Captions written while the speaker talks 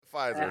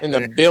Pfizer. In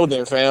the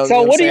building, fam. So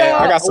you know what do I'm saying?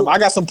 y'all? I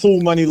got some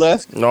pool money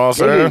left. You know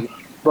what I'm saying?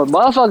 But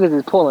motherfuckers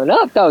is pulling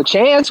up though.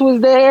 Chance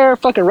was there.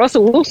 Fucking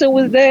Russell Wilson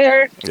was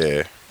there.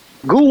 Yeah.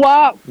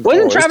 Guwap.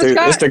 Wasn't Travis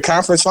Scott? It's the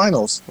conference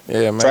finals.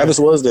 Yeah, man. Travis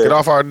was there. Get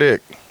off our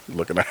dick.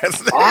 Looking at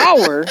us.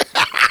 Hour.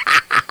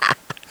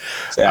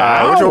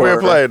 What you want me to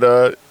play,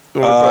 dog?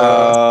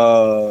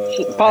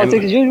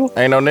 Politics as usual.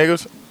 Ain't no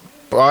niggas.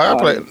 Oh, I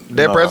play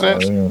Dead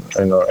Presidents.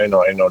 Ain't no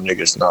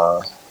niggas.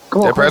 Nah.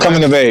 Come on,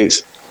 Coming of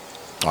age.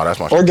 Oh,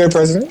 that's my Or shit. Dead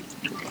President.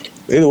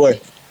 Either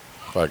way.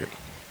 Fuck it.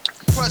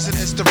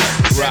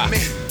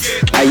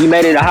 Hey, you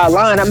made it a hot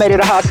line. I made it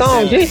a hot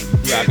song, G.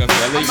 Shut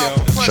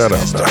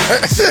up, dog.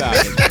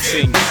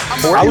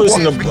 I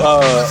listen to.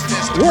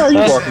 Where are you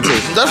walking to?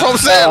 That's what I'm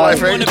saying, my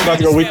friend. About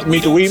to go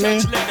meet the weed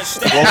man?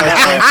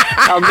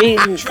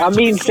 I'm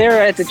meeting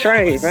Sarah at the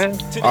train, man.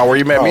 Oh, where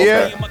you met me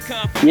at?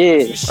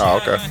 Yeah. Oh,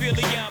 okay.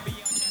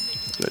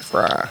 Let's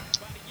fry.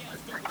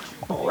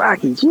 Oh,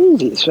 Rocky,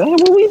 Jesus, man.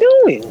 What we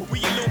doing?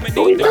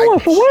 What we doing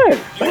for what,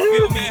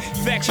 man?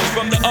 Factions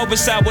from the other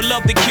side would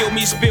love to kill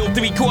me. Spill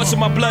 3/4 of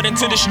my blood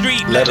into the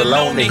street, let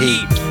alone the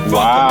heat.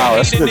 Wow,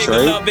 that's a good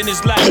trade.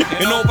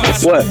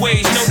 What?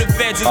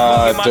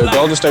 The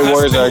Golden State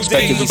Warriors are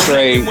expected to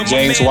trade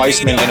James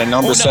Weissman and a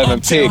number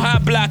 7 pick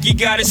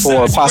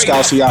for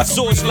Pascal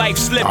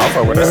Siakam. I'll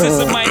fuck with that.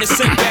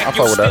 I'll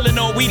fuck with that.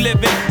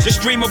 The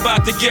stream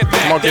about to get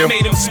back. Come on, That Kim.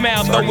 made him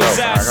smile. Though his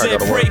eyes said,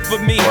 pray for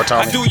me. More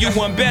time. I do you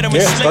one better and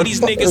Yeah, slay these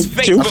niggas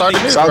fake Q. for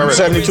me. Shout out to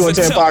 72 and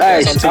 10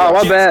 Hey, podcast. oh,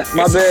 my bad.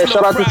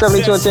 Shout out to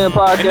 72 and 10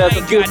 podcast.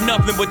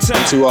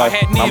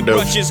 I'm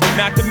dope.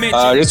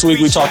 This week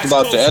we talked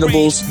about the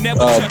edibles,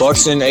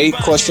 Buxton 8 ?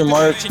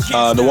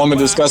 The woman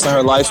discussing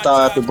her lifestyle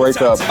after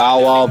breakup,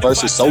 Bow Wow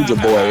versus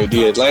Soulja Boy,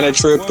 the Atlanta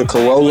trip, the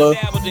Corolla,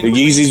 the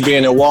Yeezys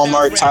being at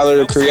Walmart, Tyler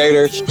the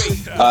Creator,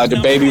 the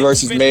Baby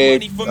versus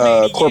Meg,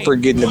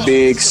 corporate getting the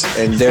bigs,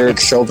 and Derek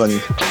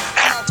Chauvin.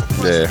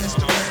 Yeah.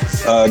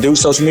 Dude,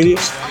 social media?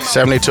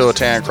 72 or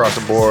 10 across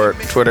the board.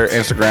 Twitter,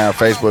 Instagram,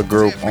 Facebook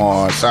group,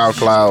 on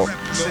SoundCloud.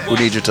 We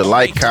need you to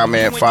like,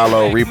 comment,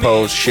 follow,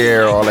 repost,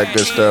 share, all that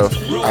good stuff.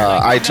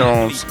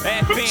 iTunes,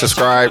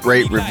 subscribe,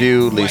 rate,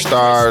 review, leave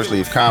stars,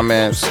 leave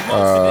comments.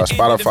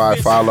 Spotify,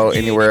 follow.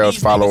 Anywhere else,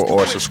 follow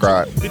or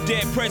subscribe.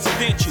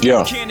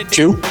 Yeah.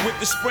 Q?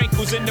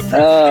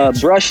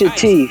 Brush your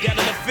teeth.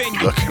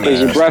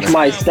 Because your breath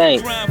might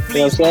stink. You know what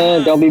I'm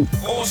saying? Don't be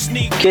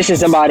kissing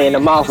somebody in the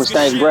mouth with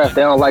stank breath.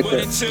 They don't like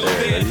that.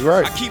 Yeah, you're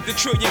right.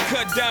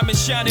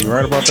 You're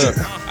right about that.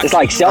 It's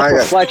like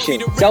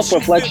self-reflection.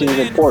 Self-reflection is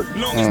important.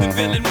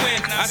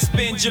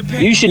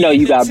 You should know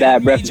you got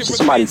bad breath until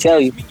somebody tell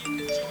you.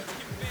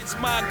 Just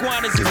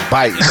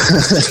bite.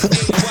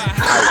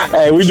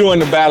 Hey, we're doing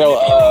the battle,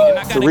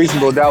 the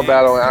Reasonable Doubt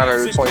battle in honor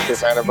of the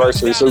 25th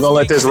anniversary. So we're going to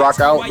let this rock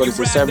out, but it's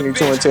a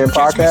 72 and 10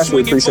 podcast.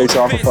 We appreciate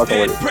y'all for fucking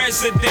with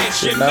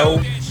it. You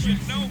know?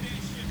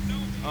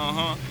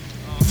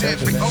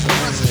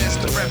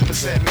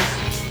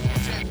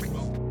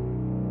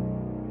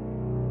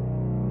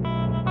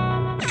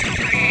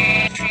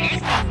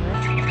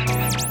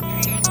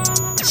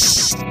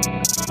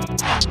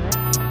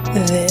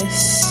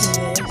 This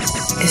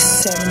is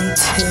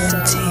 72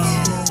 and 10.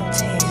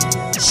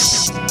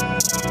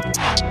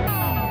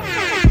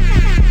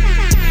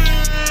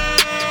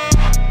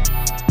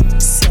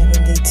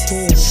 72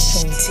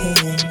 and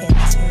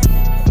 10.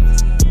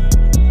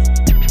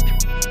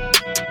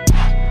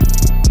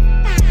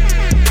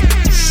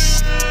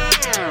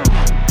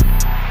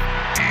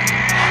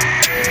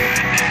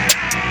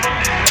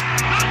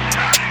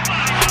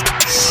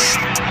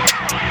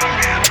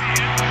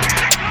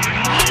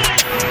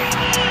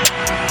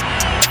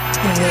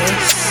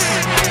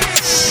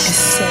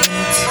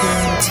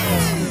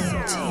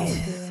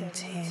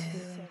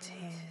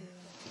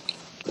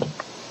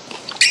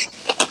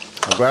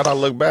 I'm glad I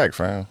look back,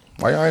 fam.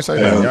 Why y'all ain't say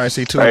that? Y'all ain't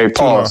see two. Hey, two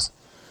pause.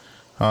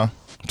 Huh?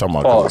 I'm talking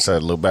about Pause. I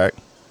said look back.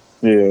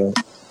 Yeah.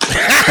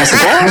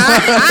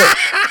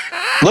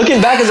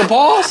 Looking back is a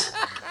pause?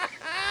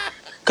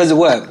 Because of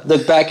what?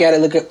 Look back at it.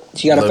 Look at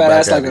she got a Look fat back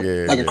ass at like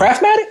it, a yeah.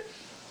 Craftmatic?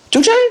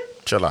 2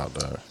 Chainz? Chill out,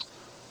 dog.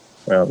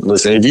 Well,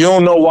 listen, if you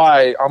don't know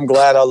why I'm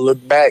glad I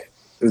look back,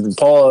 is the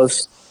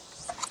pause.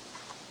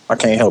 I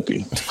can't help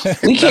you.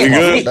 We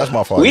can't. That's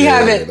my fault. We Yeah,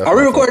 haven't. that's Are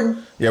we my fault.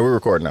 recording? Yeah, we're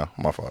recording now.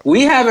 My fault.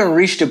 We haven't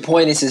reached a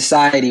point in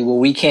society where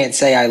we can't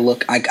say I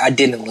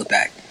didn't look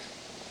back.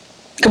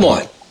 Come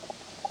on.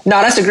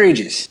 No, that's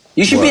egregious.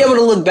 You should be What? able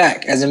to look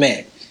back as a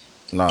man.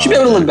 Nah, You should be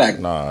able to look back.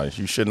 Nah,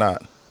 you should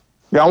not.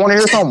 Y'all want to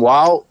hear something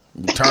wild?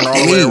 Turn all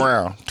the way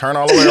around. Turn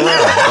all the way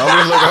around. Don't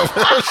even look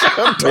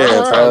up. Turn Yeah,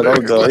 around. bro,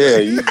 don't go.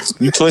 Yeah,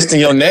 you twisting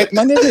your neck,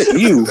 my nigga.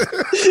 You.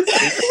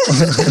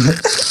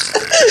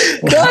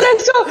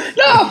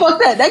 No, fuck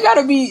that. That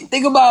gotta be.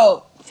 Think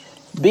about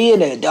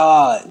being a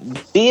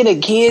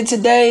kid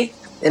today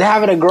and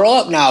having to grow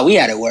up. Nah, we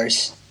had it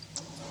worse.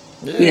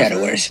 We had it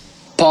worse.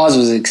 Pause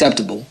was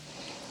acceptable.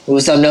 It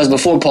was something else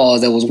before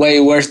pause that was way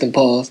worse than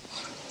pause.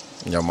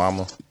 Your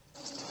mama.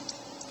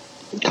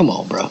 Come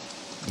on, bro.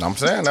 I'm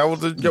saying that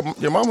was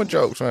your mama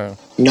jokes, man.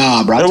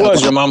 Nah, bro. It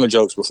was your mama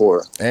jokes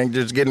before. And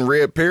just getting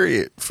ribbed,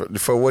 period,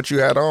 for what you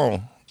had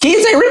on.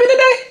 Kids ain't ribbing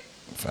today?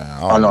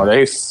 Oh no,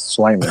 they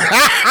flaming.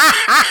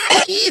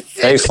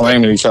 They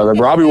flaming each other,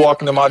 bro. I'll be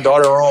walking to my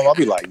daughter's room. I'll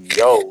be like,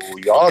 yo,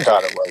 y'all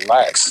gotta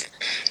relax.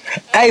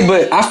 Hey,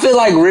 but I feel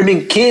like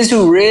ribbing, kids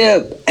who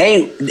rib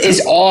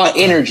it's all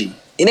energy.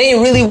 It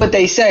ain't really what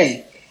they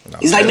say. No,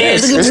 it's like, man,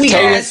 look at the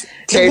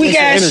weak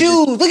ass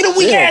shoes. Look at the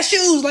weak ass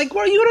shoes. Like,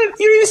 bro, you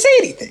didn't even say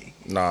anything.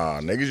 Nah,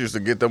 niggas used to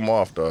get them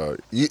off, dog.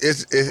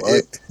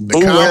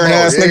 Boot wearing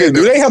ass nigga.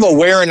 Do they have a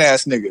wearing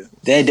ass nigga?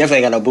 They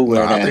definitely got no boot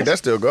wearing ass. I think that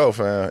still go,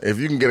 fam. If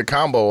you can get a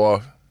combo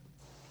off.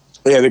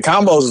 Yeah, the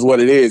combos is what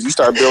it is. You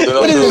start building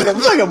up. What is it?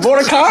 It's like a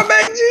Mortal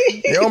Kombat,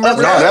 G? You don't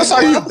remember no, that? That's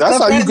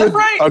how you get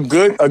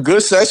right. a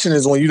good session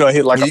is when you don't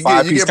hit like a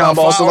 5-piece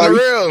combo.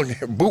 Somebody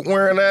boot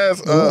wearing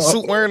ass,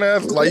 suit wearing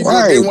ass, like you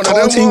right, get one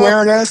of them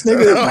wearing ass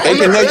nigga,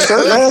 bacon neck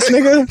shirt ass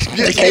nigga,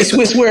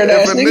 K-Swiss wearing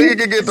ass nigga. If a nigga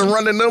can get them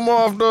running them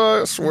off,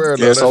 dog, I swear,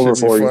 dog, it's that over shit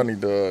for be you. funny,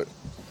 dog.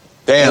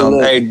 Damn,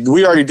 hey,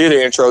 we already did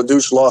an intro.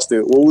 Douche lost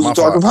it. What was we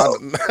talking about?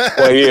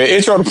 Well, yeah,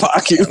 intro to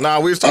podcast. Nah,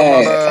 we was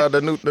talking about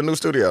the new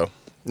studio.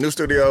 New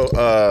studio.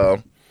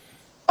 Oh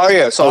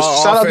yeah, so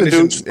shout out to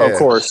Douche, of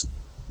course.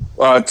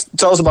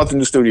 Tell us about the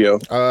new studio.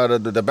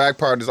 The back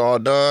part is all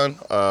done.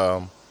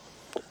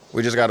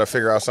 We just got to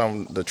figure out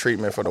the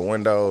treatment for the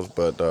windows,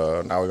 but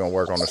now we're gonna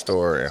work on the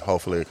store and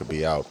hopefully it could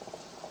be out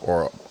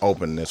or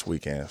open this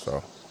weekend.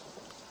 So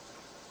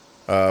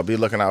be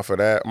looking out for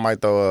that.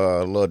 Might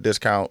throw a little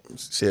discount.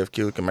 See if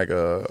Q can make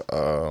a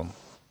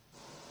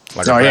he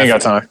ain't got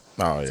time.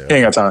 Oh yeah, he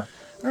ain't got time.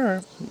 All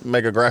right,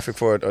 make a graphic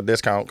for a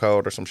discount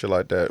code or some shit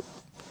like that.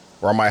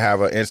 Or I might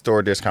have an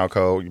in-store discount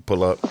code. You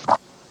pull up,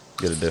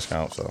 get a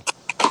discount. So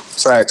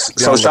facts.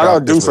 So shout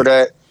out Dude for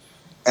that,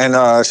 and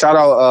shout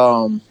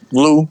out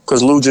Lou,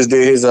 because Lou just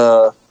did his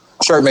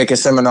shirt making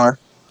seminar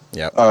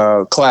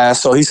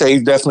class. So he said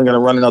he's definitely gonna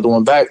run another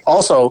one back.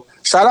 Also,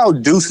 shout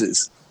out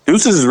Deuces.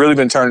 Deuces has really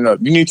been turning up.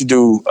 You need to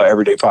do an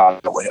everyday pod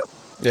with him.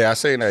 Yeah, I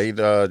seen that. He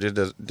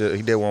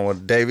he did one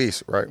with Dave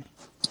East, right?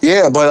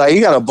 Yeah, but he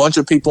got a bunch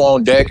of people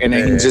on deck, and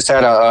then he just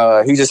had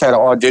an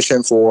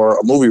audition for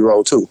a movie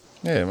role too.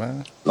 Yeah,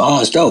 man.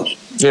 Oh, it's dope.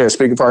 Yeah,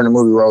 speaking part in the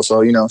movie role.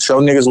 So,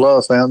 show niggas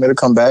love, fam. It'll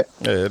come back.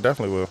 Yeah, it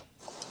definitely will.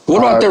 What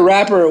about the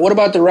rapper? What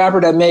about the rapper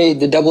that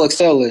made the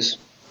XXL list?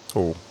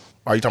 Cool.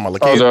 Are you talking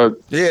about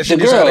LaKid? Yeah, she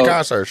just had a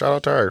concert. Shout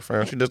out to her,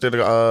 fam. She just did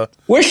a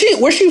Where's she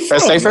from?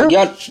 That's fair?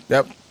 Yep,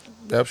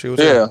 she was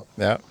here.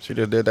 Yeah, she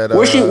just did that.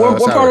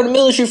 What part of the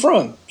mill is she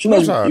from? She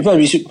must be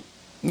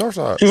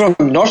Northside. She's from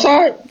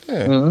Northside?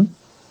 Yeah. Mm-hmm.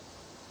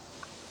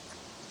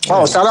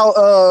 Oh, shout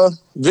out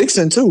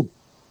Vixen too.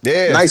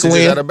 Yeah, nice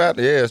win.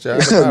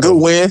 Good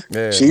win.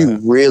 Yeah, she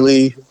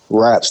really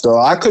raps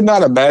though. I could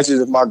not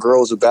imagine if my girl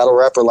was a battle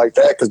rapper like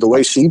that, because the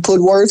way she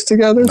put words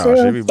together,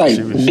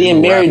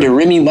 being married to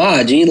Remy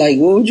Ma, G. Like,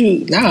 what would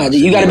you? Nah,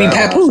 you got to be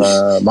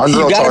Papoose. My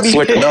girl talks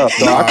slick enough.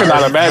 Though. I could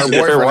not imagine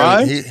if it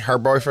rhymes. Her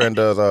boyfriend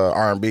does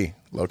R&B,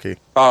 low key.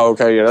 Oh,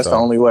 okay, yeah, that's the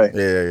only way.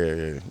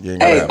 Yeah.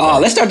 Hey,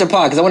 let's start the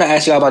pod because I want to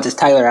ask y'all about this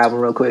Tyler album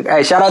real quick.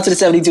 Hey, shout out to the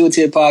 72 and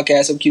 10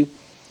 podcast. I'm Q.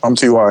 I'm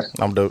TY.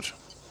 I'm Doach.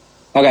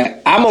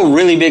 Okay, I'm a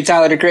really big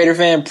Tyler the Creator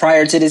fan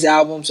prior to this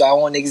album, so I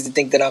want niggas to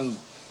think that I'm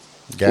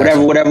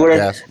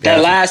whatever.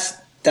 That last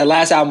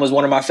album was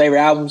one of my favorite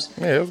albums.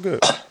 Yeah, it was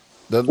good.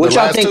 The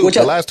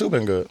last two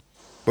been good.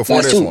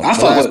 Before this one, but I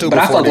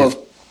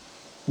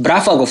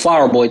fuck with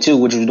Flower Boy too,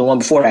 which was the one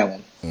before that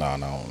one.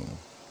 No.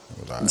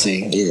 Right.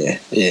 See,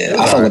 yeah,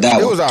 I fuck with that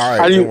one. It was all right.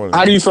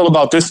 How do you feel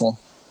about this one?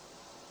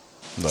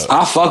 Look.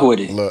 I fuck with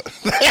it. Look.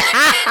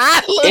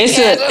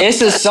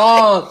 It's a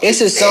song.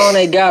 It's a song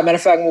they got. Matter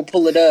of fact, I'm gonna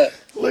pull it up.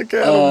 Look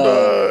at him,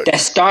 dog. That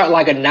start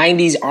like a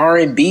 90s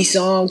R&B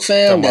song,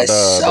 fam. That's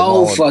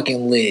so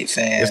fucking lit,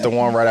 fam. It's the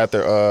one right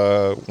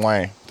after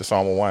Wayne, the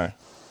song with Wayne.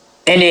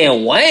 And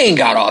then Wayne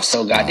got off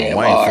so goddamn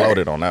Wayne hard.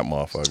 floated on that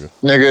motherfucker.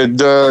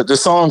 Nigga, the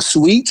song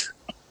Sweet.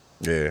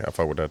 Yeah, I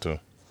fuck with that too.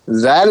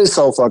 That is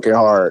so fucking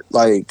hard.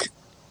 Like,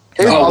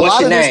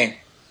 what's your name?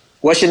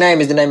 What's your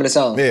name is the name of the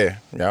song. Yeah,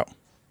 yep.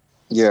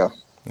 Yeah.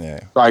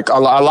 Like a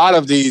lot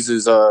of these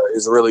is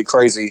really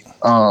crazy.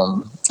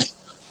 On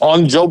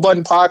Joe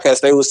Budden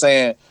podcast, they were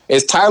saying,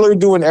 is Tyler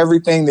doing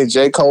everything that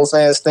J. Cole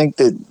fans think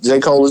that J.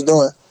 Cole is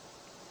doing?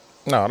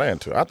 No, they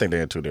ain't two. I think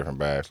they're in two different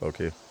bags,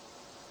 okay.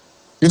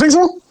 You think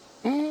so?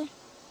 Mm-hmm.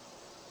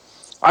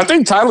 I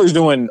think Tyler's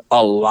doing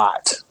a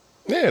lot.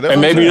 Yeah, that's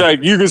and maybe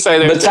like you could say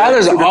that. But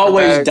Tyler's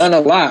always done a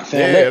lot,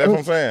 fam. Yeah, that's what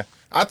I'm saying.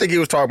 I think he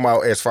was talking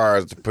about as far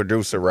as the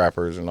producer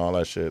rappers and all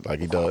that shit.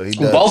 Like he does.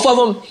 Both of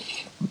them.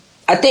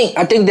 I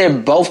think they're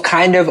both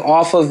kind of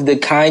off of the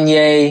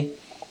Kanye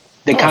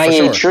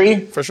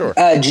tree. For sure.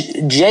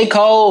 J.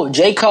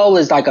 Cole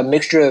is like a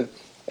mixture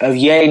of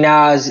Ye,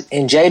 Nas,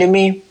 and Jay to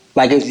me.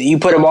 Like if you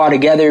put them all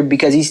together,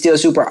 because he's still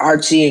super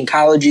artsy and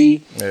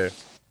collegey. Yeah.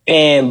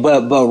 And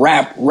but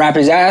rap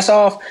his ass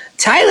off.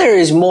 Tyler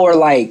is more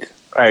like,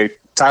 hey,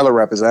 Tyler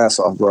rap his ass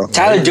off, bro.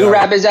 Tyler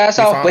rap his ass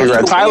off,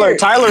 but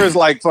Tyler is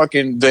like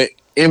fucking the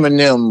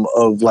Eminem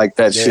of like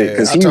that shit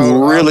because I he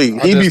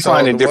just be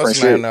finding told- different what's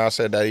his name shit. now? I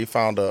said that he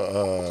found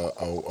a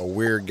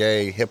weird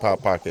gay hip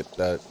hop pocket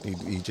that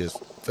he just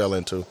fell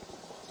into.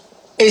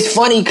 It's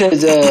funny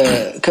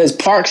because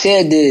Park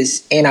said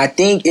this, and I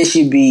think it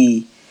should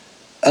be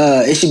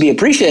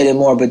appreciated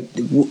more. But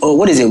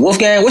what is it?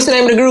 Wolfgang? What's the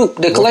name of the group?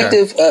 The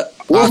collective?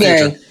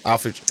 Wolfgang. Our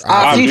Future.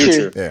 Our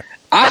Future. Yeah.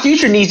 Our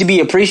Future needs to be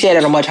appreciated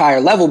on a much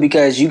higher level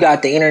because you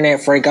got the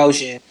internet, Frank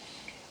Ocean,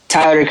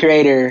 Tyler the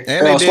Creator,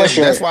 And Earl they did,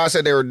 Sweatshirt. that's why I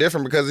said they were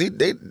different because they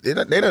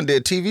done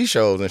did TV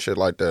shows and shit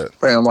like that.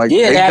 Man, like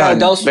Yeah,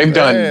 they've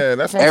done Yeah,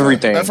 that's what I'm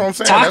everything. That's what I'm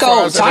saying. That's why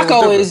I said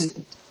it was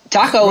different.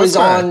 Taco is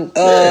on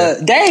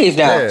Dave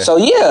now. Yeah. So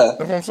yeah. That's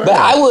what I'm saying.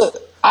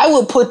 But I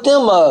would put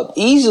them up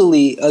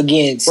easily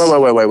against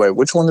Wait.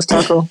 Which one is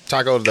Taco?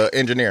 Taco's the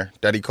engineer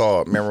that he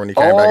called. Remember when he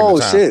came back in Oh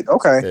the time? shit!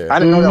 Okay, Yeah. I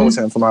didn't know that was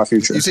him from Our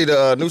Future. You see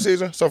the new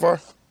season so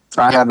far?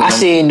 I haven't. I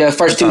seen the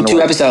first two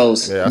Kinda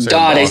episodes. Yeah, I seen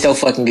Dog, they them so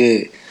fucking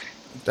good.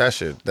 That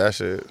shit.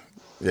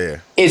 Yeah.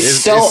 It's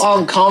so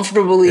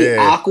uncomfortably yeah.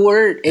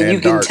 awkward, and you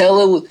can dark.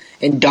 tell it was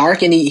and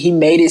dark, and he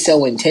made it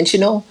so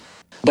intentional.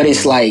 But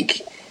it's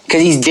like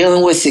because he's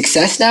dealing with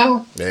success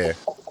now. Yeah.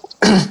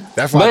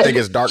 That's why I But- think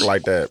it's dark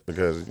like that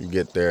because you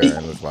get there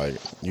and it's like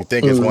you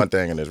think it's one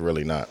thing and it's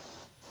really not.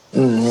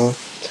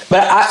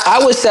 But I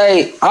would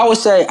say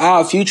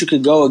Our Future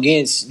could go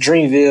against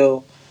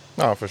Dreamville.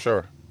 No, for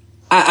sure.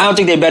 I don't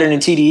think they're better than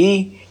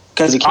TDE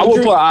because I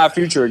would put Our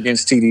Future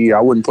against TDE.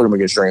 I wouldn't put him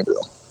against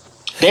Dreamville.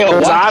 they'll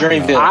Because watch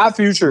Dreamville. Our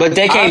Future, But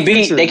they can't Our beat-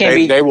 Future, they can't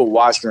beat- They will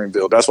watch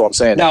Dreamville. That's what I'm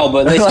saying. No,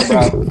 but listen,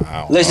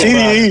 bro. Listen,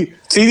 bro.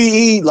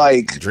 TDE,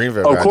 like Dreamville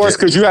of got course, J-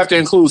 because you have to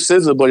include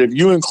SZA. But if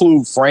you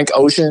include Frank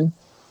Ocean,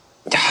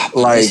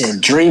 like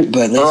Listen,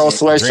 Earl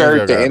listen.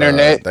 Sweatshirt, the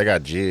internet. They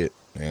got Jid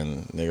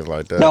and niggas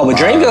like that. No, but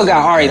Dreamville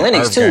got Ari and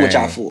Lennox Earth too, which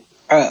I Gang. fuck.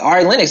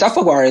 Ari Lennox, I fuck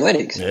with Ari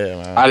Lennox. Yeah,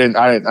 man. I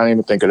didn't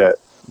even think of that.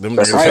 Them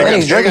That's niggas- right. they Ari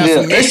Lennox, got some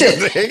Dreamville.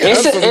 niggas. They got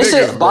some It's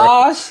niggas, a bro.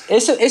 boss.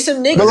 It's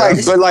some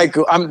niggas. But like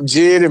I'm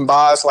Jid and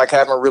Boss like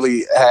haven't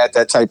really had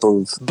that type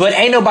of. But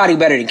ain't nobody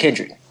better than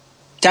Kendrick.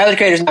 Tyler the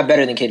Creator's not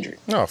better than Kendrick.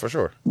 No, for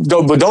sure.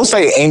 But don't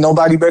say ain't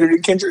nobody better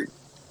than Kendrick.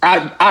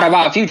 Out of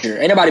Our Future,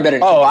 ain't nobody better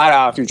than Oh, out of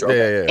Our Future. Yeah,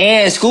 Okay. yeah.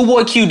 And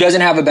Schoolboy Q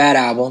doesn't have a bad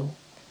album.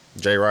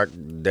 J Rock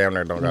damn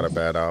near don't got a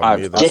bad album I-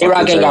 either.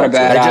 J-Rock ain't got a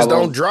bad They just album.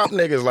 don't drop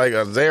niggas like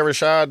Zay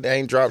Rashad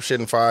ain't dropped shit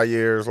in 5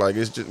 years. Like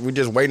it's just we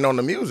just waiting on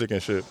the music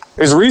and shit.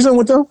 Is Reason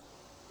with them?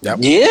 Yep.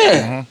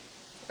 Yeah.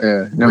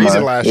 Yeah, never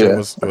Reason mind. last yeah. year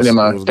was Never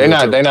mind. good They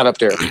not too. they not up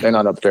there. They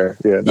not up there.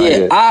 Yeah, not Yeah,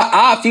 yet.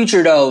 our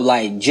Future though,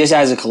 like just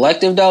as a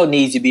collective though,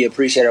 needs to be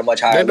appreciated at a much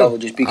higher They do. level,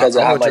 just because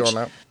of I'm how with you much on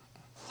that.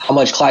 how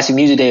much classic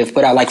music they have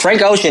put out. Like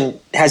Frank Ocean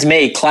has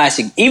made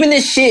classic. Even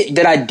this shit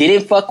that I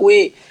didn't fuck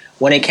with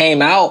when it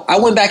came out, I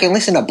went back and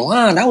listened to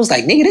Blonde. I was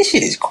like, nigga, this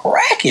shit is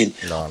cracking.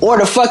 No. Or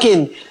the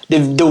fucking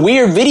the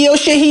weird video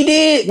shit he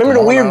did. Remember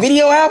Come the on weird now.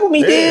 video album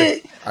he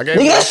did? I gave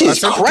Nigga, that I shit's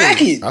sent it to you.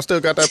 cracking. I still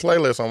got that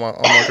playlist on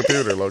my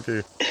computer, low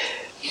key.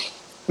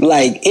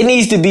 Like it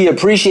needs to be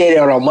appreciated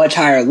on a much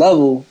higher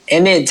level.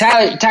 And then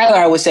Tyler,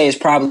 I would say, is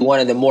probably one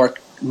of the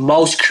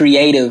most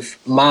creative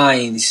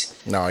minds.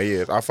 No, he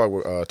is. I fuck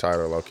with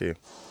Tyler low key.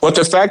 But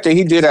the fact that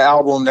he did an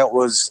album that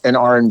was an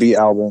R&B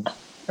album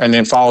and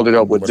then followed it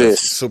up with But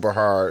it's this, super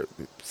hard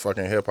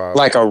fucking hip hop.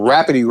 like a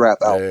rapidy rap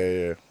album.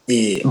 yeah.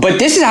 Yeah, but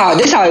this is how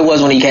it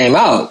was when he came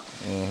out.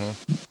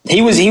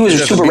 He was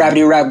Just super the beat-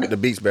 rapidy rap. the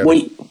beats better.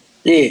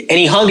 Yeah, and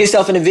he hung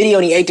himself in the video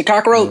and he ate the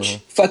cockroach.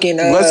 Fucking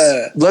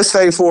Let's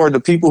say for the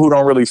people who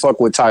don't really fuck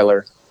with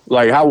Tyler,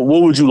 like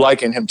what would you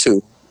liken him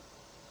to?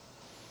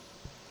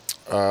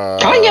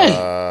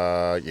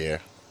 Kanye. Yeah.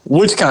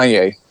 Which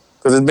Kanye?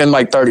 Because it's been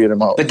like 30 of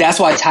them out. But that's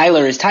why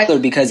Tyler is Tyler,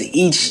 because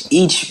each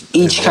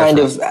kind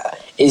of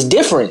is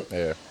different.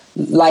 Yeah.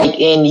 Like,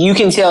 and you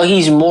can tell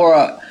he's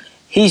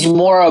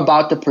more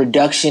about the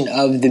production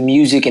of the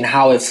music and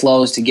how it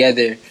flows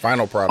together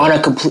Final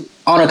product.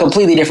 on a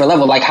completely different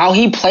level. Like how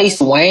he placed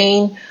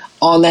Wayne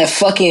on that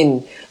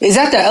fucking, is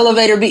that the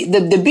elevator beat?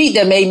 The beat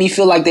that made me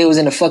feel like they was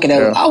in the fucking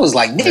elevator. I was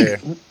like,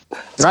 nigga. Yeah.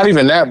 Not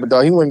even that, but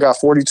though he went and got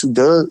 42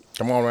 dub.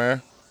 Come on,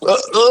 man.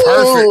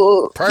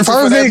 Perfect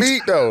for that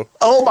beat though.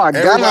 Oh my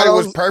Everybody god,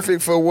 was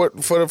perfect for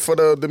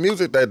the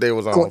music that they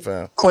was on,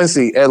 fam.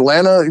 Quincy,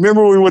 Atlanta.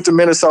 Remember when we went to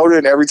Minnesota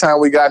and every time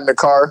we got in the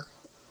car,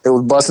 it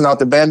was busting out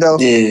the bando?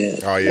 Yeah.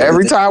 Oh yeah.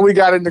 Every time we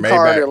got in the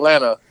car in Maybach.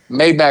 Atlanta,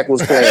 Maybach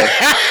was playing.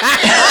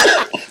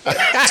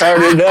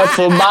 Turn it up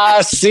for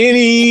my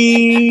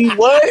city.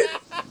 What?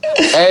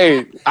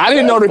 Hey, I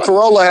didn't know the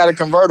Corolla had a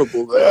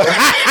convertible, man.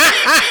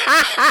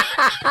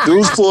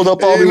 Dudes pulled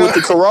up on me with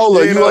the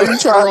Corolla. You know, trying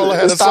Corolla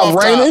had to a stop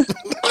soft raining? top.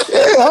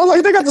 Yeah, I was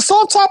like, they got the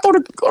soft top on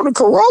the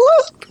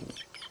Corolla?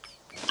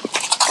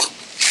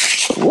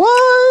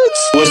 What?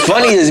 What's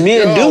funny is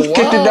me and Yo, Duke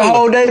kicked it the wow.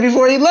 whole day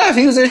before he left.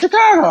 He was in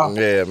Chicago.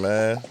 Yeah,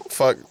 man.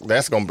 Fuck,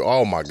 that's gonna be.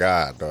 Oh my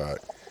god, dog.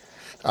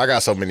 I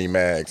got so many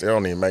mags. It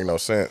don't even make no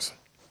sense.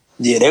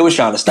 Yeah, they was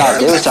trying to stop.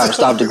 They was trying to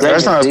stop the They're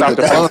greatness. trying to stop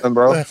the fun,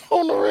 bro.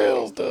 On the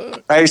rails,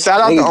 dog. Hey, shout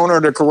out the owner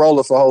of the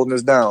Corolla for holding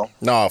us down.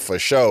 Nah, for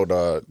sure,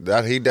 dog.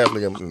 That he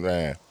definitely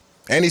man.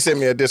 And he sent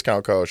me a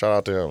discount code. Shout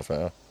out to him,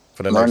 fam.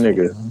 for the My next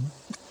nigga.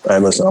 Hey,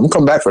 listen, I'm gonna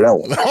come back for that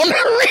one. one. On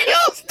the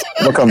reels.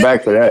 I'm gonna come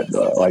back for that.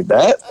 Like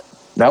that.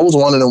 That was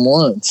one of them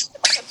ones.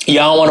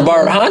 Y'all want to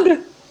borrow the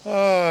Honda?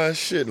 Oh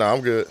shit! No,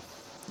 I'm good.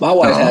 My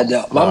wife had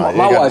the my you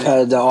my got wife it.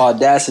 had the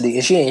audacity,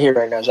 and she ain't here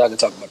right now, so I can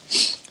talk about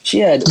it. She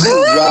had we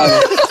were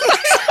driving.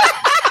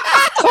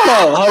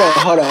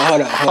 Hold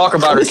on. Talk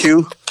about her,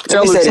 Q.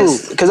 Tell Let me the say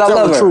truth. this because I Tell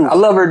love the her. truth. I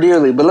love her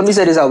dearly, but let me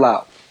say this out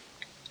loud.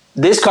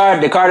 The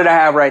car that I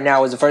have right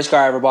now is the first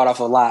car I ever bought off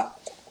a lot,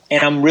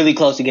 and I'm really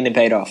close to getting it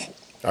paid off.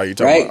 Are you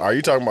talking? Right? About, are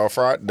you talking about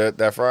Friday?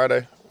 That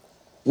Friday?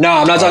 No,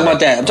 I'm not talking about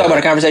that. I'm talking about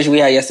a conversation we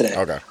had yesterday.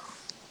 Okay.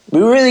 We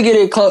really get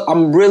it close.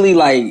 I'm really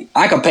like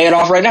I could pay it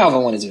off right now if I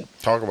wanted to.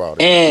 Talk about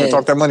it. And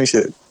Talk that money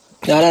shit.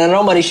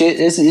 no money shit.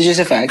 It's just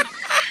a fact.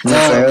 You know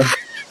what I'm saying?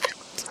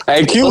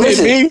 Hey, Q Well, hit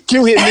listen. me.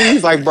 Q hit me.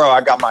 He's like, bro,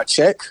 I got my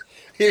check.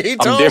 He I'm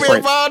told me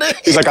different. about it.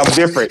 He's like, I'm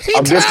different.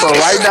 I'm different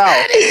right now.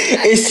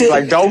 It's He's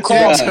like, don't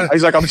call me.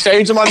 He's like, I'm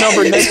changing my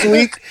number next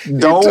week.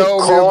 Don't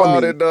told me call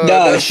about me. it, dog.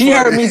 Duh, That's she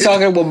heard funny.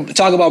 me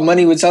talk about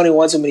money with Tony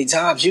one too many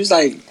times. She was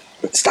like,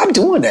 "Stop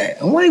doing that."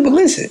 I'm like, "But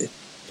listen,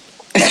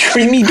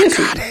 treat me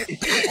different."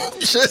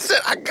 She said,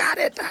 "I got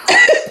it." Now.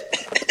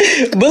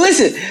 But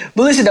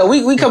listen though,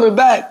 we coming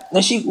back,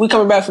 and we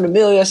coming back from the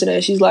mill yesterday.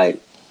 And she's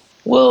like,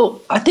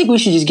 "Well, I think we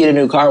should just get a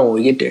new car when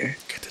we get there."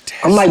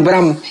 I'm like, "But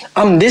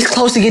I'm this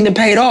close to getting it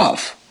paid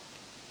off.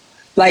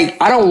 Like,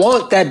 I don't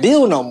want that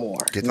bill no more."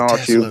 Get the No,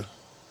 Tesla. Q.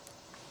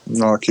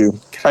 No, Q.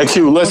 Hey,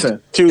 Q, listen.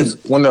 Q,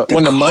 when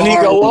the money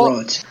car go up,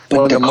 runs, but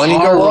when the the money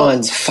car go up,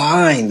 runs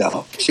fine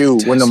though. Q,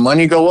 when the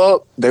money go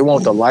up, they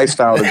want the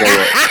lifestyle to go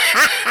up.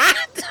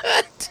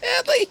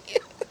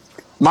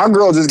 My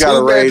girl just got a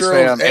Two raise,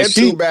 bedrooms fam. and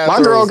two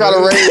My girl bathrooms, got a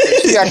man. raise.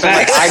 And she acting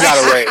like I got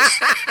a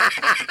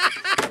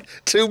raise.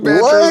 2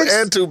 bedrooms What?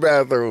 and 2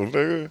 bathrooms.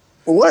 Nigga.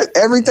 What?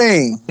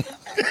 Everything.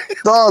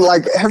 Dog,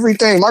 like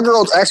everything. My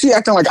girl's actually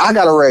acting like I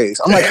got a raise.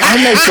 I'm like, I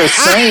make the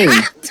same.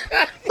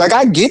 Like,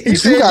 I get He that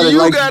said you got it. you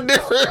Like, got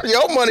different.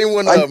 Your money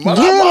went like up.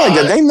 yeah,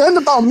 like, ain't nothing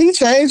about me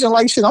changing.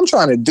 Like, shit, I'm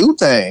trying to do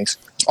things.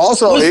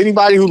 Also,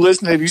 anybody who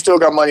listening, if you still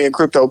got money in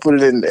crypto, put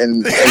it in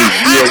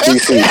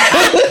USDC.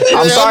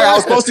 I'm sorry, I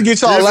was supposed to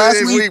get y'all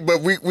last week.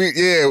 but we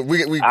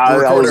recorded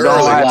I was gonna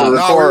early. have to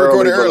No, we record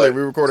recorded early, early. but-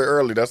 We recorded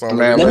early. That's all.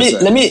 Man, Let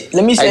listen. me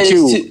say Hey, this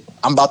Q, too.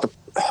 I'm about to.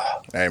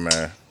 Hey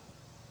man,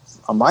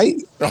 I might.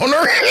 on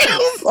the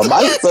reels. I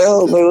might.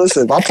 Well,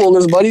 listen, if I pull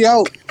this money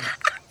out,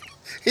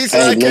 He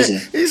said Hey, I can't.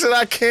 listen. He said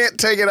I can't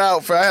take it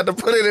out. I had to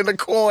put it in the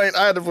coin.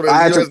 I had to put it in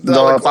I had US to.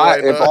 dollar Dog,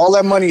 coin. if all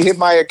that money hit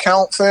my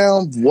account,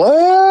 fam,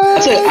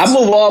 what? I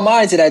move all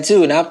mine to that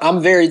too, and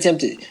I'm very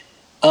tempted.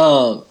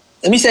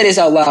 Let me say this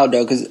out loud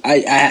though, because I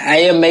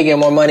am making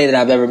more money than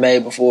I've ever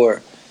made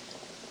before.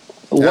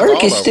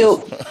 Work is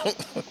still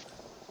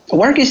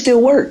work is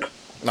still work.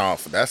 No,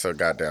 that's a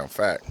goddamn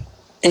fact.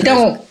 It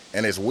don't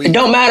And it's it weak.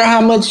 don't matter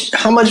how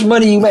much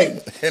money you make.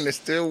 And it's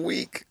still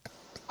weak.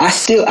 I'm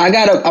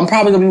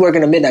probably gonna be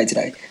working at midnight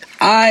today.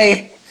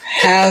 I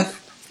have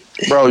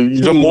Bro,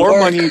 the more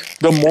work. money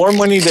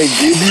they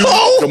give you,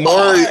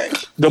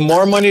 the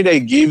more money they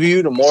give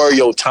you, the more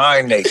your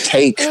time they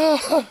take.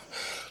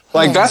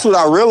 Like, that's what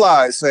I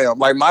realized, Sam.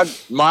 Like,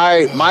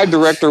 my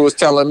director was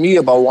telling me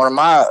about one of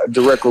my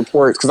direct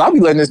reports, because I'll be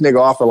letting this nigga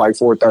off at like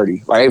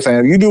 4:30. Like, hey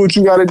fam, you do what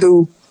you gotta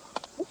do,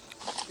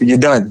 you're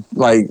done.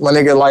 Like, my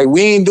nigga, like,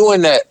 we ain't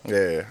doing that.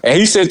 Yeah. And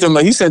he sent him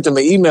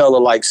an email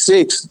at like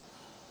 6.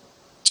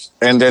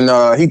 And then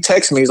he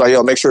texted me. He's like,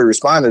 yo, make sure you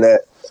respond to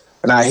that.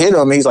 And I hit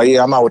him. He's like,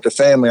 yeah, I'm out with the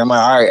family. I'm like,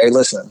 all right, hey,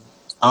 listen,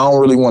 I don't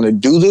really want to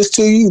do this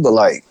to you, but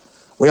like,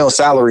 we on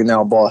salary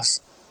now,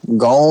 boss.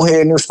 Go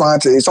ahead and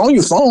respond to it. It's on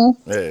your phone.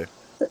 Yeah.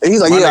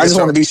 He's like, My yeah, I nigga just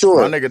want to be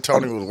sure. My nigga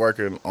Tony was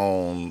working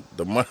on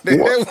the Monday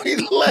that we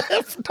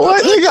left.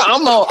 What,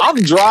 nigga? I'm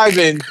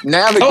driving,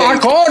 navigating I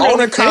called him. on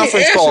a He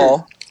conference answered.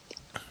 call.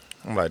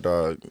 I'm like,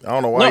 dog, I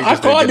don't know why No, you I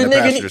just didn't called get in the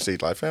the nigga. passenger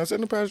seat. Like, fam, sit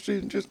in the passenger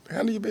seat and just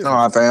handle your business.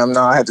 No, fam.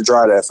 No, I had to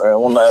drive that, fam.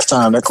 One last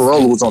time. That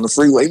Corolla was on the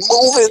freeway.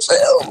 Move it,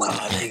 fam.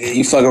 nigga,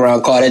 you fuck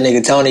around, call that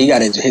nigga Tony. You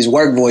got his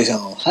work voice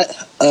on.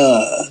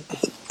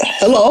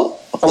 Hello.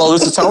 Hello,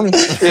 this is Tony.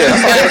 Yeah.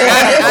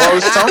 Hello,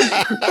 this is Tony.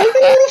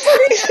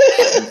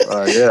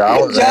 Yeah, I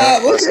was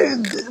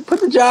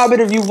Put the job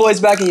interview voice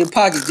back in your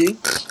pocket, G.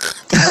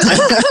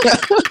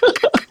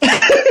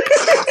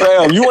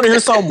 Fam, you want to hear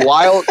something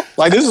wild?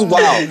 Like, this is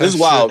wild. This is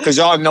wild because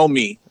y'all know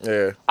me.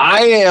 Yeah.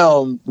 I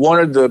am one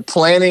of the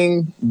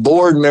planning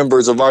board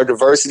members of our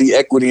diversity,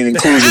 equity, and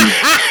inclusion.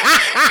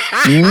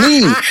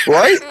 Me,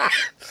 right?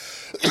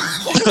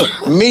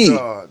 Me.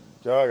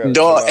 Dog,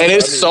 and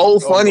it's so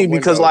funny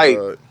because, like,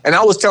 and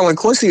I was telling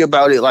Quincy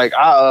about it. Like,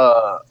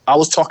 I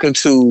was talking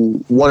to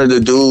one of the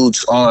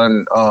dudes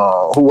on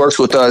who works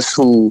with us,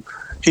 who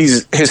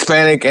he's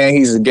Hispanic and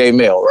he's a gay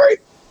male, right?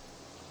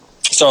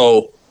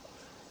 So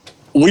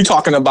we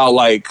talking about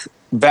like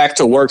back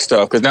to work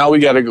stuff because now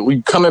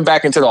we coming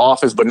back into the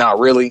office, but not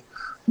really.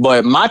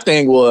 But my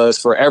thing was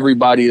for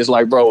everybody is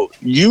like, bro,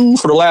 you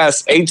for the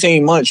last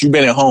 18 months you've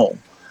been at home.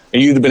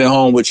 And you've been at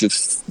home with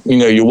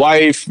your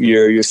wife,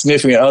 your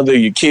significant other,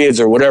 your kids,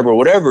 or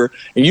whatever,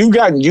 and you've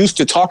gotten used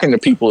to talking to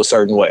people a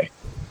certain way.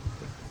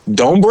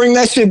 don't bring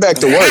that shit back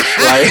to work.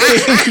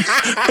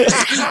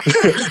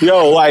 Like,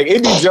 yo, like,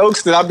 it be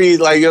jokes that I be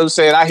like, you know what I'm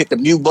saying? I hit the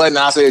mute button,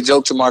 I say a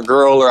joke to my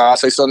girl, or I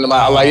say something to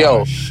my, I'm like,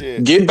 yo,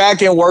 get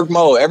back in work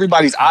mode.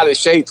 Everybody's out of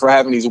shape for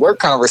having these work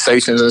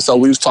conversations. And so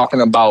we was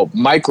talking about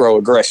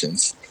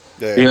microaggressions.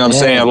 Yeah. You know what I'm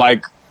saying?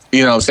 Like,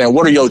 you know what I'm saying?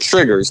 What are your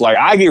triggers? Like,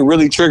 I get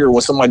really triggered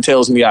when somebody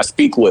tells me I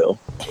speak well.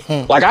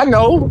 Like, I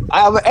know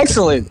I have an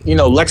excellent,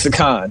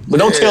 lexicon, but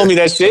don't tell me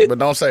that shit. But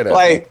don't say that.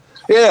 Like,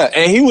 yeah,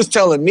 and he was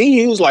telling me,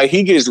 he was like,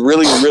 he gets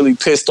really, really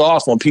pissed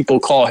off when people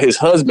call his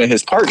husband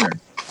his partner.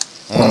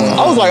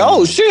 I was like,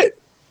 oh, shit.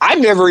 I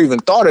never even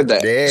thought of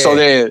that. Yeah. So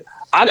then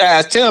I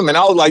asked him, and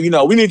I was like,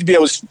 we need to be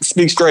able to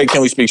speak straight.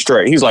 Can we speak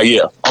straight? He's like,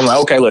 yeah. I'm like,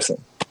 okay,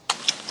 listen.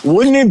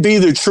 Wouldn't it be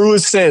the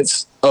truest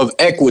sense of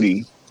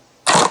equity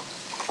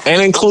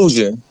and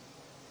inclusion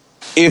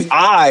if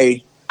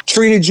I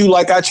treated you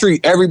like I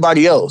treat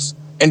everybody else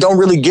and don't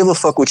really give a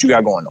fuck what you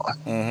got going on?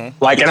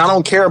 Mm-hmm. Like, and I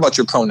don't care about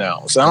your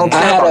pronouns. I don't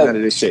care about none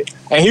of this shit.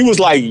 And he was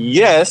like,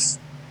 yes,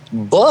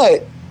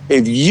 but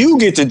if you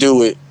get to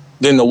do it,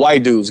 then the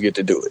white dudes get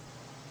to do it.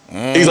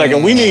 He's like,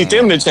 and we need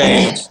them to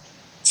change,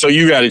 so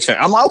you got to change.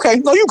 I'm like, okay,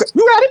 no, you got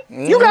it.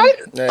 You got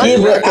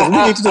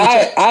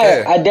it.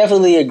 I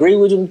definitely agree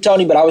with you,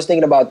 Tony, but I was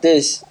thinking about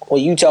this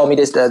when you told me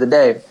this the other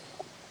day.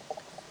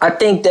 I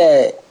think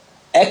that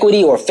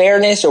equity or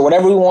fairness or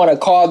whatever we want to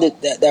call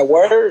that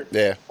word,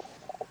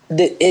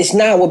 it's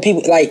not what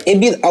people like.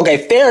 It'd be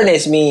okay.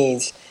 Fairness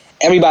means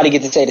everybody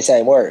gets to say the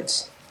same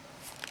words.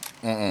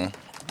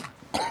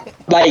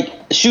 Like,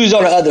 shoes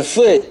on the other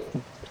foot.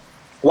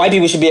 White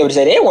people should be able to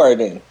say the N-word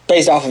then,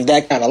 based off of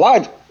that kind of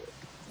logic.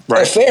 Right.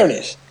 That's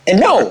fairness. And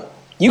no,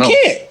 you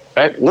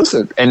can't.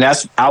 Listen, and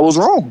I was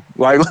wrong.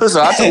 Like,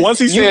 listen, once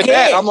he said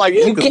that, I'm like,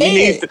 yeah, because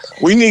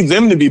we need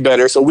them to be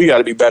better, so we got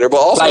to be better. But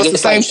also, like, it's the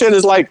same shit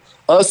as like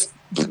us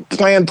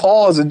playing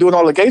pause and doing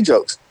all the gay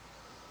jokes.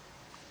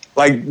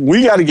 Like,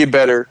 we got to get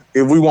better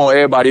if we want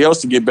everybody else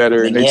to get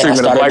better. And they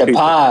treatment of black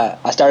people.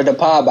 I started the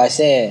pod by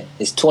saying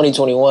it's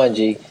 2021,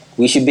 G.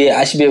 I should be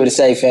able to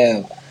say,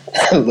 fam,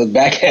 look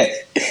back at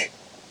it.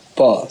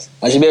 Pause.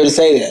 I should be able to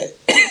say that.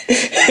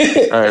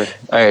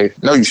 Hey,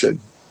 no, you shouldn't.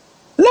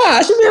 Nah,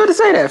 I should be able to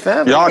say that,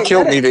 fam. Y'all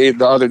killed me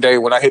the other day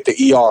when I hit the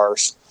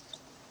ERs.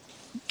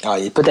 Oh,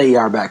 you put that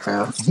ER back,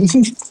 fam.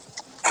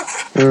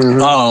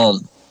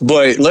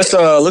 But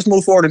let's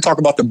move forward and talk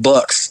about the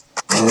Bucks.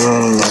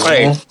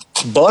 Hey,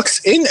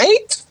 Bucks in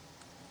 8?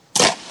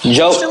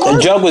 The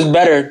joke was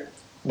better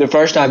the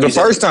first time.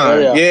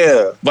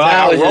 Yeah. But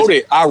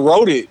I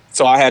wrote it,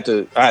 so I had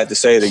to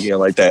say it again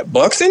like that.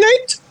 Bucks in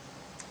 8?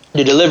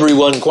 The delivery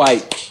wasn't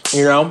quite,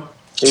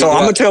 So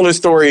I'm gonna tell this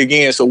story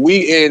again. So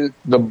we in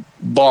the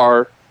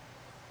bar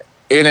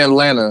in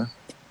Atlanta,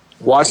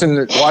 watching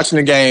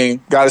the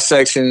game. Got a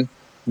section,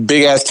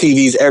 big ass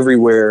TVs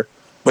everywhere,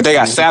 but they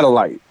got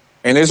satellite,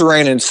 and it's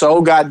raining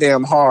so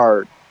goddamn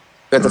hard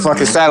that the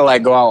fucking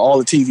satellite go out. All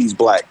the TVs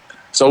black.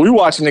 So we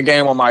watching the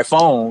game on my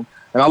phone,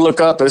 and I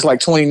look up. There's like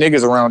 20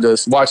 niggas around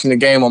us watching the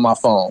game on my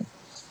phone,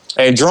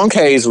 and Drunk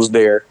Hayes was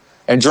there,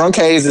 and Drunk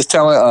Hayes is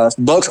telling us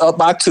Bucks up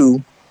by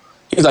 2.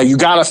 He's like, you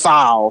got to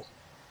foul.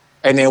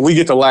 And then we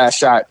get the last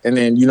shot. And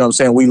then,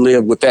 we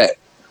live with that.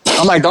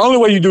 I'm like, the only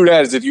way you do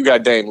that is if you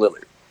got Dame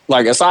Lillard.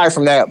 Like, aside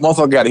from that,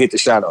 motherfucker got to hit the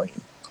shot on you.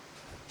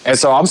 And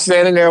so I'm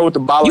standing there with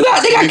the ball. They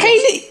got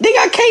KD. They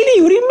got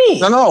KD. What do you mean?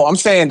 No. I'm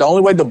saying the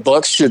only way the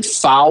Bucks should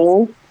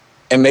foul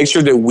and make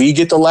sure that we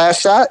get the last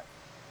shot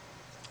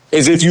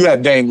is if you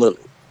have Dame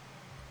Lillard.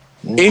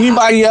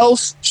 Anybody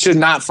else should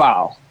not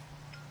foul.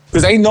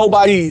 Because ain't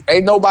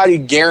nobody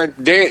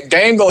guaranteed.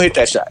 Dame gonna hit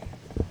that shot.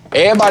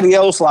 Everybody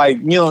else, make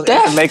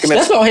him.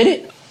 That's gonna hit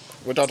it.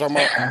 What y'all talking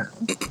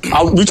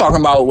about? We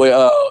talking about with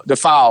the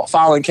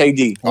fouling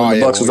KD when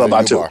the Bucks was up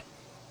by 2.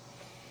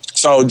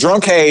 So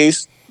Drunk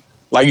Hayes,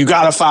 like, you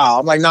gotta foul.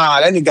 I'm like,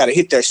 nah, that nigga gotta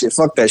hit that shit.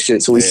 Fuck that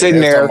shit. So we sitting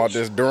there talking about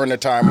this during the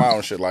timeout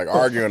and shit, like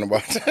arguing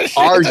about that shit.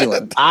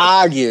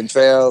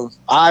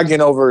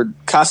 Arguing over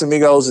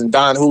Casamigos and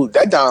Don Julio.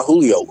 That Don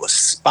Julio was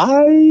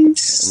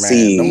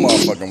spicy. Man, them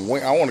motherfucking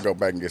wings. I want to go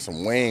back and get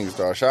some wings,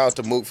 dog. Shout out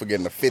to Mook for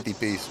getting a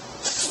 50-piece.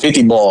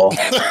 50 ball.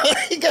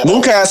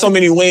 Mook had so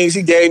many wings,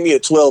 he gave me a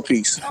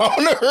 12-piece.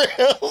 On the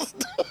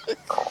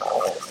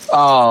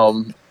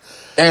real.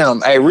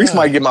 Damn. Hey, Reese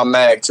might get my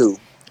mag too.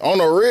 On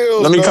the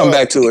real. Let me come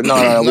back to it.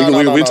 No.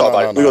 We talk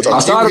about it.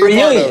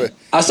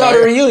 I saw the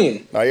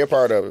reunion. No, you're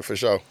part of it for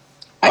sure.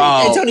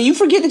 Hey, Tony, you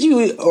forget that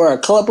you were a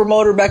club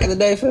promoter back in the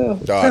day, Phil?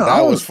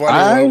 That was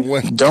funny.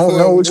 Don't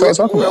know what you're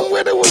talking about.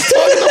 When it was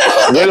talking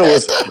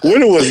about.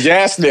 When it was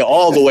gassing it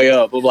all the way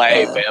up. I'm like,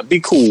 hey, fam, be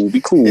cool, fam.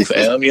 You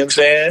know what I'm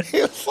saying?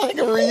 It's like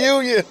a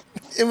reunion.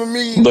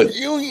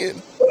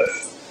 Reunion.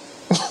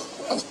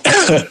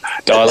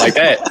 Dog, like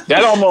that.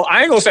 That almost.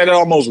 I ain't gonna say that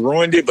almost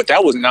ruined it, but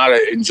that was not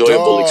an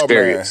enjoyable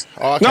experience.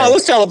 Okay. No,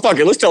 let's tell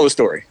the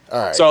story. All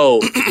right. So,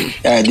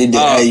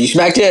 you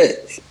smacked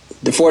it.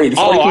 The 40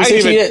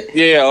 yet?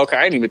 Yeah, okay.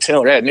 I didn't even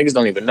tell that. Niggas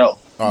don't even know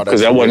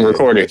because that wasn't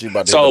recorded.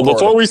 So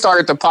before we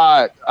started the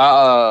pod,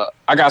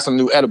 I got some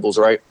new edibles,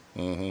 right?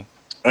 Mm-hmm.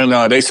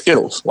 And they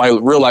Skittles, like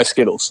real life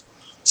Skittles.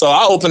 So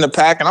I open the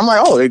pack and I'm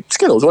like, oh, they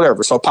Skittles,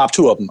 whatever. So I pop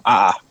 2 of them.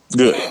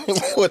 Good.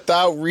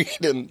 Without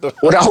reading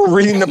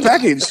the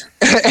package.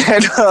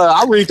 And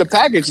I read the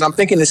package and I'm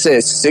thinking it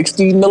says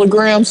 60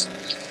 milligrams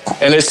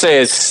and it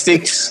says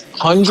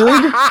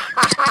 600,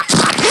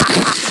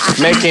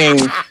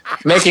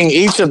 making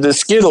each of the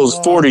Skittles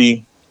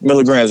 40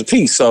 milligrams a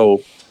piece.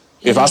 So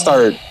if I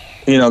start,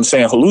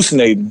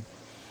 hallucinating,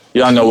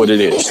 y'all know what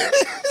it is.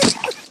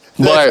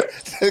 But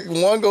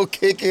one go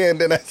kick in,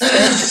 then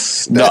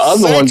the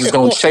other one just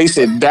gonna chase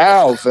it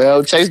down,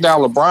 fam. Chase down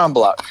LeBron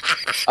block.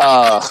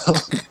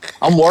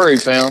 I'm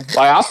worried, fam.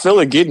 Like I feel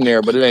it getting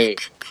there, but it ain't.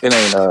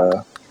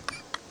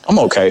 I'm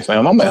okay,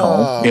 fam. I'm at home. You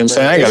know what I'm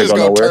saying? I ain't gotta go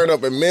nowhere. Turn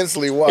up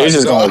immensely. Watch. It's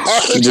just gonna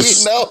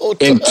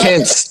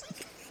intense.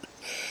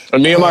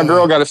 And me and my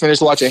girl got to finish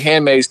watching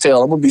Handmaid's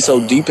Tale. I'm gonna be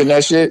so deep in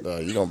that shit.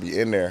 You're gonna be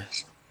in there.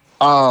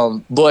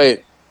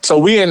 But so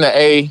we in the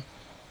A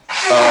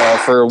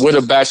with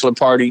a bachelor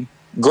party.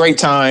 Great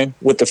time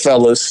with the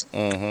fellas.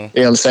 Mm-hmm. You know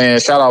what I'm saying?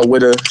 Shout out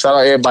Witta. Shout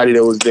out everybody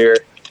that was there.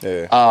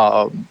 Yeah.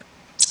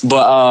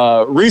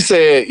 But Reese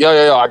said,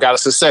 yo, I got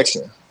us a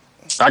section.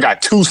 I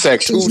got 2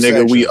 sections, nigga.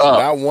 Sections. We up.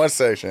 Not 1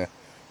 section.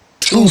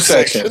 2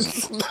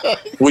 sections.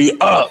 We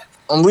up.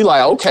 And we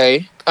like,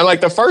 okay. And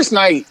like the first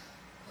night,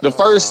 not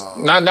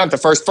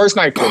the first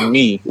night for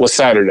me was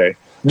Saturday.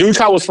 Dude,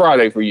 how was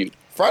Friday for you?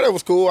 Friday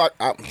was cool.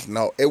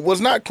 No, it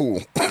was not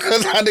cool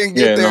because I didn't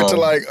get there till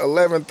like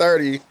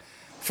 11:30.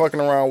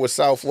 Fucking around with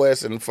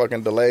Southwest and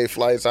fucking delayed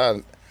flights.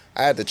 I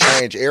had to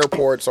change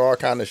airports, all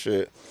kind of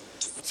shit.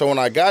 So when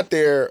I got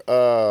there, it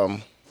was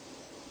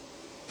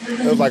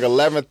like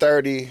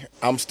 11:30.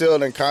 I'm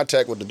still in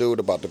contact with the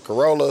dude about the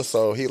Corolla,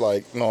 so he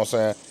like, you know what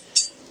I'm saying?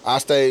 I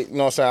stay, you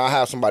know what I'm saying? I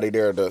have somebody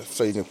there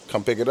so you can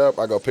come pick it up.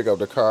 I go pick up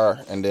the car,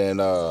 and then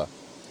I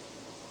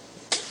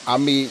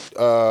meet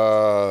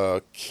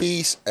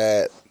Keith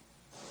at.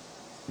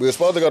 We were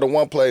supposed to go to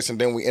one place,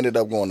 and then we ended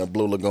up going to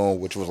Blue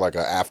Lagoon, which was like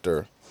a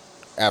after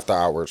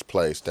hours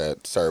place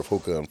that served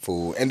hookah and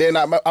food. And then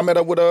I met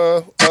up with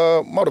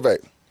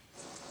Motivate.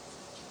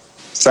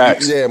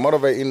 Facts. Yeah,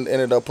 Motivate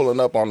ended up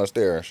pulling up on us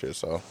there and shit.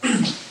 So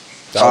that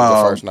was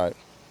the first night.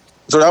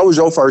 So that was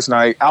your first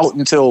night out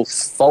until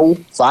 4,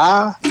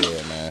 5?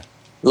 Yeah, man.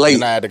 Late.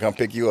 And I had to come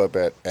pick you up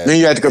at then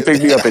you had to come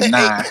pick me up at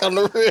 9. On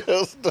the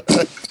real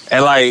stuff.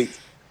 And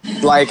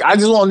like I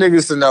just want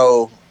niggas to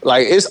know,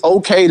 like, it's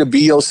okay to be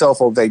yourself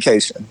on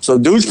vacation. So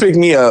dudes pick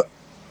me up,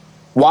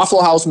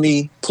 Waffle House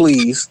me,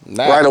 please,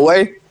 Nap. right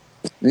away.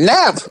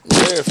 Nap.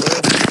 Yeah,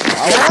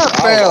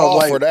 I was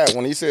all for that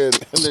when he said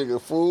nigga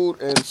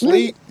food and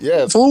sleep.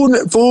 Yes,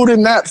 food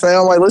and nap,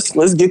 fam. Like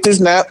let's get this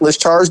nap. Let's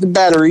charge the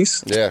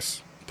batteries.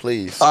 Yes,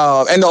 please.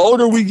 And the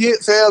older we get,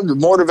 fam, the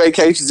more the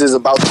vacations is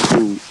about the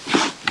food.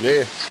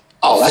 Yeah.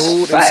 Oh, that's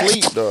food and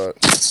sleep, dog.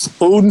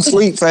 Food and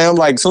sleep, fam.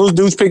 Like as soon as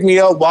dudes pick me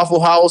up, Waffle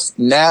House,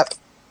 nap.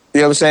 You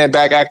know what I'm saying?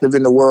 Back active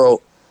in the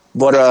world.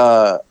 But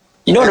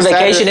you know what a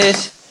vacation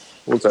is?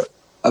 What's up?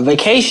 A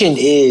vacation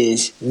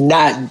is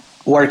not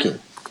working.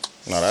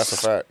 No, that's a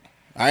fact.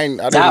 I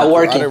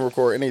didn't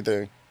record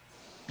anything.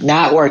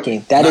 Not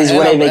working. That is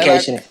what a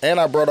vacation is. And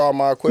I brought all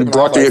my equipment.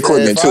 You brought the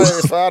equipment too.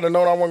 If I had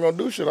known I wasn't gonna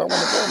do shit, I wouldn't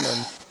have done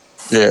nothing.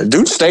 Yeah,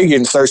 dudes stay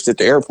getting searched at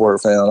the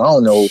airport, fam. I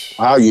don't know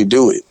how you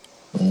do it.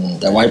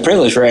 That white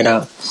privilege right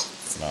now.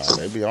 Nah,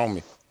 they be on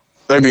me.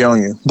 They be on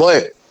you.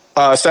 But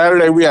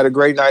Saturday we had a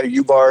great night at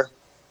U-Bar.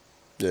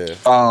 Yeah.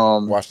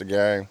 Watch the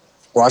game.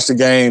 Watch the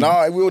game.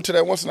 No, we went to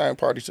that what's the name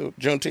party too,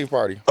 Juneteenth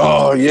party.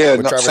 Oh yeah,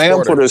 Sam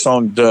Porter. Put us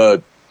on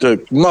the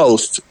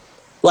most.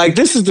 Like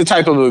this is the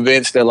type of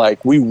events that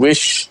like we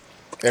wish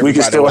we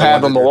could still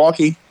have in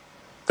Milwaukee,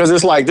 because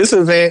it's like this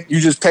event you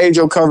just paid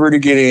your cover to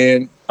get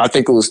in. I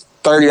think it was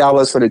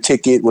 $30 for the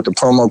ticket with the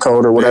promo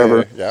code or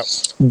whatever. Yeah,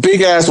 yep.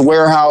 Big ass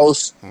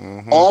warehouse.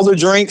 Mm-hmm. All the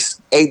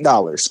drinks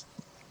 $8.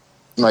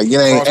 Like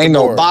it ain't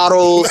no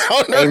bottles,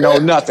 ain't no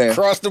nothing.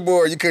 Across the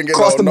board, you couldn't get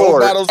across the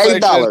board.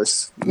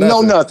 $8,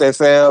 no nothing,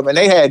 fam. And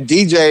they had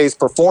DJs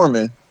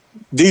performing,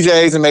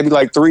 DJs and maybe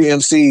like 3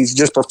 MCs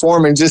just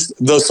performing just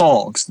the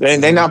songs.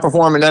 They not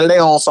performing none of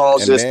their own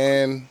songs,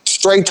 and just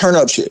straight turn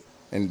up shit.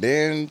 And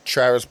then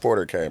Travis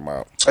Porter came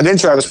out. And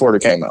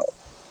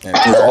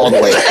all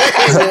the way,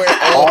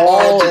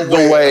 all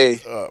the way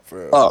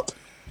up.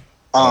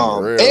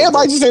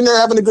 Everybody just in there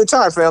having a good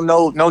time, fam.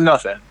 No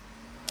nothing.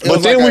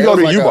 But then we go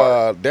to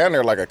U-Bar. Down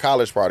there like a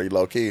college party,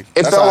 low key.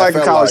 It felt like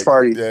a college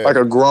party, like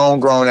a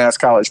grown ass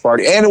college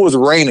party, and it was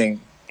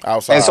raining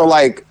outside. And so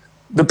like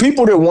the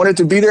people that wanted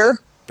to be there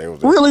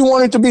really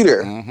wanted to be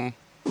there, and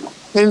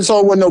so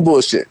it wasn't no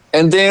bullshit.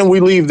 And then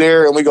we leave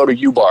there and we go to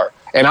U-Bar,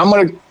 and I'm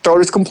gonna throw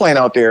this complaint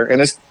out there,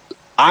 and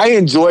I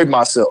enjoyed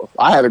myself.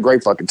 I had a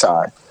great fucking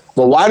time.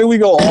 But why did we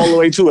go all the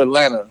way to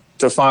Atlanta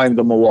to find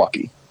the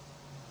Milwaukee?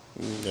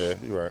 Yeah,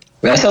 you're right.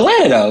 That's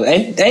Atlanta though.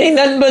 Ain't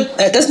nothing but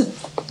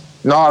that's.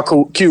 Nah,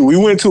 Q. We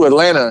went to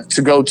Atlanta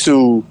to go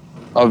to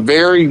a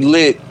very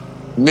lit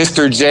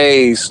Mr.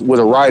 J's with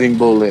a riding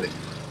bull in it.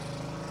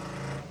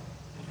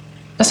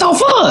 That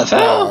sounds fun,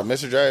 fam.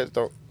 Mr. J's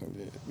don't.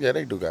 Yeah,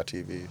 they do got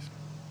TVs.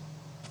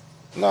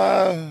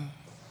 Nah.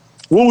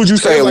 What would you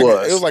say it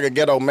was? It was like a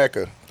ghetto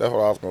Mecca. That's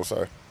what I was gonna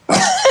say.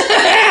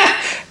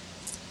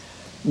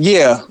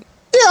 Yeah,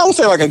 I would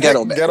say like a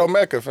ghetto Mecca. Ghetto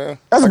Mecca, fam.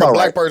 That's like about a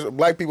black right. person,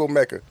 black people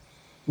Mecca.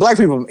 Black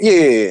people,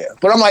 yeah.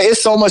 But I'm like,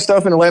 it's so much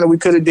stuff in Atlanta we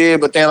could have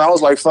did, but then I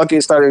was like, fuck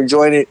it, started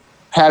enjoying it,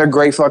 had a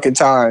great fucking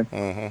time,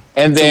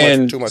 and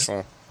then too much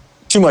fun.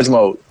 too much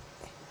mode,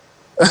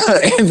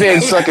 and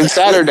then fucking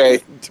Saturday,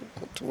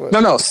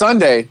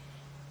 Sunday,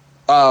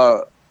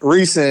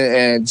 Reese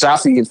and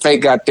Jaffe and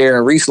Fake got there,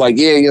 and Reese like,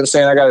 yeah, you know what I'm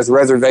saying, I got his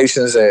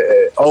reservations at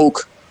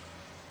Oak.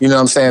 You know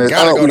what I'm saying?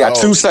 We got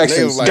 2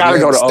 sections. Like, gotta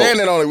go to Oak.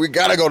 Standing on it, we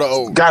gotta go to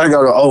Oak. Gotta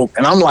go to Oak.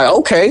 And I'm like,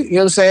 okay, you know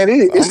what I'm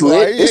saying? It's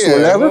lit. Like, it's yeah,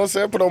 whatever. You know what I'm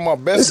saying? Put on my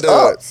best It's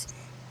duds.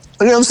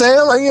 You know what I'm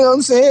saying? Like, you know what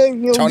I'm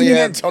saying? You know,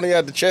 Tony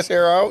had the chest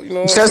hair out. You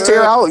know what chest I'm saying?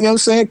 hair out, you know what I'm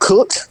saying?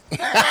 Cooked.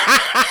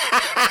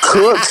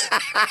 Cooked.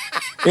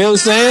 You know what I'm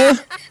saying?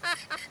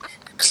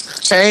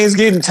 Chains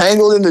getting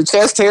tangled in the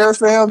chest hair,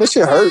 fam. That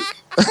shit hurt.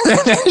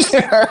 That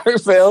shit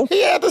hurt, fam.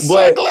 He had the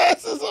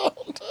sunglasses on.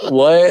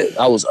 What?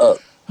 I was up.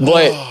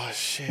 But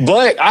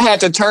I had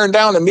to turn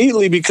down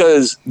immediately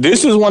because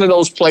this is one of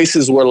those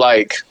places where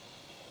like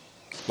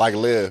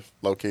live,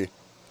 low key.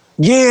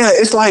 Yeah,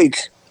 it's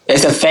like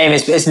it's a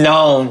famous. It's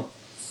known.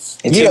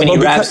 And too many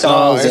rap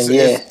songs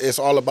it's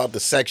all about the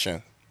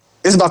section.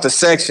 It's about the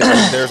section.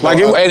 There's like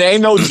it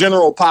ain't no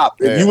general pop.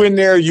 If you in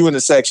there, you in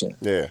the section.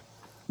 Yeah.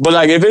 But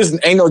like if it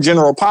ain't no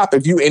general pop,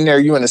 if you in there,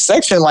 you in the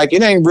section. Like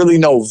it ain't really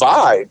no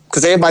vibe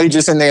because everybody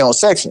just in their own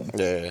section.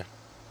 Yeah.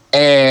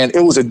 And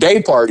it was a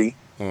day party.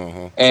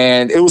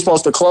 And it was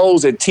supposed to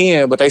close at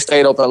 10, but they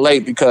stayed open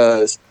late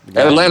because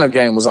the Atlanta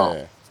game was on.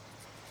 Yeah.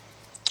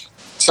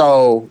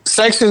 So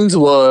sections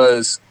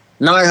was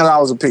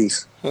 $900 a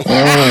piece.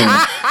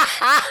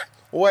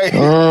 Wait,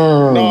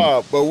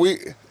 no, but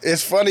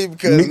it's funny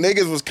because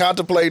niggas was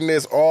contemplating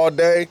this all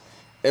day,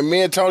 and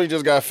me and Tony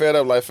just got fed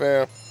up. Like,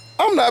 fam,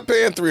 I'm not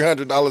paying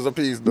 $300 a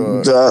piece,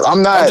 dog.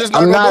 I'm not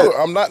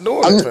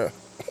doing it, fam.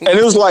 And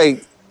it was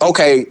like,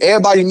 okay,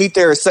 everybody meet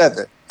there at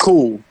 7.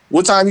 Cool.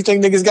 What time you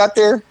think niggas got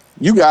there?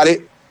 You got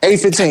it.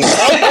 8:15.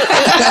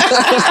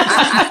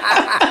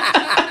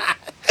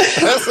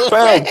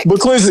 But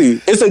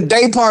Quincy, it's a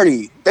day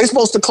party. They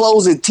supposed to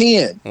close at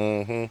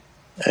 10.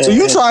 So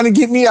you trying to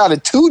get me out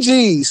of 2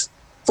 G's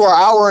for an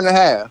hour and a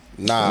half?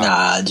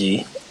 Nah,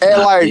 G.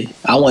 And G.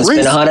 I want to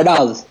spend $100.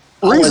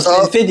 I want to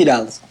spend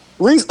 $50.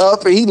 Reese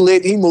up and he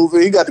lit. He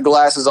moving. He got the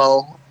glasses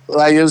on.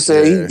 Like you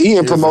said, he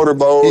in promoter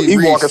mode. He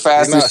walking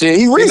fast and shit.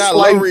 He Reese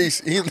like Reese.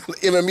 He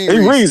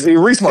MME Reese. He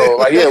Reese mode.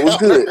 Like yeah, what's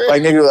good?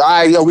 Like nigga, all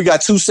right, yo, we got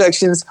 2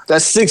 sections.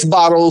 That's 6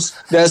 bottles.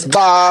 That's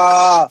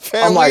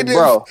I'm like,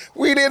 bro,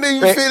 we didn't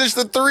even finish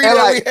the 3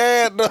 that we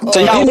had.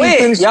 So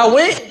y'all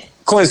went.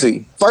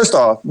 Quincy, first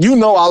off, you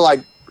know I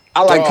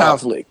like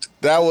conflict.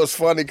 That was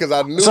funny because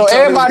I knew. So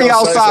everybody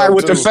outside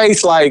with the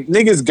face like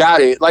niggas got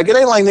it. Like it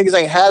ain't like niggas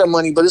ain't had the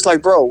money, but it's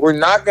like, bro, we're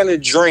not gonna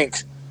drink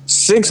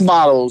 6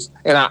 bottles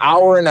in an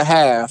hour and a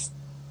half.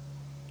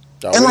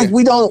 And like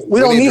we don't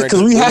need it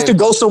because we have to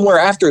go somewhere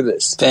after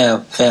this.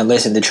 Fam,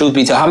 listen, the truth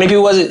be told, how many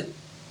people was it?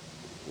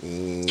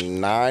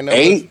 9,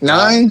 8,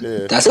 9. Yeah.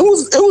 It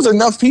was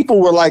enough people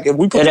were like if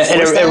we put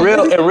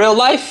in real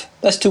life,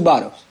 that's 2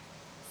 bottles.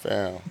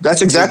 Fam.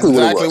 That's exactly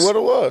what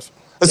it was.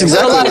 That's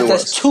exactly what it was.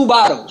 That's 2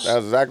 bottles.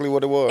 That's exactly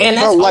what it was. And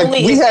that's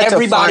only if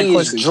everybody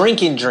is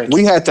drinking.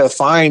 We had to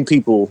find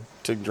people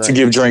to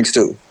give drinks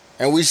to.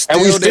 And we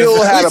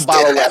still had a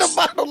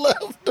bottle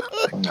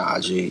left. Nah,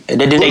 G. And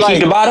did they keep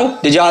the bottle?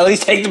 Did y'all at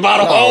least take the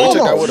bottle home? We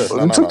took that with us.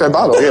 We took that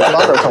bottle. Yeah, the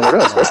bottle come with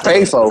us. That's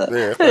paid for.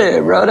 Yeah,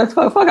 bro. That's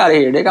fuck out of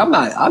here, nigga.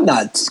 I'm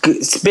not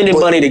spending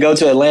money to go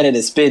to Atlanta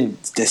to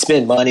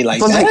spend money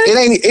like that. Like,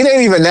 it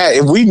ain't even that.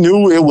 If we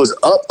knew it was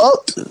up,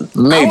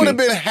 maybe. I would have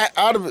been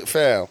out of it,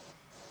 fam.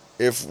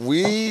 If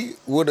it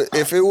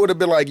would have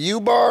been like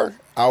U-Bar,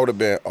 I would have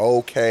been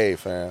okay,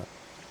 fam.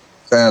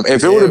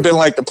 If it would have been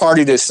like the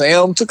party that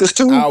Sam took us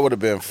to, I would have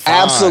been fine.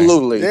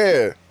 Absolutely.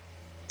 Yeah.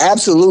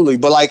 Absolutely.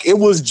 But like it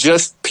was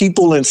just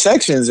people in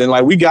sections and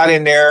like we got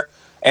in there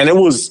and it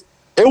was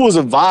a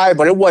vibe,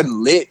 but it wasn't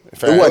lit.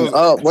 It wasn't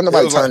up. Wasn't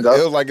nobody turned up.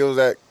 It was like it was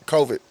at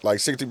COVID, like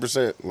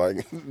 60%.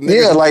 Like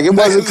yeah, like it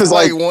wasn't because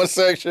like one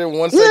section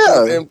was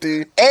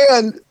empty.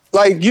 And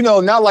like, you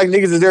know, not like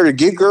niggas is there to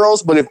get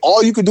girls, but if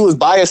all you could do is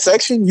buy a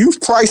section, you've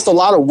priced a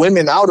lot of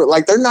women out.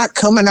 Like they're not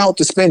coming out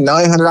to spend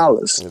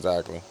 $900.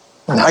 Exactly.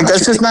 Like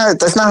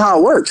that's not how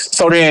it works.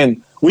 So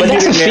then but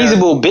that's a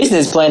feasible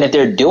business plan if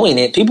they're doing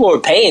it. People are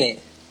paying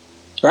it,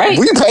 right?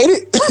 We paid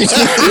it.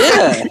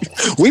 Yeah,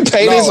 we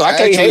paid it. So I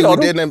can't hate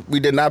on it. We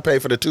did not pay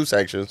for the 2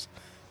 sections.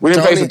 We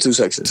didn't pay for 2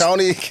 sections.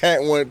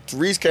 When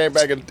Reese came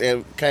back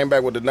and came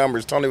back with the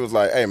numbers, Tony was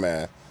like, "Hey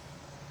man,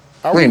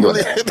 we ain't doing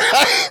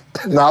that."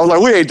 No, I was like,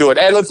 we ain't doing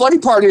it. And the funny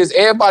part is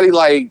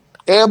everybody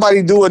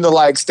doing the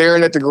like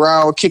staring at the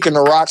ground, kicking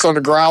the rocks on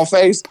the ground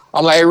face.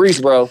 I'm like, hey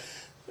Reese, bro,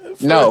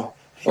 no.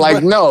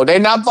 Like, no, they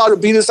not about to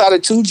beat us out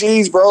of 2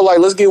 G's, bro. Like,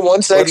 let's get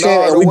one section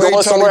and we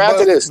going somewhere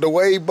after this. The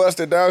way he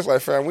busted down, it's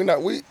like, fam, we not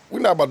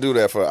about to do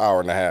that for an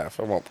hour and a half.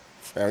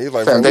 He's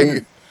like,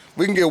 fam,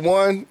 We can get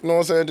one. You know what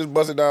I'm saying? Just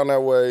bust it down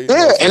that way.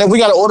 Yeah, and if we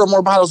gotta order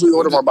more bottles, we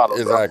order more bottles.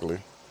 Exactly.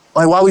 Bro.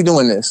 Like, why are we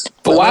doing this?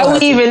 But why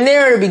we even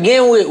there to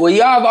begin with? Well,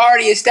 y'all have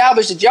already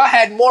established that y'all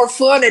had more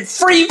fun at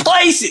free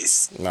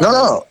places.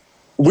 No.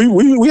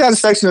 We had a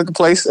section at the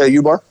place at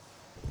U-Bar.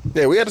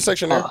 Yeah, we had a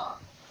section there.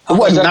 It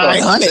wasn't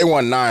 $900. They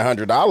won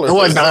 $900. It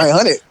wasn't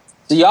 $900.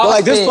 So y'all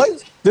like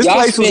spent, this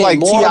place was like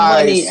more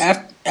money TI's.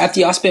 after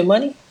y'all spent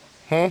money.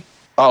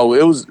 Oh,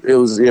 it was.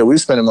 Yeah, we were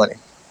spending money.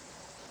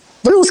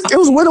 But it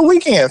was with a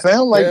weekend,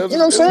 fam. Like, Yeah, you know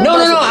what I'm saying?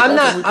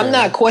 No. I'm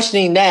not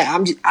questioning that.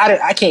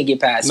 I can't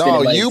get past.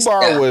 No, spending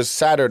U-Bar money. was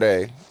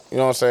Saturday. You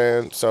know what I'm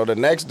saying? So the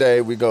next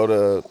day we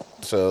go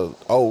to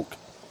Oak,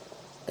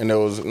 and it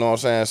was, you know what I'm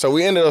saying? So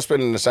we ended up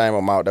spending the same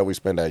amount that we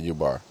spent at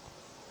U-Bar,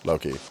 low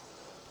key.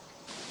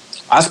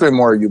 I spent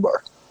more at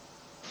U-Bar.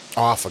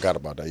 Oh, I forgot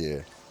about that.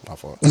 Yeah, my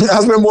fault. I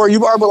spent more at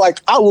U-Bar, but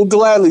like, I will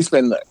gladly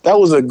spend that. That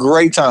was a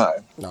great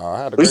time. No, I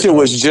had a This great shit time.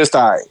 was just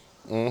all right.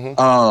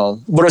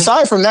 But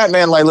aside from that,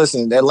 man, like,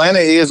 listen, Atlanta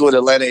is what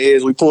Atlanta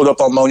is. We pulled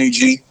up on Moni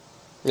G.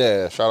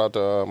 Yeah, shout out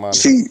to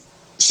Monty.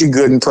 She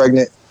good and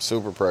pregnant.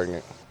 Super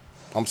pregnant.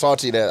 I'm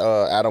salty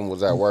that Adam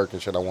was at work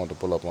and shit. I wanted to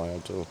pull up on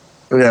him too.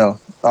 Yeah.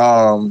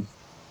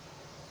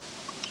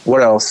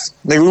 What else?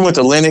 Nigga, we went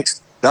to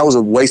Lennox. That was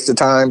a waste of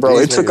time, bro.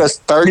 These It took niggas. us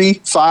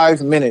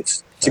 35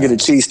 minutes to get a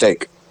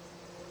cheesesteak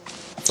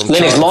From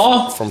Lennox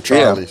Mall? From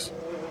Charlie's.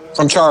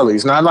 from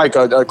Charlie's. Not like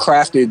a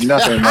crafted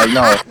nothing. Like,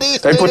 no.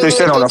 They put this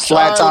shit on a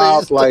flat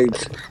top, like,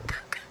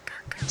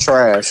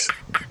 trash.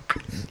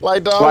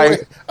 Like, dog,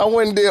 Like- I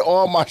went and did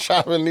all my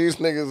shopping. These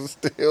niggas is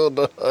still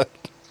done.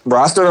 Bro,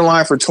 I stood in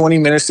line for 20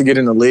 minutes to get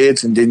in the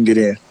lids and didn't get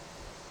in.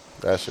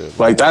 That shit.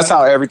 Like, that's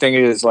how everything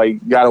is. Like, you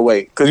gotta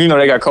wait. Because, you know,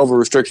 they got COVID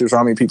restrictions for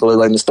how many people are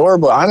letting the store.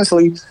 But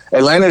honestly,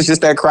 Atlanta is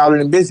just that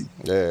crowded and busy.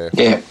 Yeah.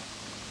 Yeah.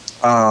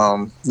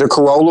 The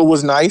Corolla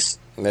was nice.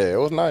 Yeah, it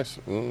was nice.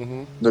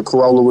 Mm-hmm. The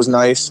Corolla was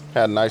nice.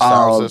 Had a nice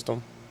sound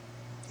system.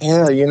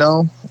 Yeah, you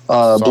know,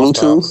 Soft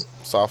Bluetooth,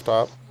 Top. Soft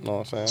top. You know what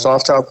I'm saying?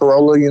 soft top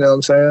Corolla, you know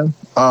what I'm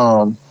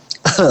saying?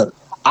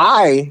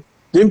 I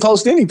didn't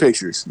post any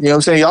pictures. You know what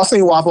I'm saying? Y'all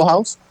seen Waffle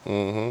House?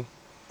 Mm-hmm.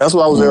 That's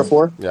what I was there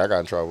for. Yeah, I got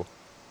in trouble.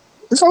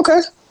 It's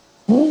okay.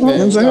 You know what I'm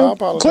Yeah, I saying?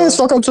 apologize. Players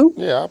fuck up too.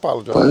 Yeah, I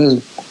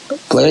apologize.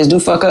 Players do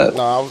fuck up.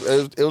 No,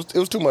 it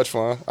was too much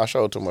fun. I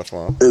showed too much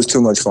fun. It was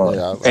too much fun.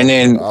 Yeah, And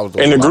then I was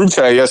doing in the a lot. group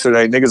chat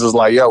yesterday, niggas was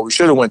like, yo, we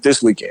should have went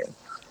this weekend.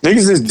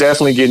 Niggas is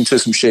definitely getting to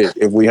some shit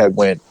if we had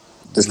went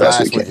this past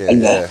Last weekend.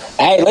 weekend, yeah.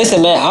 Hey,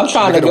 listen, man. I'm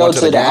trying to could've go went to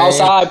to the the game.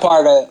 outside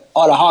part of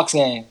the Hawks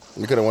game.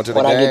 We could have went to the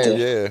When I get game.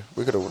 there. Yeah,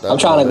 we could have. I'm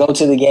trying to go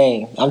to the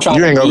game. I'm trying.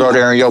 You to ain't gonna beat- go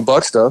there in your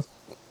Buck stuff.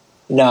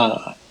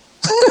 Nah.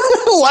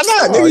 Why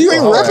not? Oh, Nigga, you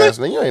ain't a hoe repping. ass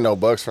nigga. You ain't no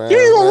Bucks fan. You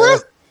ain't gonna man.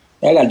 rep.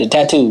 I got the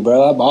tattoo,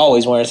 bro. I'm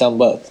always wearing something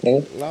Bucks,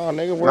 nigga. Nah,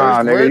 nigga.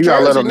 Nah, nigga, you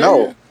gotta let them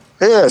know.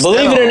 Yeah,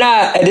 Believe it or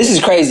not, this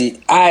is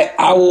crazy.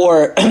 I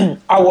wore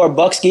I wore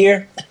Bucks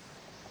gear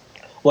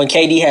when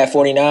KD had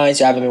 49,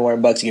 so I haven't been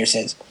wearing Bucks gear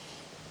since.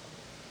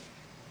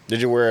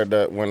 Did you wear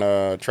that when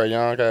Trae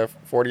Young had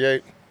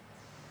 48?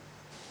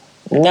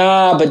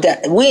 Nah, but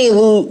that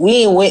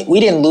we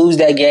didn't lose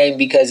that game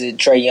because of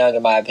Trae Young,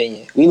 in my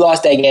opinion. We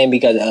lost that game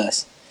because of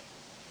us.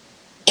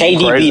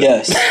 KD Crazy. beat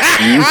us.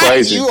 You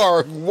crazy. You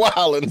are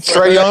wilding.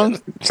 Trae Young,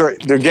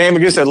 the game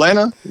against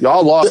Atlanta,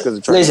 y'all lost because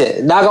of Trae.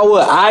 Listen, knock on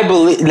wood. I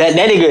believe that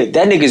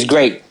nigga's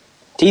great.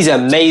 He's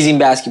an amazing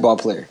basketball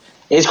player.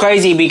 It's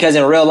crazy because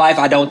in real life,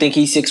 I don't think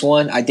he's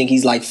 6'1". I think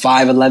he's like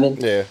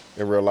 5'11". Yeah,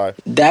 in real life.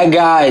 That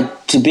guy,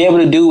 to be able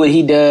to do what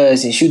he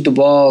does and shoot the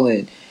ball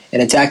and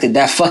attack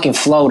that fucking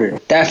floater. And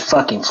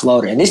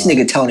this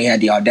nigga Tony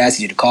had the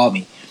audacity to call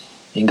me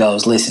and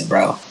goes, listen,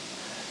 bro,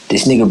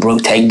 this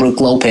nigga take Brook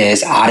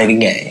Lopez out of the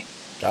game.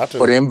 Got to.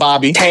 Put in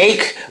Bobby.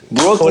 Take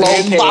Brook Put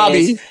Lopez. in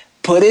Bobby.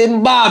 Put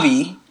in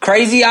Bobby.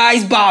 Crazy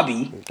Eyes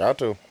Bobby. Got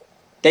to.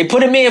 They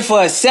put him in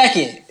for a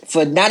second,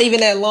 for not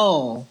even that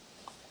long.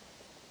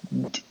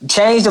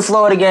 Changed the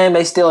flow of the game.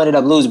 They still ended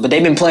up losing, but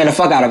they've been playing the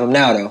fuck out of him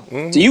now, though.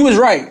 Mm-hmm. So you was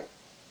right.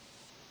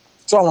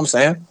 That's all I'm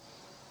saying.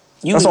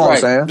 You That's was all right.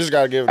 I'm saying. Just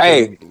gotta give it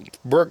Hey. to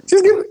Brooke.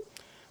 Just give it.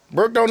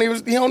 Brooke don't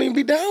even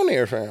be down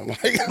there, fam.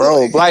 Like,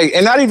 Bro, like,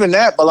 and not even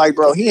that, but like,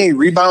 bro, he ain't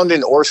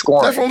rebounding or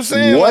scoring. that's what I'm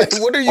saying. What,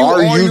 Like, what are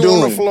you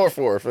doing? on the floor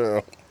for,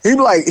 fam? He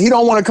like, he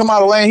don't want to come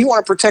out of lane. He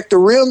want to protect the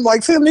rim.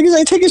 Like, fam, niggas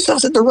ain't taking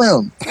shots at the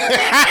rim.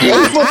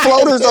 8-foot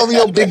floaters over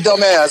your big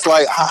dumb ass.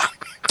 Like,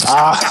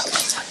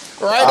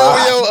 Right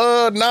over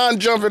your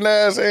non-jumping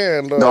ass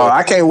hand. no,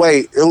 I can't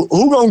wait.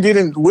 Who gonna get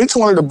in? Which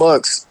one of the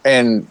Bucks?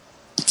 And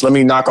let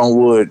me knock on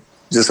wood.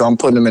 Just so I'm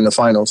putting them in the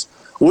finals.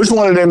 Which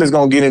one of them is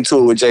gonna get into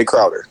it with Jay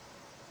Crowder?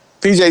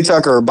 PJ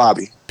Tucker or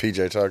Bobby?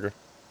 PJ Tucker.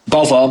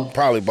 Both of them.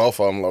 Probably both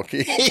of them, low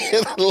key.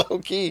 Low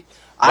key.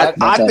 I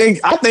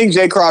think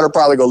Jay Crowder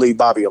probably gonna leave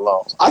Bobby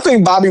alone. I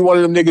think Bobby one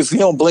of them niggas. He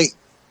don't blink.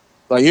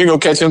 Like, you ain't gonna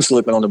catch him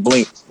slipping on the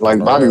blink. Like,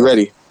 Bobby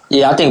ready.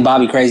 Yeah, I think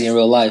Bobby crazy in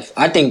real life.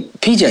 I think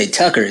PJ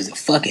Tucker is a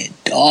fucking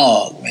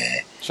dog,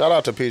 man. Shout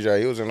out to PJ.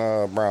 He was in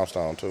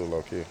Brownstone too,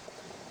 low key.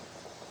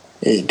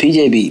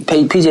 PJ be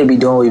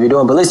doing what he be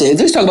doing. But listen,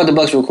 let's talk about the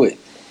Bucks real quick.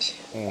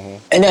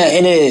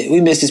 And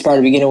we missed this part at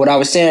the beginning. What I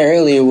was saying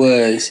earlier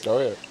was,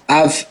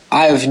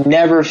 I've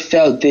never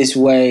felt this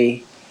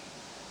way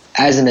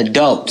as an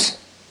adult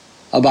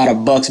about a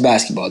Bucks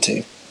basketball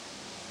team.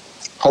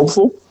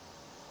 Hopeful?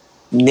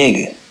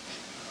 Nigga.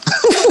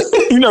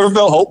 You never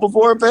felt hope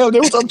before, fam? They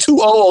was up 2-0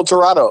 on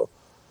Toronto.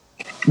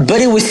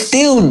 But it was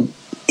still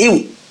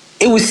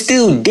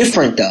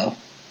different though.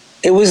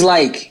 It was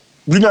like,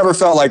 you never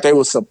felt like they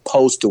were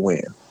supposed to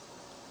win.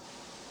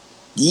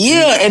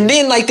 Yeah, and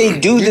then like they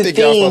do the think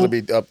thing. Y'all supposed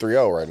to be up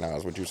 3-0 right now?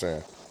 Is what you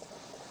saying?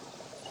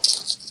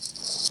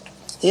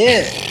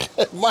 Yeah.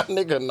 My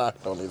nigga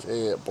knocked on his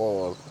head.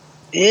 Pause.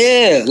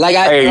 Yeah,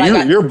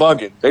 you're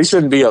bugging. They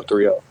shouldn't be up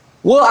 3-0.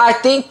 Well, I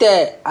think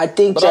that. But I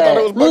thought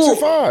it was Bucks in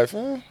 5.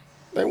 Man.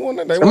 They won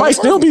it. It might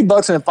still be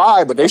Bucks in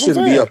 5, but they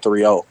shouldn't be up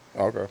 3-0.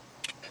 Okay.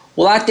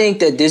 Well, I think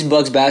that this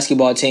Bucks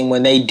basketball team,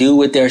 when they do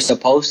what they're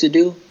supposed to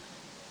do,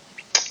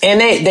 and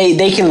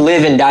they can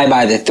live and die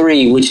by the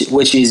 3,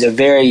 which is a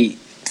very,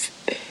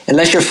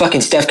 unless you're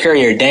fucking Steph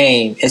Curry or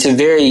Dame, it's a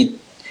very,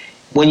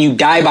 when you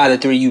die by the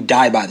 3, you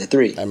die by the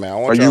 3. Hey man,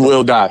 or you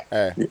will die.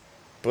 Hey,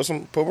 put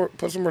some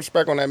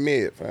respect on that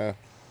mid, man.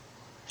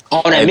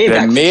 On that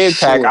mid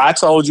pack, sure. I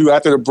told you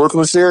after the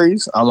Brooklyn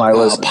series, I'm like,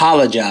 listen.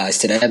 Apologize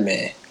to that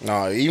man.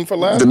 No, even for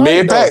last night. The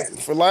mid pack.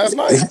 For last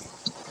night.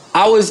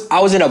 I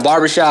was in a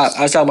barbershop.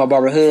 I was talking about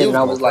Barber Hood, and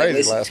I was like,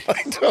 last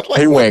night.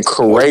 He went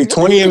crazy.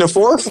 20 in the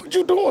fourth. What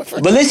you doing?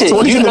 But listen,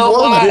 you know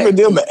why? Giving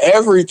them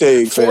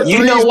everything.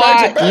 You know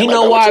why? You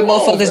know why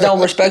motherfuckers don't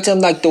respect him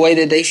like the way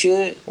that they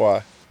should?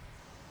 Why?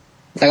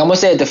 Like, I'm gonna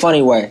say it the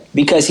funny way.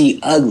 Because he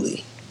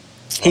ugly.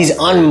 He's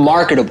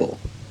unmarketable.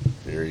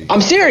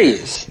 I'm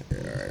serious.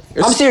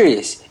 I'm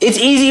serious. It's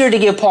easier to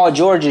get Paul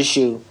George's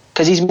shoe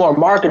because he's more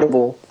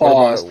marketable.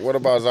 What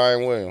about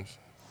Zion Williams?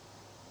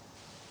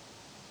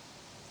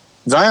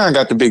 Zion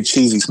got the big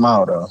cheesy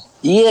smile though.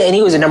 Yeah, and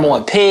he was a number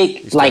 1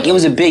 pick. Like, it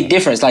was a big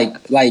difference.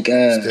 Like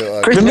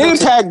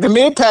the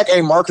mid pack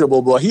ain't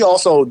marketable, but he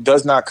also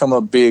does not come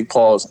up big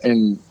pause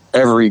in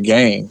every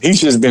game.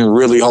 He's just been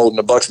really holding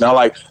the Bucks now.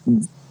 Like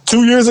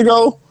 2 years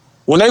ago,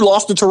 when they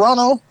lost to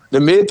Toronto, the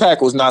mid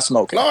pack was not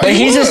smoking. No, but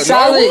he's a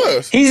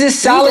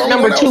solid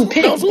number 2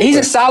 pick. He's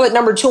a solid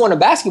number 2 on the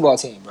basketball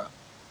team, bro.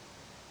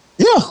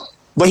 Yeah,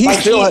 but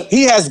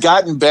he has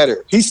gotten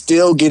better. He's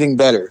still getting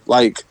better.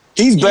 Like,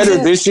 he's better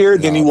this year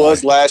than he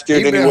was last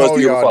year, than he was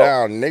the year before.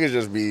 Down. Niggas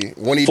just be,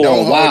 when he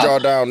don't hold y'all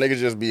down, niggas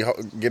just be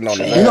getting on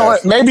the ass. You know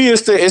what? Maybe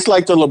it's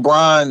like the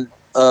LeBron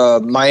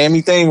Miami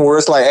thing where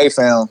it's like, hey,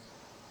 fam.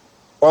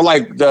 Or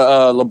like the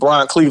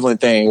LeBron Cleveland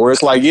thing where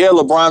it's like, yeah,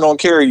 LeBron don't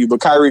carry you, but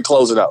Kyrie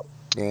close it out.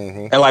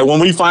 Mm-hmm. And like when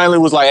we finally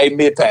was like, hey,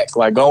 mid-pack,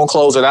 like go and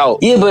close it out.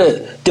 Yeah,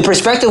 but the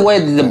perspective way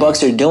that the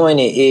Bucks are doing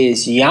it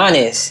is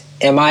Giannis,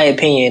 in my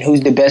opinion,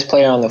 who's the best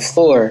player on the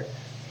floor,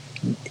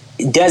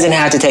 doesn't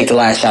have to take the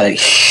last shot. It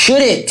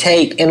shouldn't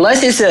take,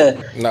 unless it's a,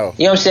 no.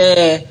 You know what I'm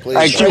saying?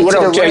 Hey, Q, what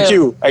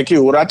up,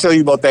 Q, what I tell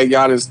you about that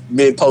Giannis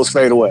mid-post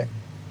fadeaway?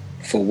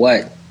 For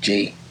what,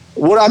 G?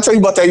 What I tell you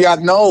about that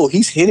Giannis? No,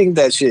 he's hitting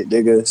that shit,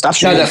 nigga. Stop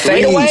shooting the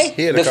fadeaway?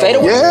 The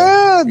fadeaway?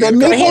 Yeah, that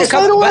mid-post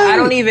fadeaway. But I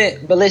don't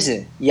even, but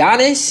listen,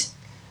 Giannis,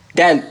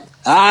 that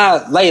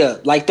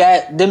layup, like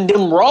that,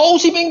 them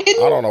rolls he been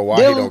getting. I don't know why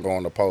he don't go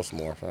on the post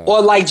more. Fam.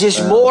 Or like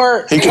just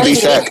more. He could be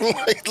Shaq.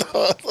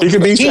 He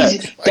could be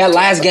Shaq. That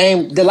last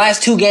game, the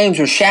last 2 games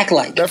were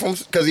Shaq-like.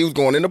 That's because he was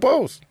going in the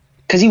post.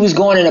 Because he was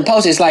going in the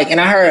post. It's like, and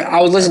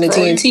I was listening to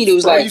TNT. It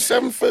was like, he's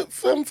 7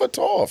 foot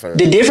tall. Fam.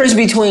 The difference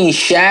between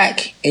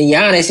Shaq and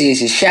Giannis is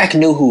Shaq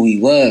knew who he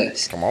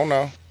was. Come on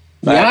now.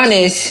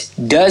 Giannis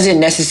doesn't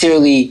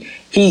necessarily.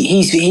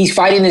 He's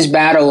fighting this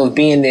battle of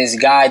being this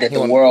guy that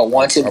the world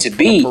wants him to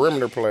be. A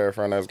perimeter player,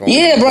 friend. That's going.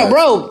 Yeah,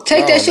 bro,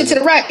 take that shit to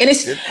the rack, and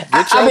it's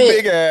get your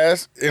big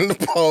ass in the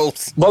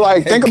post. But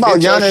like, think about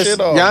Giannis.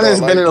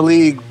 Giannis been in the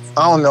league.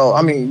 I don't know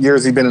how many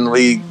years he been in the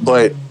league,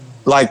 but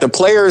like the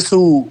players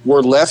who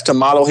were left to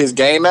model his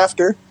game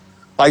after,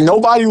 like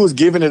nobody was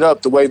giving it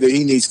up the way that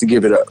he needs to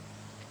give it up.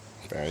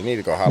 Man, you need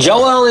to go.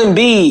 Joel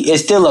Embiid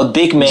is still a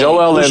big man.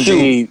 Joel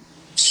Embiid,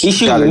 he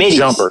shoots middies.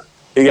 Jumper.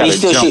 He got a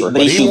jumper.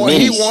 But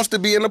he wants to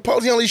be in the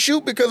post. He only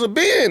shoot because of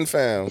Ben,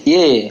 fam.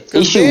 Yeah,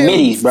 he shoot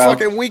middies, bro.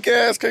 Fucking weak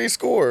ass can't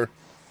score.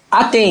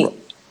 I think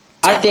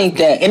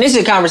that, and this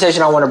is a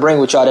conversation I want to bring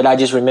with y'all that I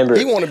just remembered.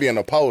 He want to be in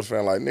the post,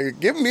 fam. Like, nigga,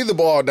 give me the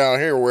ball down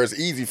here where it's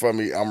easy for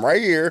me. I'm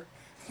right here.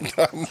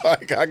 I'm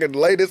like, I could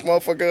lay this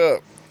motherfucker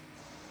up.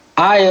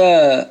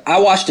 I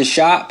watched The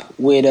Shop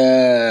with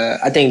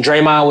I think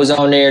Draymond was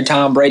on there,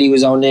 Tom Brady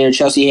was on there,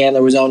 Chelsea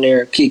Handler was on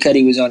there, Kid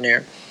Cudi was on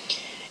there.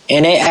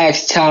 And they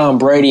asked Tom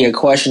Brady a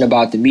question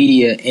about the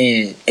media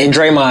and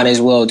Draymond as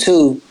well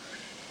too.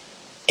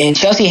 And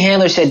Chelsea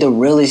Handler said the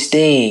realest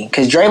thing.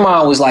 Because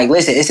Draymond was like,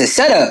 listen, it's a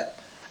setup.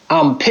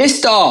 I'm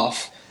pissed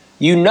off.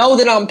 You know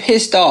that I'm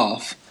pissed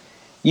off.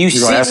 You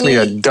gonna ask me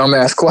a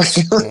dumbass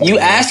question? You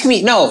ask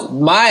me? No,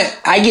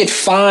 I get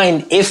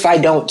fined if I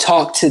don't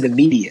talk to the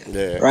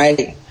media,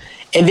 right?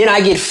 And then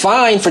I get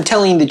fined for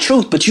telling the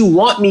truth, but you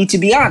want me to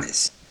be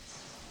honest.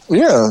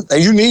 Yeah,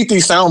 and you need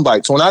these sound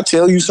bites. When I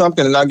tell you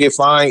something and I get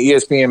fined,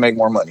 ESPN make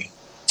more money.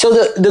 So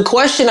the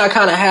question I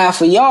kind of have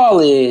for y'all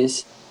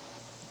is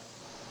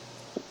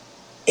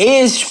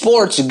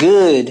sports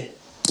good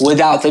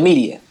without the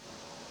media?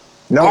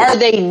 No. Are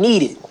they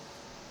needed?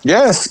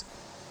 Yes.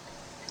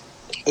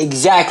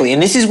 Exactly.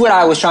 And this is what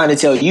I was trying to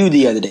tell you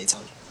the other day,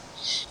 Tony.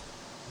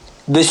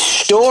 The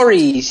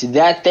stories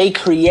that they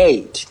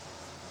create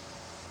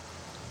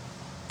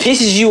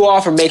pisses you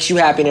off or makes you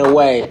happy in a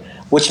way,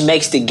 which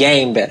makes the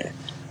game better.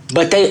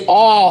 But they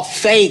all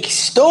fake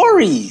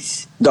stories.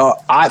 First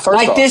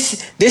off,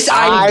 this idea.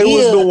 I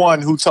was the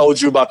one who told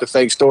you about the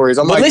fake stories.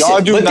 I'm like,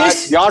 listen,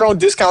 y'all don't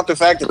discount the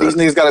fact that these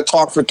niggas got to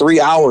talk for 3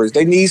 hours.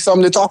 They need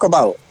something to talk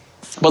about.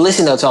 But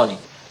listen though, Tony,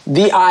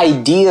 the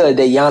idea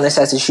that Giannis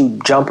has to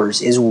shoot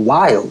jumpers is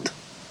wild.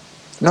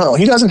 No,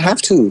 he doesn't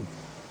have to.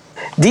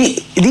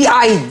 The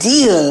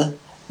idea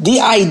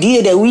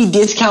that we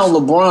discount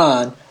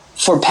LeBron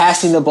for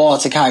passing the ball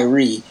to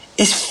Kyrie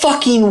is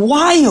fucking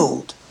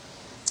wild.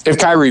 If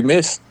Kyrie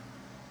missed.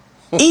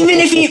 Even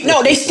if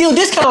they still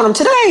discount him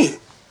today.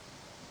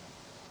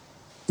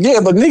 Yeah,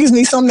 but niggas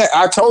need something that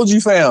I told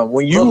you, fam.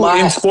 When you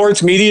in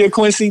sports media,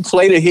 Quincy,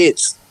 play the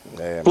hits.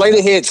 Yeah, play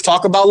the hits.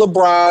 Talk about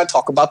LeBron.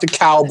 Talk about the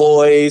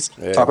Cowboys.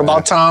 Talk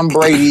about Tom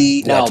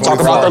Brady. Talk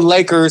about the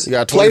Lakers.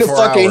 Play the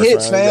fucking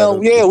hits,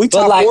 fam. Yeah, we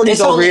top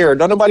 40s over here.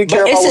 Don't nobody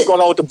care about what's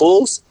going on with the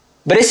Bulls.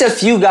 But it's a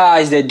few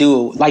guys that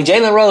do it. Like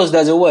Jalen Rose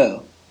does it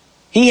well.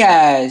 He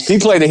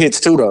played the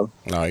hits too, though.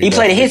 No, he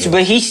played the hits,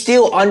 but he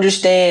still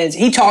understands.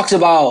 He talks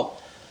about.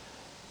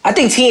 I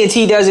think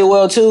TNT does it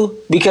well too,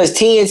 because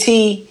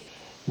TNT,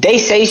 they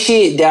say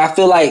shit that I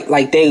feel like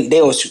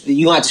they was,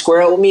 you gonna have to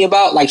square up with me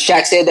about. Like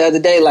Shaq said the other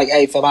day, like,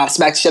 hey, fam, I'd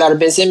smack the shit out of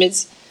Ben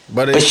Simmons.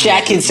 But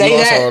Shaq can say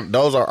that.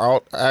 Those are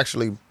all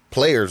actually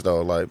players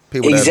though, like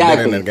people that have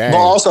been in the game. But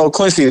also,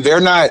 Quincy,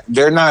 they're not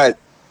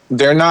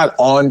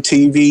on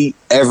TV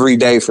every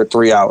day for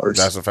 3 hours.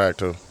 That's a fact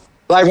too.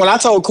 Like when I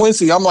told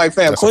Quincy, I'm like,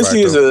 fam,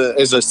 Quincy he's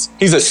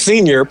a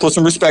senior. Put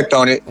some respect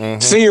on it. Mm-hmm.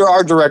 Senior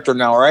art director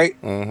now, right?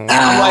 Mm-hmm. And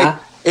I'm like,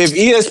 if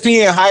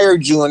ESPN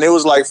hired you and it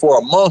was like for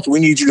a month, we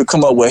need you to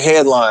come up with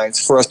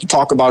headlines for us to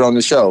talk about on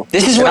the show.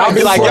 This is what I'll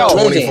be like, yo,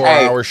 24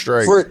 hours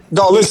straight.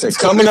 Listen,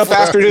 coming up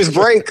after this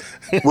break,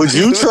 would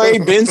you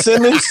trade Ben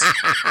Simmons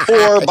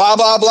for blah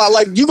blah blah?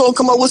 Like you gonna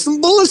come up with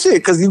some bullshit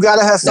because you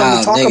gotta have something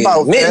to talk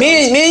about. Me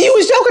and you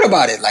was joking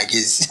about it. Like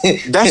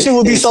that shit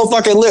would be so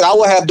fucking lit. I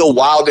would have the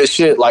wildest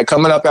shit. Like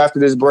coming up after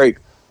this break,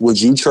 would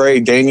you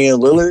trade Damian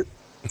Lillard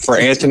for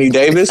Anthony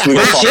Davis?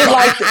 But shit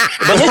like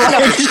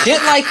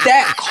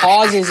that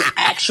causes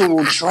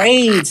actual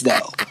trades,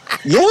 though.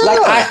 Yeah, like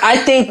I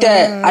think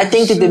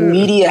that the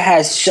media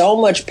has so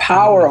much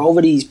power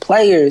over these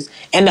players,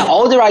 and the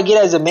older I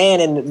get as a man,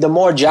 and the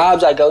more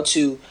jobs I go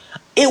to,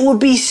 it would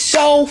be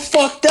so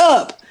fucked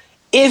up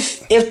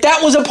if that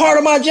was a part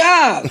of my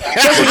job.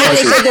 Just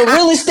said the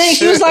realest thing.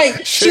 She was like,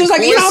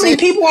 you know how many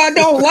people I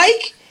don't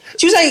like?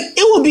 She was like,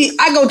 it would be.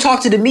 I go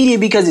talk to the media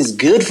because it's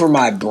good for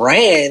my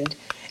brand.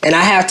 And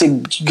I have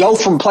to go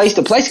from place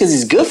to place because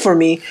it's good for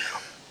me.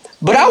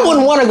 But I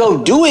wouldn't want to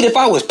go do it if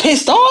I was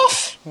pissed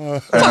off.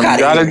 You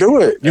gotta do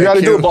it. You gotta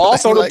do it. But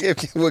also, like if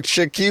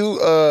Shaquille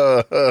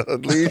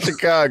leave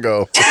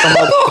Chicago,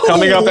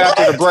 coming up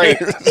after the break,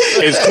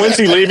 is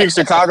Quincy leaving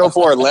Chicago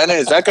for Atlanta?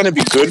 Is that going to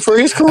be good for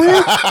his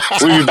career?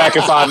 We'll be back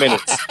in 5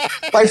 minutes.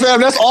 Like,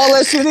 fam, that's all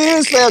that shit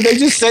is, fam. They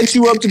just set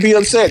you up to be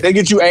upset. They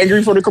get you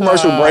angry for the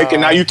commercial break,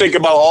 and now you think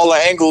about all the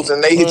angles,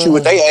 and they hit you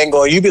with their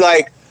angle, and you be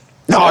like,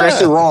 no, that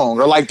shit wrong.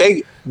 Or like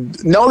they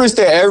notice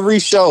that every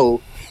show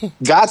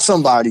got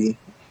somebody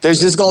that's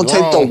just gonna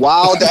take the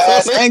wild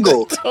ass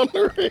angle.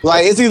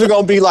 Like it's either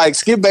gonna be like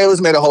Skip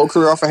Bayless made a whole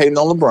career off of hating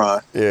on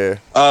LeBron.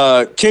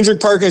 Yeah. Kendrick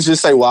Perkins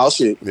just say wild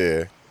shit.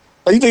 Yeah.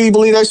 Like, you think he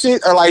believe that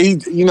shit? Or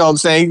like you know what I'm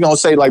saying? He's gonna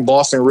say like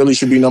Boston really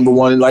should be number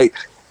one. And like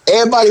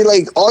everybody,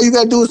 like all you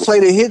gotta do is play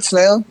the hits,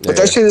 man. But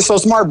that shit is so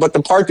smart. But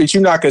the part that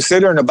you're not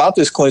considering about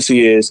this,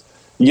 Quincy, is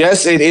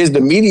yes, it is the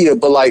media,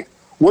 but like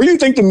where do you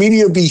think the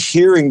media be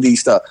hearing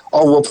these stuff?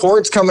 Are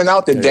reports coming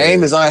out that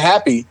Dame is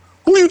unhappy?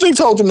 Who do you think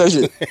told them that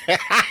shit?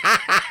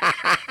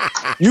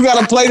 You got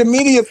to play the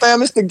media,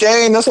 fam. It's the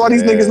game. That's why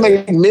these niggas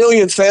make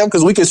millions, fam,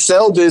 because we can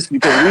sell this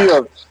because we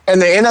are. And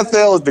the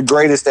NFL is the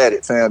greatest at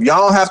it, fam. Y'all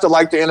don't have to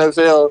like the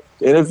NFL.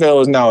 The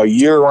NFL is now a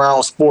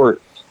year-round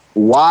sport.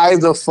 Why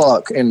the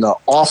fuck in the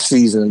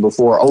offseason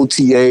before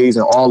OTAs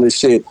and all this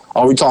shit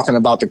are we talking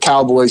about the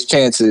Cowboys'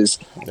 chances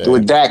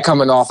with Dak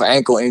coming off an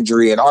ankle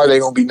injury, and are they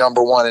going to be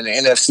number one in the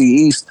NFC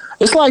East?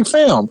 It's like,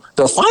 fam,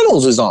 the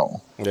finals is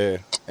on. Yeah.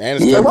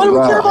 And still, why do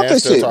we care about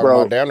this shit,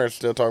 bro? Down there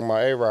still talking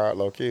about A-Rod,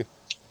 low key.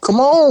 Come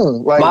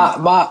on. Like,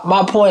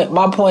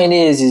 my point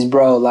is,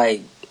 bro,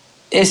 like,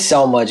 it's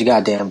so much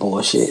goddamn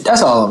bullshit.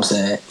 That's all I'm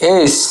saying.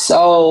 It is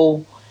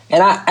so...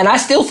 And I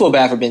still feel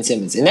bad for Ben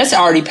Simmons, and that's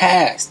already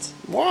passed.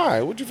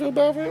 Why? What'd you feel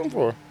bad for him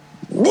for?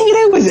 Nigga,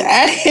 they was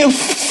at him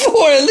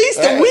for at least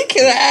a week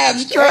and a half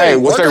straight. Hey,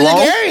 was they wrong?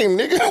 Game,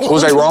 nigga.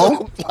 Was they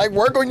wrong? Like,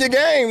 work on your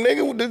game,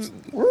 nigga.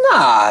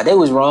 Nah, they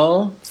was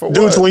wrong.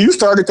 Dude, when you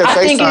started that I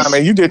think FaceTime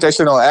and you did that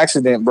shit on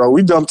accident, bro,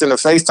 we dumped in the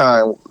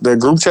FaceTime, the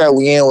group chat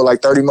we in with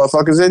like 30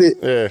 motherfuckers in it.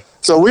 Yeah.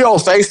 So we on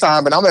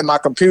FaceTime and I'm at my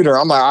computer.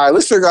 I'm like, all right,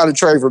 let's figure out a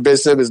trade for Ben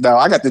Simmons now.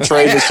 I got the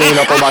trade machine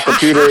up on my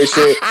computer and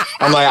shit.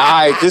 I'm like,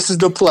 all right, this is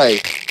the play.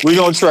 We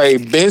gonna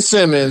trade Ben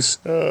Simmons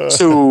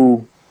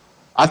to,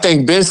 I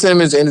think Ben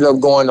Simmons ended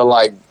up going to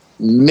like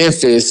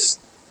Memphis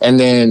and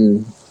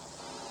then,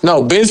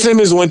 no, Ben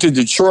Simmons went to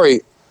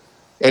Detroit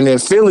and then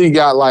Philly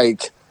got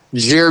like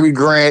Jeremy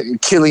Grant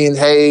and Killian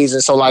Hayes,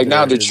 and so like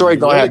now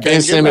Detroit gonna have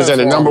Ben Simmons and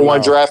the number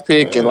 1 draft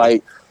pick, and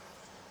like,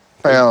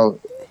 fam,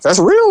 that's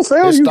real,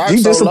 fam.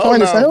 You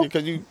disappointed, fam?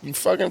 Because you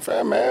fucking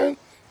fam, man.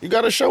 You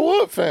gotta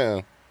show up,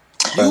 fam.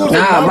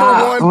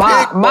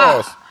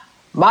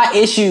 My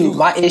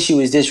issue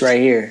is this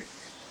right here.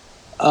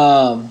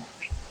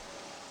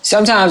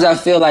 Sometimes I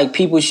feel like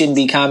people shouldn't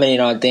be commenting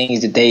on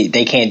things that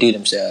they can't do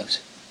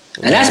themselves.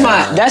 And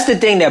that's the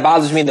thing that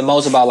bothers me the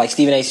most about like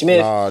Stephen A.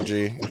 Smith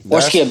or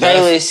Skip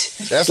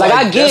Bayless. That's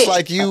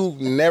like you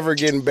never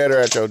getting better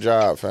at your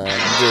job, fam. You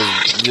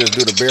just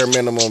do the bare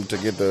minimum to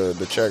get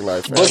the check,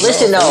 like. Fam. But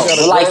listen,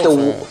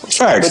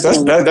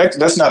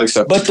 that's not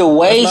acceptable. But the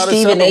way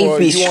Stephen A.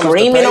 be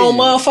screaming on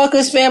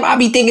motherfuckers, fam, I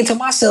be thinking to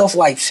myself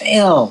like,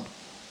 fam,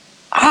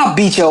 I'll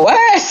beat your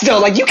ass though.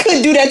 Like you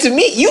couldn't do that to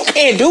me. You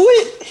can't do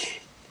it.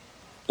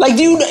 Like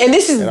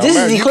this is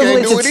equivalent you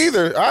can't do to it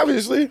either,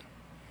 obviously.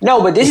 No,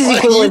 but this is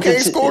equivalent you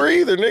can't score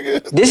either,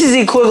 nigga. This is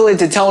equivalent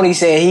to Tony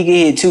saying he can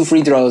hit 2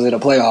 free throws in the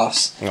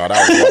playoffs. No,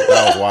 that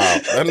was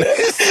wild.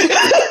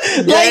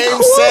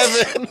 Game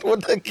 7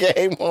 with the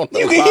game on the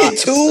line. You can hit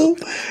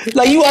 2?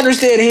 Like, you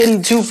understand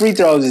hitting 2 free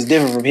throws is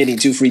different from hitting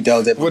 2 free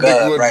throws at with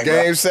right,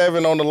 game bro.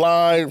 7 on the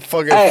line,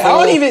 fucking I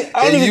don't even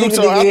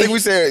Utah. I think we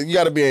said you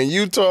got to be in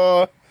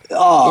Utah.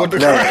 Oh, with the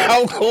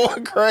crowd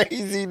going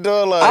crazy,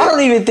 dog. Like, I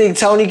don't even think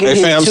Tony can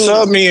hit fam, 2.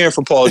 Sub me in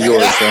for Paul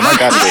George, fam. I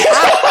got this.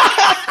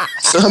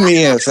 Sub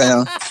me in,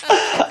 fam.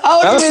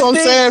 That's what I'm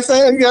saying,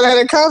 fam. You gotta have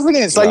that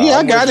confidence. Like,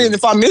 I got it. And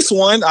if I miss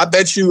one, I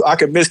bet you I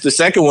could miss the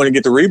second one and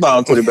get the rebound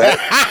and put it back.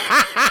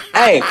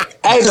 Hey,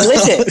 but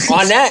listen,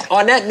 on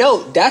that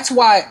note, that's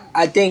why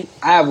I think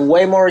I have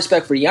way more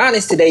respect for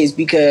Giannis today is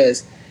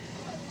because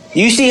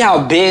you see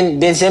how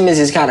Ben Simmons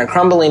is kind of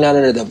crumbling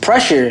under the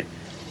pressure.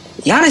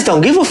 Giannis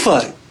don't give a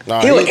fuck.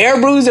 He'll air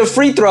bruise a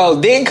free throw,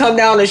 then come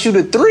down and shoot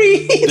a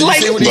 3. Did you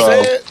see what he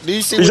said?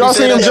 Did y'all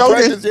see him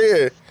joking?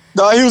 Yeah.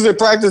 No, he was in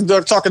practice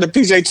talking to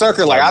PJ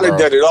Tucker like, I done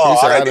did it all.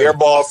 I done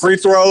airball free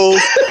throws.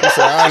 He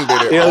said, I done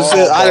did it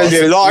all. I done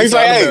did it all. He's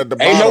like, hey,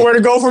 ain't nowhere to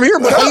go from here.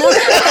 But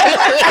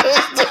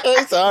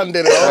He said, I done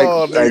did it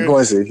all. Like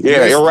Quincy.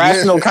 Yeah,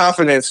 irrational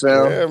confidence,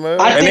 man. Yeah, man.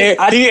 And then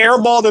he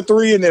airballed a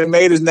 3 and then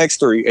made his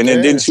next 3 and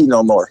then didn't shoot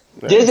no more.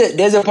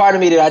 There's a part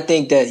of me that I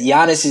think that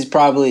Giannis is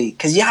probably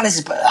because Giannis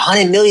is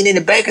 $100 million in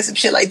the bank or some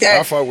shit like that.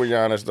 I fuck with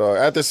Giannis, dog.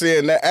 After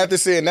seeing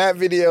that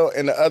video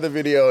and the other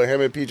video of him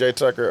and PJ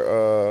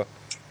Tucker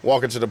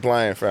walking to the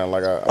plane, fam.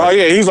 Like,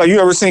 he's like, you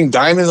ever seen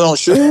diamonds on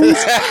shoes?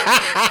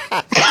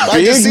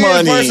 Like, you see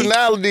his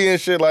personality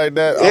and shit like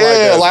that.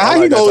 Yeah, like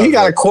how he go? He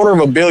got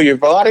 $250 million,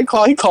 bro.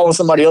 How he calling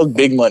somebody else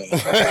big money?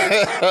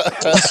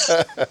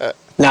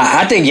 Nah,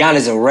 I think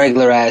Giannis a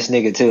regular ass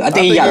nigga too. I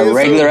think he got a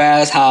regular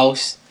ass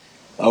house.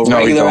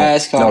 Regular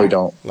ass car. No, he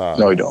don't.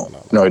 No, he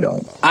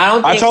don't.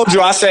 I told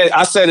you. I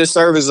set his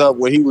service up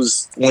when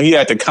he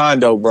had the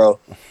condo, bro.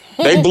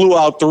 They blew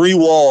out 3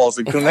 walls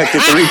and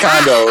connected 3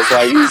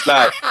 condos.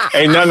 Like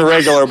ain't nothing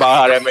regular about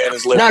how that man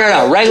is living.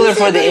 No. Regular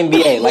for the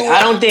NBA. Like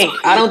I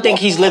don't think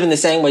he's living the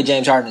same way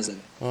James Harden is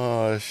living.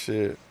 Oh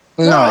shit.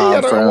 No,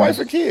 he got a wife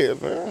and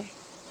kid, man.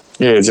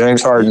 Yeah,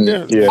 James Harden.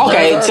 Yeah.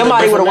 Okay,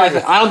 somebody with a wife.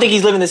 I don't think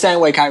he's living the same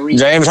way Kyrie.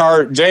 James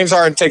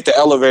Harden take the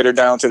elevator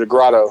down to the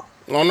grotto.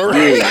 On the road.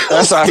 Yeah,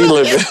 that's how he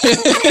living.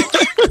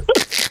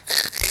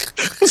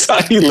 That's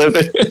how he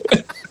living.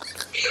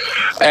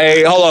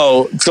 Hey,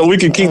 hold on. So we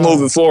can keep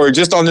moving forward.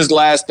 Just on this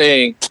last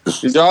thing,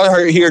 did y'all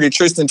hear that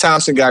Tristan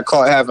Thompson got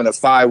caught having a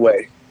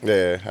 5-way?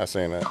 Yeah, I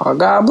seen that. Oh,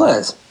 God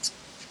bless.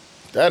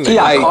 That he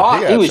got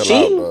caught. He was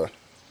cheating.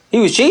 He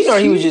was cheating, or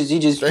he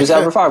just was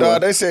having a 5-way.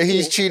 They said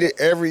he's cheated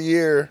every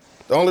year.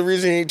 The only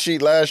reason he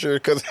cheated last year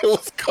because it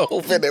was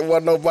COVID and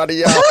wasn't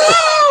nobody out.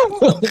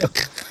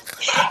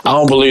 I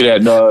don't believe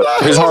that, dog.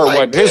 His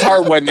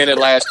heart wasn't in it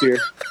last year.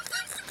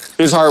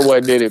 His heart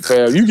wasn't in it,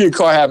 fam. You get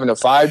caught having a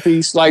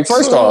 5-piece. Like,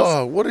 first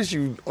off, what is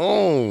you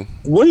on?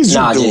 What is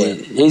you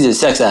doing? He's a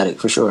sex addict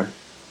for sure.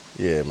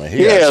 Yeah,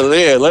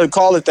 man. Let's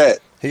call it that.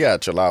 He gotta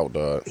chill out,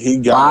 dog. He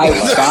got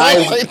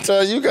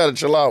five. You gotta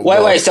chill out.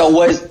 Wait. So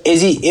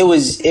it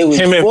was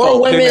him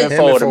 4 women, him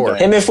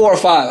and 4 or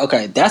 5.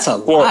 Okay, that's a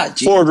lot.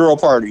 4-girl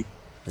party.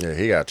 Yeah,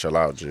 he gotta chill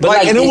out, G.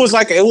 But it was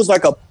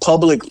like a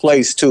public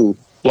place too.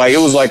 Like it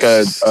was like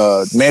a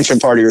mansion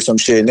party or some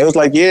shit, and it was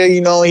like, yeah, he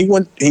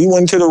went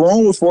to the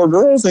room with 4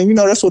 girls, and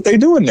that's what they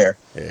do in there.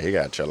 Yeah, he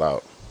gotta chill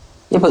out.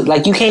 Yeah, but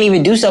like you can't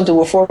even do something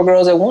with 4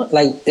 girls at once.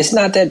 Like it's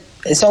not that.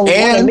 It's only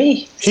one of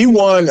me. He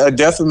won a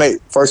defamation.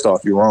 First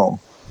off, you're wrong.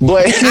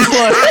 But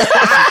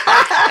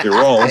You're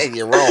wrong.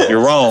 You're wrong. You're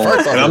wrong. First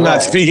off, And you're I'm not wrong.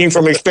 speaking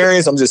from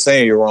experience. I'm just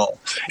saying you're wrong.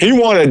 He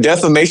won a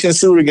defamation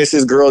suit against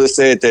this girl that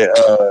said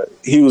that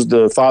he was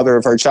the father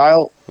of her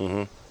child.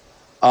 Mm-hmm.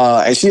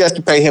 And she has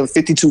to pay him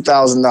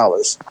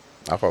 $52,000.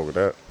 I fuck with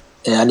that.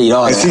 Yeah, I need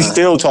all And that. she's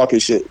still talking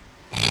shit.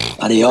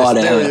 I need all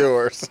It's still that.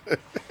 yours.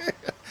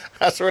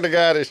 I swear to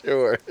God, it's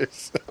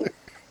yours.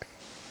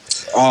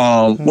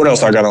 What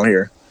else I got on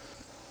here?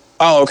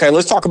 Oh, okay.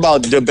 Let's talk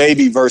about the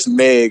baby versus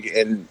Meg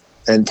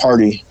and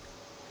Party.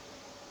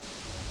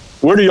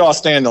 Where do y'all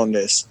stand on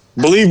this?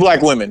 Believe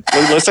black women.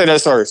 Let's say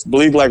that first.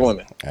 Believe black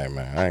women. Hey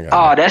man, I ain't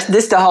got. Oh,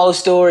 this the whole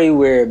story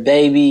where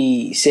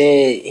Baby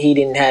said he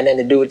didn't have nothing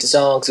to do with the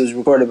song because it was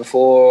recorded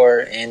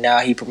before, and now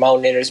he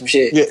promoting it or some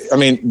shit. Yeah, I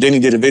mean, then he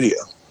did a video.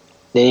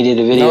 Then he did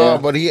a video. No,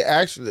 but he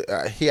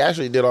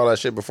actually did all that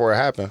shit before it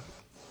happened.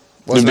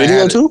 The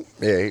video too?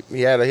 Yeah,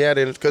 he had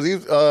it because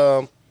he's.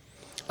 I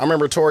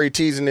remember Tory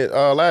teasing it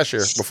last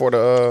year before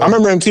the. I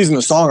remember him teasing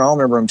the song. I don't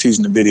remember him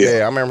teasing the video.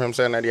 Yeah, I remember him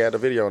saying that he had the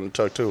video in the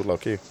tuck too, low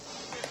key.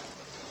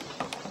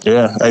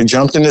 Yeah, I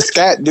jumped in the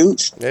scat,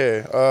 dudes.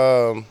 Yeah.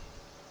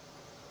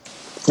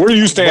 Where do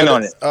you stand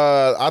on it?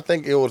 I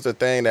think it was the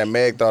thing that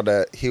Meg thought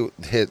that he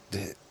hit.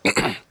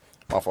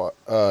 My fault.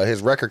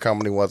 His record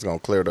company wasn't gonna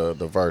clear the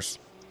verse,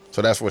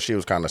 so that's what she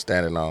was kind of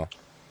standing on.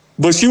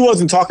 But she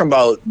wasn't talking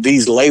about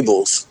these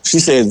labels. She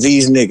said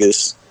these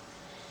niggas.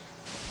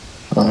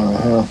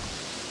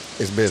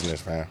 It's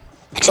business, man.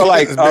 So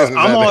like, It's business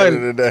I'm at the end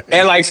on, of the day.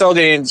 and like, so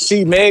then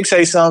Meg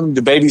say something,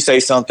 the baby say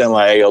something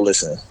like, "Hey, yo,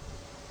 listen."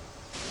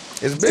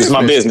 It's business.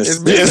 my business.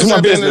 It's my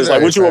at the end of business. the Like,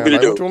 day, what you want me to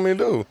fam. do? What you want me to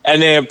do?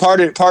 And then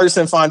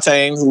Partisan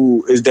Fontaine,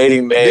 who is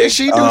dating Meg, Did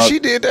she do? She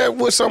did that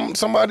with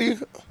somebody.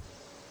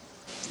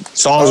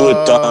 songs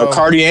with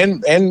Cardi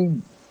and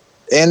Beyonce.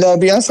 I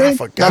Not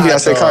forgot,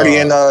 Beyonce, Cardi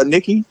and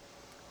Nicki.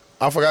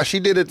 I forgot she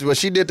did it, but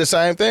she did the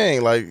same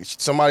thing. Like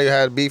somebody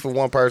had beef with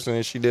one person,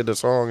 and she did the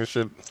song and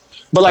shit.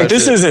 But like,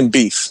 That's this it. isn't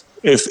beef.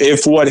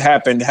 If what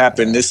happened,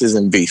 this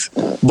isn't beef.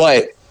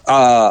 But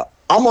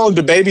I'm on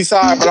the baby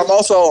side, but I'm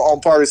also on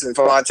Partisan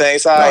Fontaine No,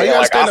 side. you gotta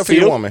Like, stand up for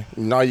your woman.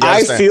 No, you gotta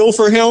I stand. feel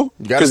for him You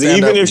gotta because stand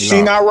even up. if she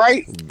No. not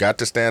right, You got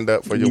to stand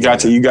up for your you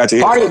got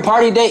woman. to.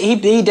 Party date.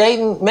 He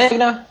dating Meg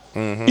now.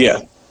 Yeah,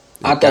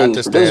 I You got think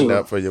to stand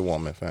up for your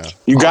woman, fam.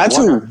 you got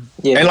to.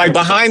 Yeah. And like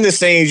behind the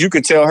scenes, you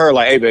could tell her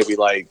like, "Hey, baby,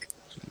 like,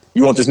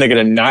 you want this nigga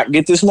to not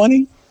get this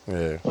money?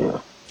 Yeah.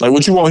 Like,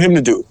 what you want him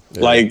to do?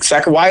 Yeah. Like,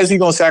 why is he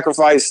gonna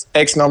sacrifice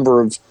X number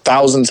of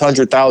thousands,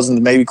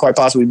 100,000, maybe quite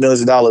possibly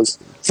millions of dollars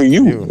for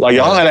you? Like,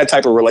 y'all have that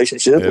type of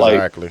relationship.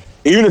 Exactly. Like,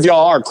 even if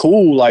y'all are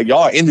cool, like y'all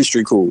are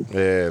industry cool.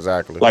 Yeah,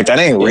 exactly. Like, that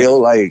ain't real.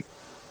 Like,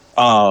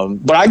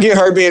 but I get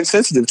her being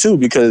sensitive too,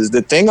 because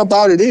the thing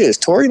about it is,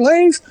 Tory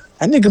Lanez,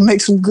 that nigga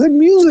makes some good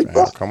music,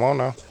 bro. Man, come on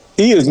now.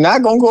 He is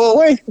not gonna go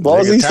away as long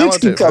as Nigga these hits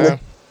keep talented,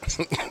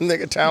 coming. man.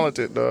 Nigga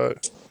talented, dog.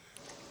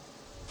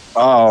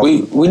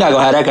 We not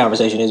gonna have that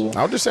conversation, is we?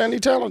 I'm just saying he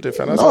talented,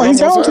 fam. That's No, all I'm he's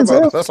gonna say talented, about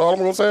fam. it. That's all I'm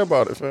gonna say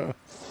about it, fam.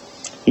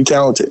 He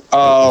talented.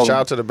 Shout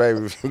out to the baby.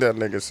 That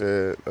nigga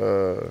said,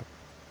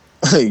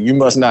 You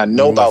must not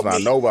know you about must not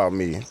me. know about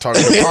me.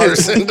 Talking to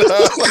Partisan,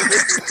 dog.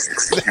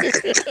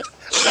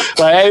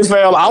 Like, hey,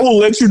 fam, I will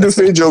let you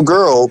defend your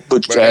girl,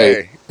 but But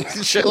hey,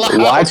 hey, chill out.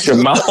 watch your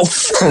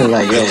mouth.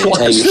 Like,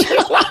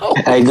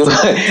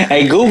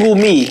 hey, Google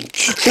me.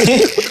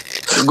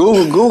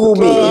 Google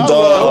me.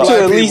 Dog. To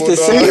at least the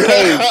Black people, 6th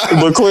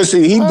page. But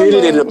Quincy, he did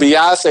it in a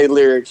Beyonce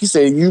lyric. He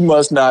said, "You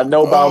must not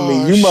know about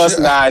me. You must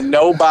not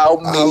know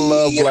about me." I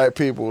love black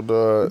people,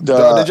 dog.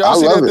 Duh, Did y'all I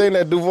see love that it. thing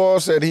that Duval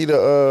said he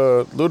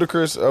the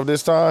Ludacris of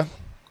this time?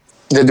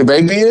 The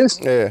baby is.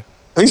 Yeah.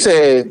 He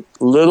said,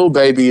 "Little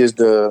baby is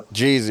the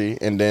Jeezy,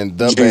 and then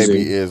the Jeezy.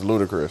 baby is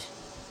Ludacris.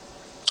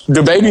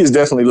 baby is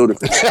definitely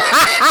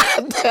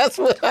Ludacris. That's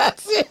what I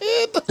said.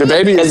 The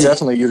baby is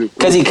definitely Ludacris.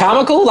 Cause he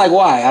comical? Like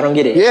why? I don't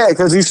get it. Yeah,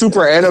 because he's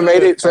super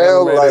animated,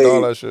 fam. Animated, all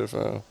Like, that shit,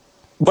 fam.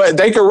 but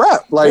they can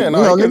rap. Like, Yeah, no,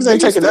 you know, he can- niggas he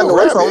ain't can taking nothing still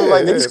away rap, from him. yeah,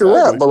 Like, yeah, niggas can rap,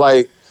 exactly. but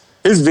like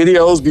his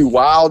videos be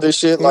wild and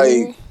shit.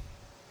 Like,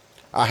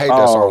 I hate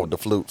that song with the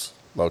flutes,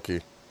 low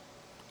key.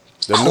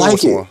 The I newest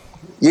like it. one.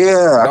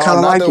 yeah, I No, kind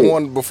of not like the it.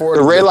 one before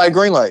The red light,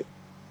 green light.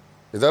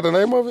 Is that the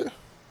name of it?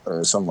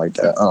 Or something like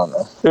that. I don't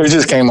know. It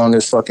just came on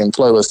this fucking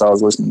playlist I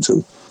was listening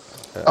to.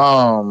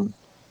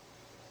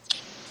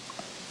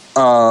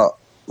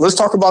 Let's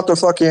talk about the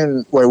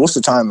fucking. Wait, what's the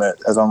time at?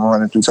 As I'm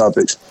running through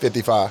topics.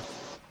 55.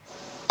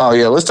 Oh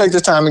yeah, let's take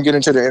this time and get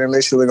into the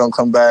intermission. We're gonna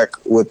come back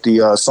with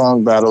the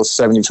Song Battle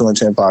 72 and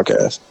 10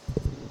 podcast.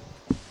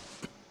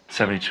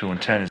 72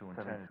 and 10 is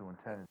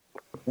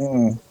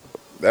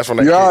That's when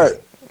they You all right?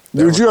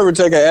 Dude, you ever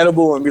take an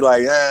edible and be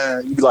like,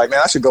 you be like,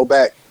 man, I should go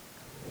back.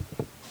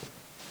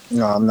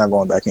 No, I'm not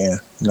going back in.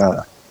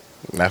 Nah.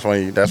 That's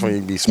when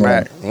you be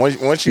smacked.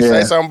 Once you say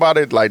Yeah. something about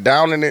it, like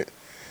downing it,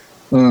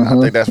 I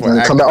Mm-hmm. think that's when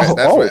And come out,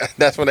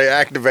 that's when they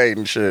activate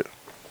and shit.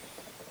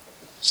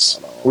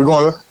 We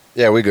going?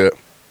 Yeah, we good.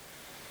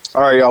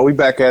 All right, y'all. We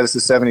back at it.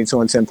 It's 72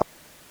 and 10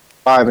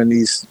 5, and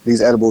these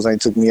edibles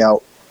ain't took me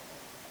out.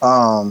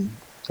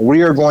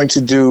 We are going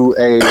to do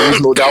a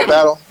reasonable doubt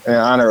battle in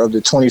honor of the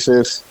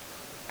 25th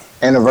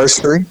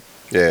anniversary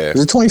Yeah.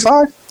 Is it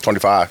 25?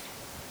 25.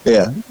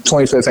 Yeah,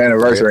 25th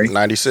anniversary.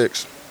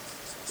 96.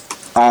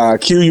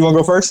 Q, you want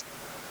to go first?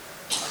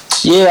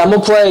 Yeah, I'm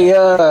gonna play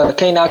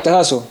Can't Knock the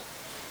Hustle.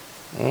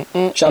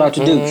 Shout out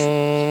to Dukes.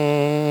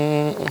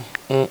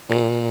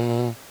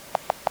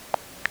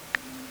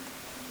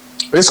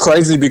 It's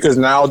crazy because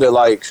now that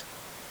like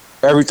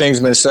everything's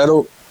been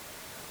settled,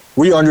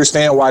 we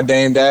understand why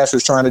Dame Dash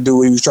was trying to do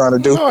what he was trying to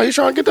do. No, he's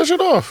trying to get that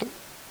shit off.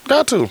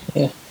 Got to.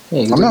 Yeah,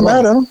 I'm not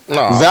mad at him.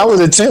 No.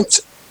 Valid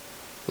attempt.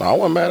 No, I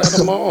wasn't mad at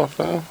him all.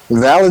 Man.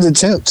 Valid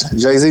attempt.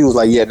 Jay-Z was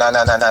like, yeah, nah.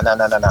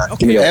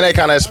 Give me And that. they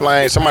kind of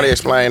explained. Somebody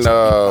explained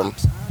the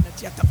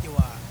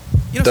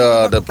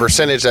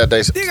percentage that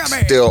they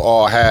still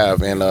all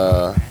have in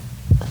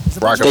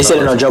Rockefeller. They said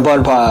it on Joe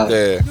Budden Pod.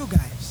 Yeah.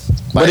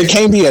 But it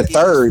can't be a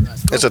third.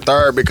 It's a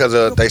third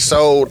because they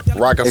sold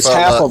Rockefeller. It's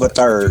half of a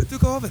third.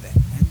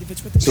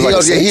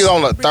 He's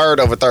on a third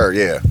of a third,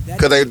 yeah.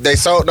 Because they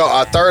sold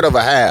a third of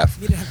a half.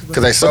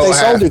 Because they But sold they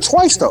half. sold it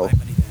twice though.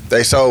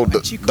 They sold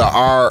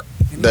the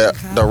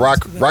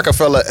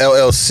Rockefeller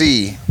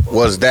LLC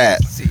was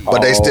that,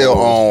 but they still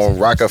own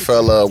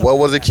Rockefeller. What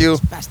was it, Q?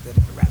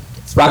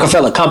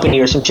 Rockefeller Company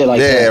or some shit like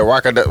Yeah,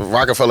 that.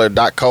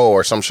 Rockefeller.co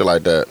or some shit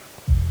like that.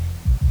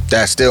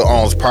 That still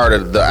owns part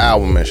of the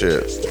album and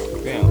shit.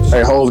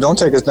 Hey, Hov, don't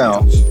take us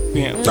down.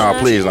 No,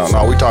 please don't.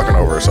 No, we talking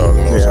over it. So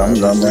Yeah, I'm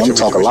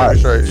talking live.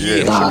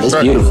 Yeah, Nah, this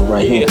beautiful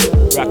right here.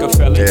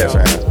 Yeah,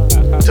 fam.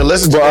 To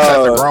listen to this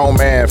as a grown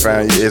man,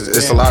 fam,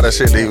 it's a lot of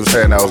shit that he was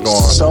saying that was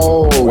going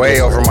So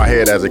way over my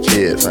head as a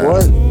kid, fam.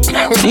 what?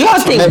 Do y'all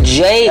think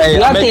Jay? Hey, Do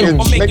y'all I'm think?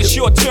 making- Making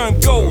short-term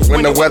goals.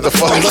 When the weather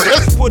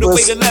fucks. Put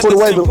away the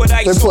levers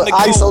and put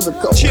ice on the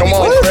coat. Come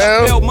on,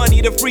 fam. Bell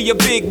money to free a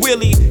big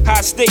Willie.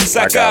 High stakes,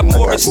 I got more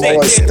more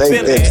stake estate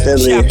than than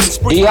Philly.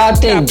 Philly. Do y'all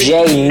think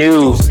Jay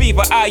knew what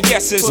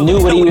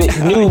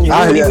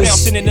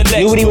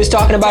he was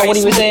talking about when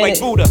he was saying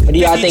it? Or do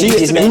y'all think he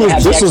just meant to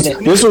have the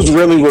accident? This was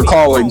really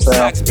recalling,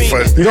 fam.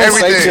 You don't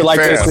say shit like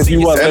this if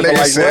you wasn't That living nigga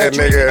like said,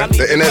 that. nigga,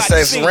 the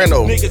NSX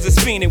rental.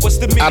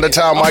 Out of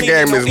town, my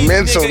game is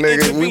mental,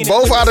 nigga. We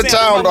both out of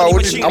town, dog.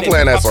 I'm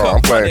playing that song.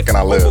 I'm playing Can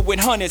I Live?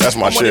 That's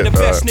my shit, dog.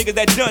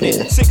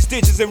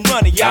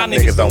 Y'all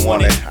niggas don't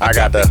want it. I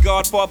got the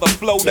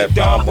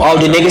bomb. Oh,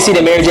 did niggas see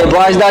the Mary J.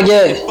 Blige doc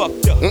yet?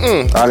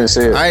 I didn't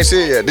see it. I ain't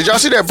see it yet. Did y'all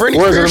see that Britney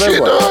Where's it Spears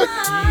shit, available? dog?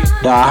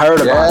 Nah, I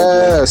heard about it.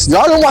 Yes.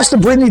 Y'all didn't watch the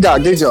Britney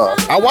doc, did y'all?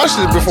 I watched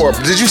it before.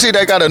 Did you see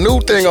they got a new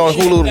thing on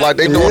Hulu? Like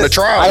they doing the I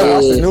trial. didn't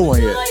watch the new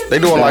one yet. They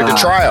doing like the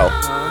trial.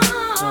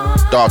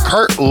 Dog,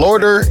 Kurt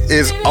Loder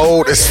is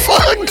old as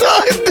fuck,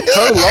 dog.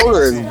 Kurt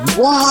Loder is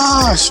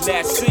washed.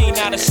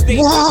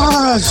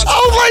 Washed. I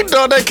was like,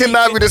 dog, that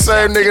cannot be the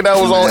same nigga that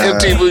was on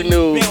MTV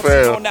News,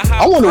 fam.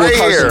 I wonder what Gray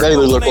hair. Carson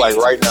Daly look like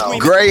right now.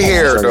 Gray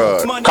hair,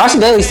 dog. Carson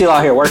Daly's still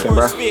out here working,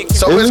 bro.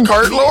 So it's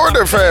Kurt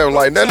Loder, fam.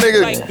 Like, that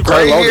nigga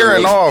gray Loder, hair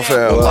and man. all,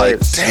 fam. Like,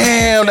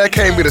 damn, that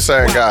can't be the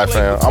same guy,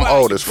 fam. I'm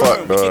old as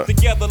fuck, dog. What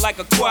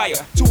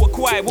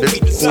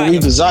we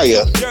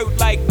desire.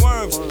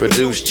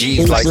 Produce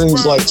G's like,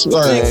 Things like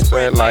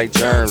like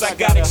germs.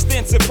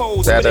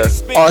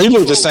 Oh, he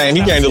looked the same.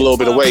 He gained a little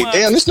bit of weight.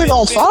 Damn, this nigga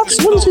on Fox?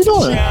 What is he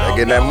doing? They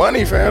getting that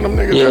money, fam. Them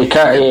niggas. Yeah,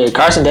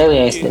 Carson Daly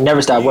ain't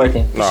never stopped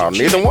working. No,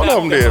 neither one of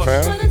them did,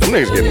 fam. Them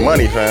niggas getting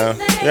money, fam.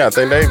 Yeah, I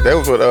think they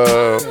was with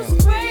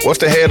what's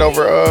the head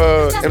over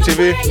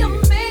MTV?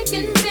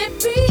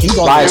 He's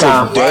on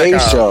Viacom. the Day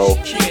Viacom. Show.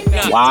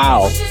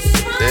 Wow.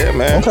 Yeah,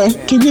 man. Okay,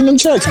 keep getting them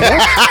checks, man.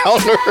 On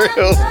the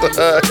real,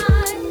 dog.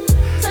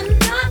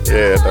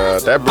 Yeah,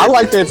 that. I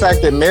like the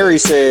fact that Mary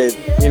said,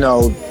 you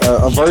know,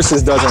 a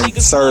versus doesn't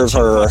serve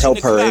her or help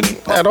her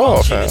at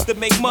all, fam. Yeah. I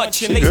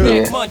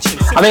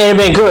mean, it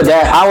been good.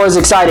 That I was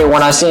excited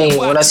when I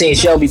seen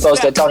Shelby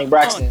post that Tony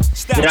Braxton.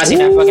 Then I seen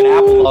that fucking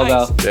Apple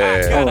logo.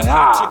 Yeah.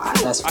 I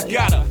was like, that's funny.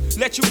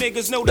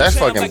 That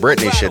fucking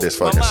Britney shit is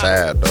fucking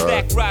sad,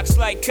 dog.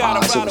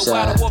 Super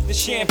sad.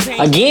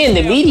 Again,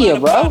 the media,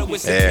 bro.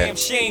 Yeah.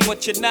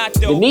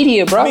 The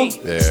media, bro.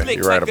 Yeah,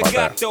 you're right about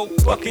that.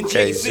 Fucking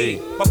KZ.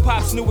 My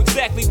pops knew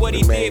exactly what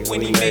he did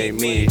when he made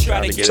me.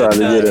 Trying to get Trying to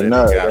get a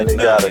nut, and he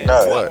got a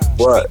nut.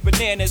 What?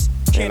 Bananas.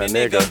 Can a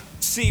nigga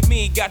see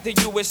me? Got the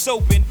U.S.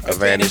 Open.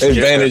 Advantage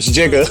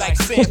Jigga. Like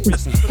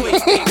Sampras.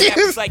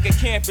 Place like a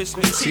campus.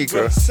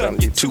 Seeker, son,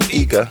 you too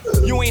eager.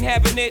 You ain't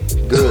having it.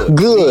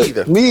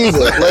 Good. Me either.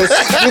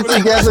 Let's get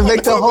together,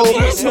 make the whole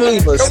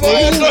sleep.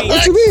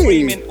 What you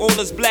mean? All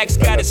us blacks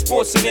got is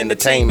sports and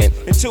entertainment.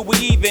 Until we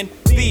even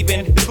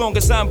leaving. As long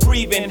as I'm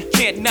breathing,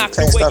 can't knock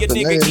Can't away stop your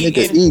the nigga nigga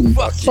eating. eating.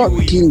 Fuck Fuck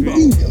you you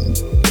eating.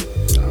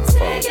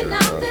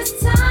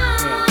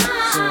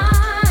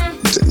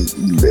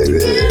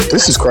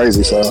 This is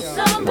crazy, son.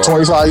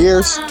 25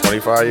 years?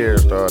 25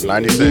 years, dog.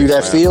 96. Do you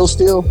that man. feel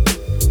still?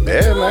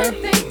 Yeah, man.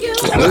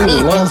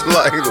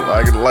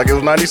 like it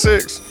was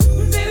 96.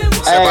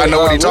 Except I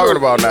know what he's talking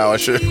about now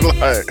and shit.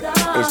 Like,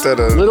 instead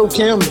of Little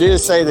Kim did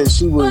say that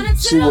she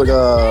would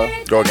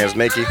go against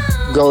Nicki.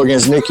 go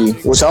against Nicki,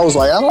 which I was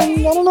like, I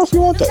don't know if you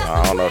want that.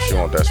 I don't know if she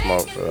want that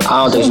smoke. So.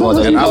 I don't think she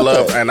wants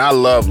that. And I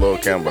love Lil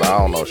Kim, but I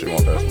don't know if she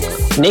want that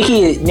smoke.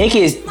 Nicki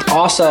is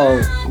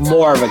also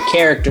more of a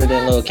character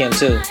than Lil Kim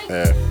too.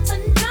 Yeah.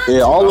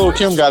 Yeah, all Lil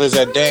Kim got is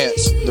that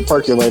dance, the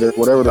percolator,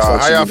 whatever the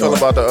fuck. How y'all feel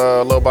about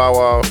the Lil Bow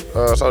Wow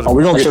Soulja Oh,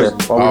 we're gonna Boy? get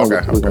there. Oh,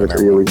 okay. We're gonna get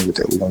there. Yeah, we're gonna get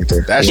there. We're gonna get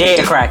there. That Dead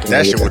shit, cracking.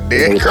 that shit was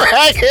dead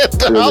cracking.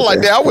 I was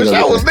like, damn, I wish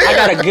I was there. I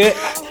got a good.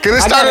 Cause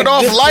it started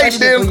off light,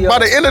 then by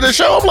the end of the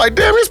show, I'm like,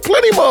 damn, there's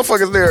plenty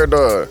motherfuckers there,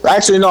 dog.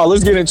 Actually, no.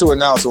 Let's get into it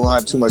now, so we don't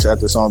have too much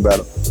after song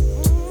battle.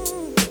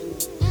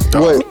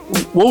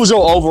 What was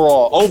your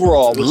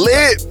overall?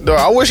 Lit, dog.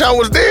 I wish I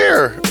was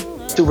there.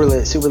 Super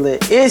lit, super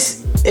lit.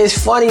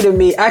 It's funny to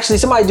me. Actually,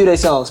 somebody do their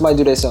song.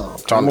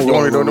 Tom, you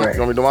want me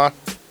to do mine?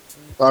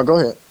 Go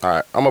ahead. All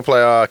right, I'm gonna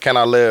play Can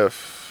I Live?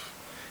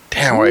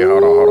 Damn, wait,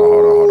 hold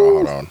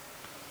on.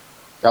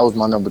 That was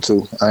my number 2.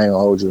 I ain't gonna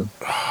hold you.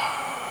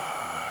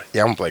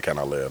 Yeah, I'm gonna play Can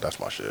I Live. That's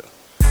my shit.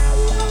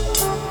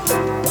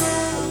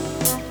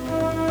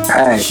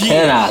 Hey,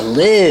 can I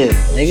live,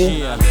 nigga?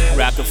 Yeah,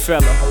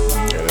 Rockefeller.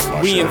 Yeah, that's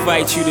my We shit,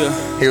 invite you to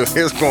He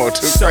was going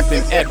too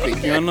something crazy.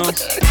 epic, you know?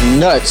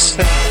 Nuts.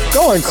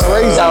 Going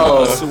crazy.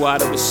 So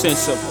out of a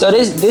sense of So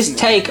this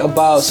take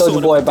about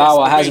Soulja Boy Bow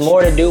Wow has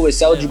more to do with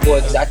Soulja Boy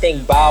because I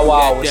think Bow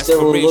Wow was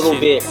still a little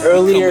bit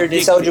earlier than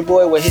Soulja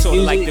Boy with his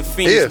music.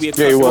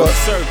 Yeah, he was.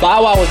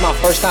 Bow Wow was my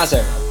first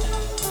concert.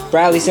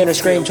 Bradley Center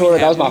Scream Tour,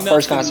 that was my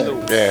first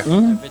concert. Yeah.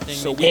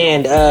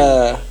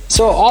 And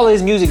so all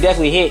his music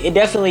definitely hit. It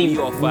definitely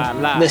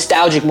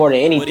nostalgic more than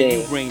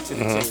anything.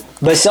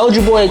 But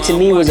Soulja Boy to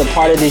me was a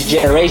part of this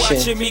generation.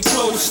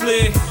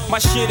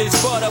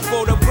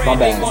 My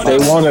bad. They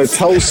want to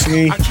toast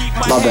me.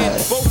 My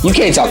bad. You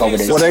can't talk over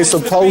this. What they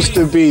supposed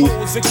to be.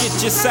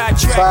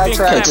 Sidetracked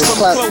and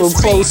clapped from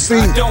close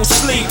feet. I don't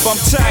sleep, I'm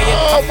tired.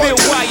 I feel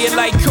wired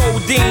like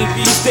codeine.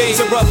 These days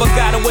a rubber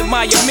gotta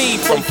admire me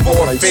from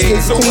 4 Like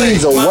feet 6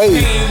 feet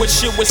away. Which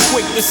shit was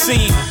quick to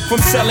see. From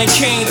selling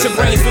cane to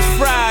brains was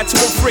fried to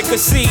a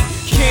fricassee.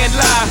 Can't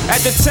lie, at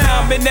the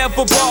time it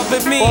never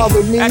bothered me.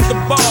 At the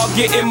bar,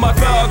 getting my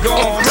thug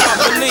on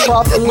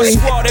properly.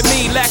 Squatted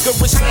me, lack of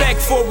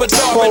respect for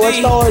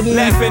authority.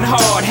 Laughing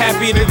hard,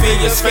 happy to be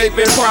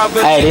escaping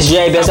poverty. Hey, this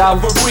Jay best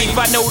album.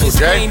 I know this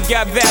Jay? game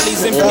got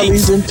valleys and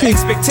Valleys and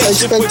peaks. peaks.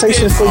 Expectation for dips.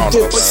 Expectation for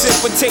dips.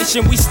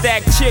 Precipitation, we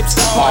stack chips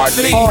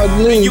hardly.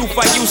 Hardly. The youth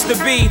I used to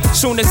be,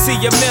 soon to see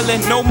a million,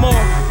 no more.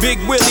 Big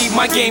Willie,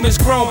 my game is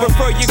grown.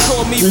 Prefer you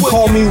call me You William.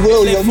 call me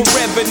William. For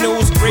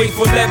revenues,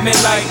 grateful let me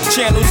like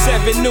Channel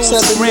 7 News.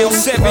 Round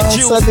 7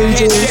 Juice, Seven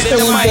Juice, head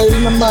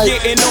in the mic.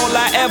 mic. Getting all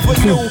I ever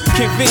knew.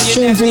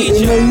 Convenient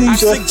Convenient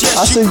amnesia.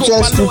 I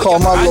suggest you call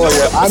my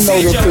lawyer. I know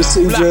the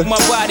procedure. Block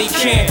my body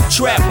can't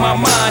trap my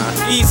mind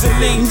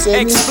easily.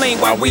 Explain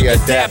why we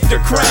adapt to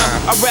crime.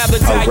 I'd rather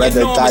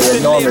die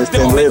enormous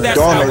than live dormant. That's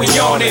how we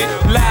on it.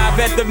 Live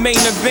at the main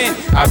event.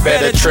 I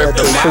better trip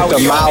the Trip the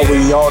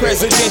Maui on it.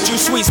 Presidential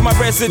suites, my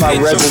My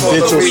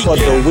residential for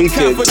the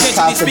wicked.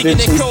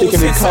 Confidentially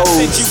speaking in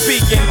codes.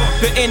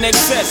 The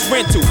NXS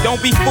rental.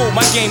 Don't be fooled,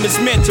 my game is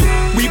mental.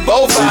 We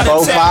both out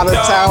of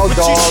town,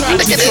 dog.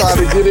 What you trying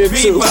to get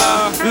into?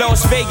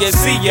 Las Vegas,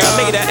 see ya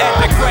later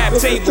at the crab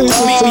table.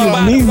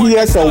 Meet me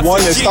at the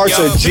one that starts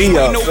with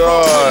Gia.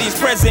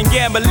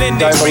 Gambling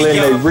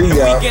in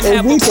Rio.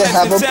 And we can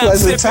have a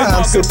pleasant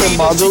time sipping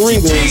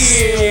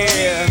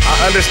margaritas.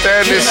 I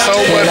understand this so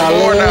much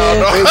more now,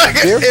 dog.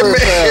 It's different,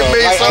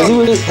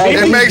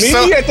 It makes Meet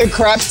so. me at the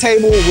craps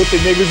table with the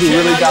niggas who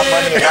really got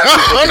money.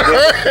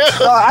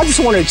 I just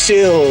want to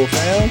chill,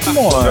 man. Come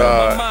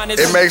on.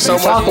 It makes so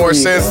much more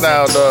sense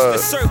now, dog.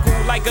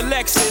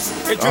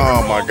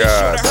 Oh my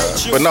god, dog.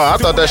 But no, I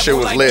thought that shit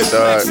was lit,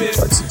 dog.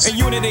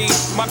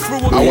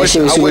 I wish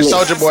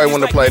Soulja Boy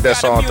wouldn't have played that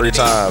song 3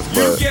 times,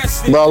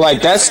 but Bro,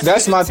 like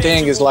that's my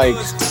thing. Is like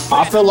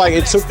I feel like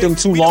it took them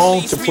too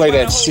long to play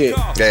that shit.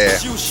 yeah.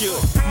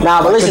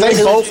 Nah, but Cause listen,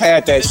 they both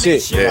had that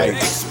shit. Yeah. Like,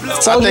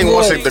 I think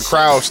once the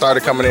crowd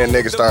started coming in,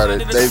 niggas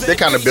started. They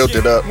kind of built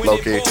it up, low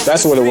key.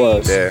 that's what it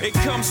was. Yeah.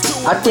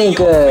 I think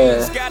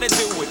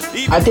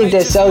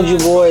that Soulja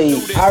Boy,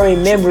 I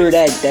remember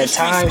that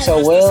time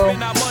so well,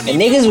 and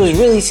niggas was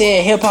really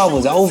saying hip hop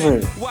was over,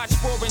 and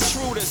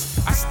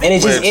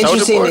it's just Wait, Soulja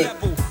interesting, Boy?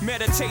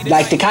 that,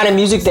 like the kind of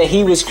music that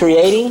he was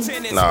creating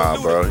Nah,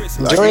 bro.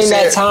 Like during you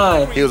that said,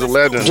 time. he was a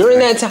legend. During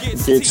that time,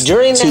 It's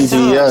during that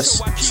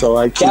TBS, time, so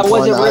I keep That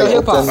wasn't one real eye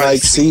hip-hop. open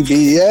like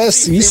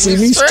CBS. You see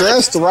me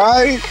stressed,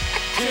 right?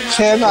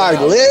 Can I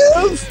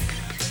live?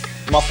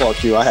 My fault,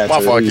 Q. I had My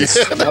to. fault, He's-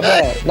 you. my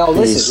bad. No,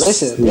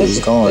 listen.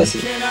 gone.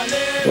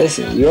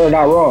 Listen. You're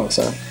not wrong,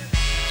 sir.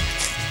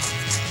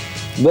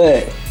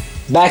 But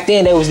back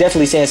then, they was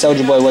definitely saying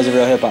Soulja Boy wasn't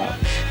real hip hop.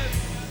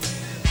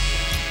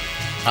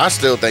 I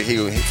still think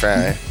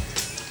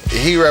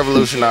he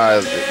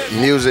revolutionized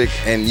music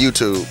and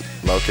YouTube,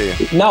 low key.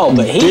 No,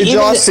 but Did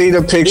y'all see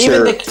the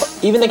picture?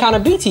 Even the kind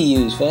of beat he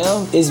used,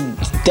 fam, is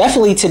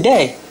definitely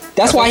today.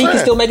 That's why he can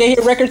still make a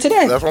hit record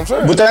today. That's what I'm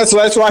saying. But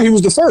that's why he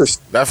was the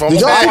first. That's what I'm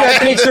Did y'all see saying.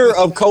 that picture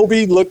of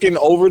Kobe looking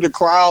over the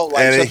crowd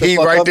like And shut the he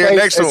fuck right up there face,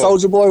 next to and him.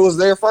 Soulja Boy was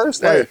there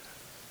first? Yeah. Like,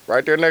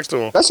 Right there next to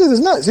him. that shit is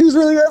nuts. He was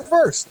really there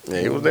first.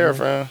 Yeah, he was there,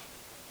 fam.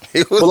 He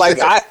was But like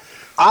there.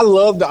 I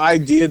love the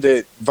idea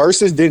that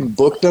Versus didn't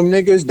book them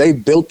niggas. They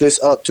built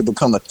this up to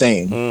become a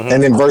thing. Mm-hmm.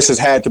 And then Versus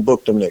had to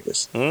book them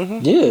niggas.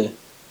 Yeah.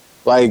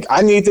 Like,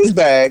 I need this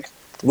bag.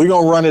 We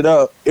gonna run it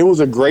up. It was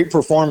a great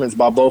performance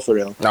by both of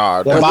them.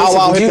 Nah, When that, Bow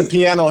Wow listen, hit the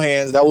piano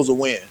hands, that was a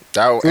win.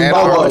 that When and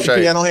Bow Wow Harlem hit the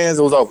Shake. piano hands,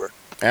 it was over.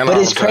 And But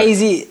Harlem it's Shake.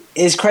 crazy.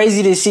 It's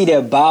crazy to see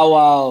that Bow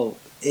Wow.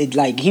 It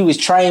like he was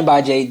trained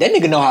by Jay. That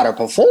nigga know how to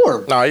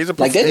perform. No, he's a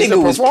Like, that he's nigga a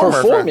was performer,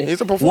 fam. performing.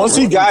 He's a performer.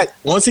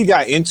 Once he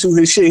got into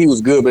his shit, he was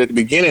good. But at the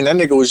beginning, that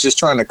nigga was just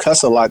trying to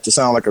cuss a lot to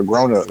sound like a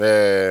grown up.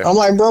 Yeah. I'm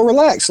like, bro,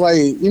 relax.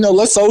 Like,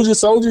 let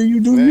soldier, you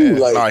do you.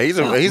 Like, No,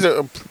 he's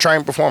a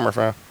trained performer,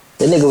 fam.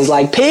 That nigga was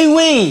like, Pee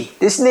Wee,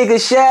 this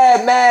nigga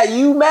Shad mad.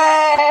 You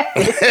mad?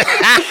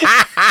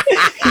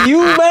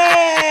 You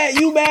mad?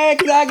 You mad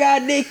because I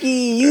got Nicki?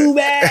 You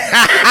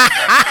mad?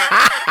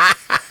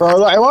 bro,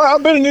 like, well,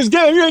 I've been in this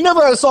game. You ain't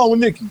never had a song with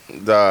Nicki.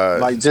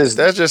 Like, just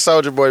that's just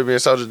Soulja Boy being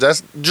Soulja.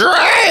 That's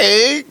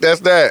Drake.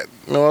 That's that.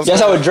 You know what I'm That's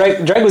saying?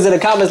 how Drake was in the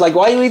comments like,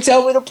 why you ain't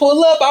tell me to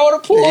pull up? I would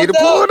have pulled He'd have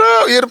pulled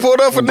up. He'd have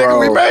pulled up for nigga. Bro.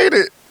 We made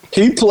it.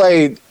 he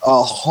played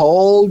a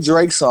whole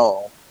Drake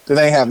song that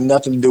ain't have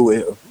nothing to do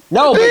with him.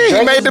 No, but Yeah, he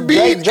Drake made the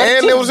beat,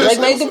 and it was Drake his-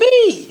 made the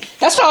beat.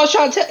 That's what I was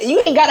trying to tell you.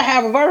 You ain't got to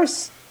have a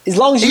verse. As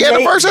long as you He had a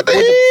made- verse at the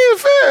was end,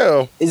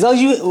 fam. As long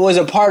as you was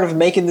a part of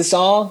making the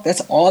song, that's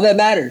all that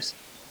matters.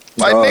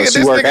 Like, nigga,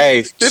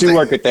 she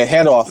worked at the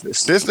head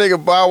office. This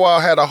nigga Bow Wow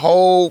had a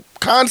whole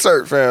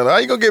concert, fam. How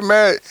you gonna get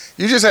mad?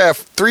 You just have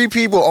 3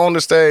 people on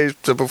the stage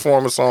to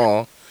perform a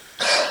song.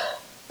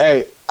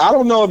 Hey, I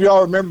don't know if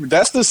y'all remember.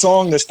 That's the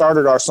song that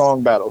started our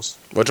song battles.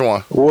 Which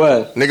one?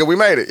 What? Nigga, we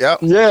made it. Yep.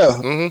 Yeah.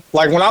 Mhm.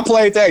 Like, when I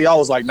played that, y'all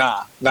was like,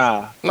 nah. No,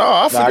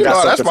 I I forget. got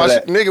No, that's something my for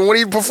shit. that. Nigga, when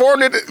he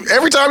performed it,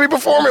 every time he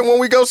performed it, when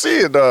we go see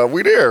it, dog,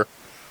 we there.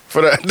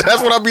 For that.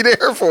 That's what I be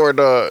there for,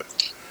 dog.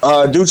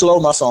 Dude,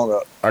 load my song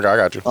up. I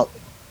got you.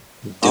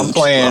 I'm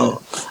playing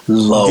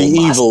Low The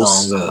my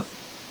Evils. song up.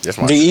 That's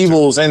my The shit, too.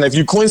 Evils, and if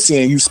you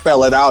Quincy and you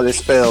spell it out, it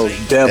spells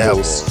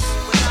devils.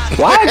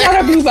 Why it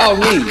gotta be about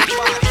me?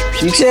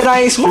 You said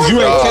I ain't smart. You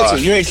ain't Dog. catch it.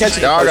 You ain't catch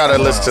it. Y'all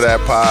gotta listen to that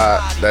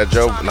pod, that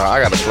joke. No,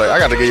 I gotta play. I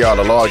gotta get y'all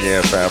the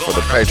login, fam, for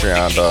the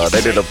Patreon, dog.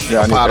 They did a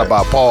Yeah, I need pod that.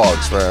 about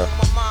Pogs, fam.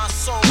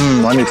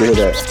 I need to hear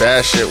that.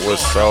 That shit was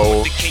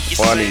so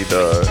funny,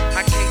 dog.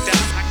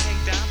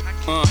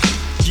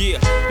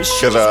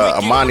 Cause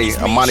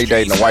Amani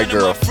dating a white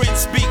girl.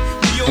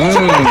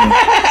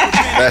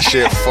 That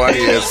shit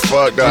funny as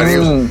fuck, dog.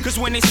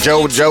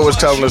 Joe was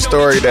telling the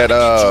story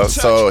that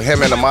so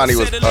him and Amani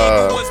was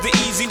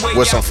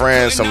with some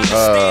friends, some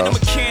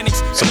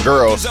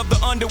girls,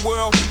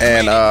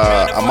 and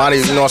Amani,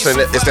 you know what I'm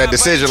saying? It's that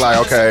decision, like,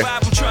 okay,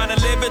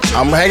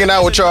 I'm hanging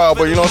out with y'all,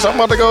 but you know what I'm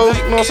about to go,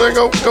 you know what I'm saying?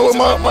 Go with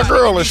my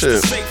girl and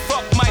shit.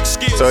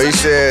 So he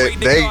said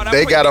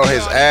they got on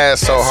his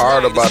ass so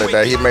hard about it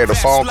that he made a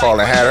phone call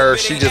and had her.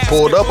 She just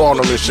pulled up on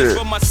him and shit.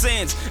 That's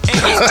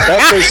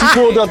it. She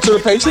pulled up to the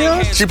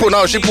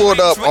Patreon? She pulled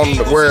up on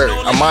where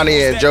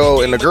Amani and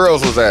Joe and the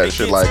girls was at.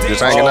 Shit, like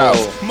just hanging out.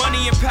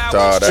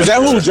 Dog, Is that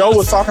who Joe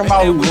was talking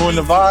about who ruined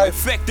the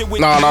vibe?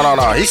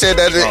 No. He said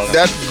that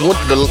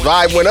the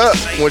vibe went up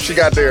when she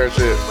got there and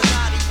shit.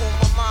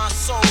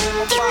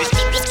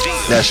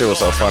 That shit was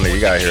so funny. You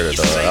gotta hear it,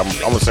 dog. I'm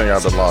gonna send y'all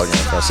the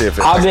login. See if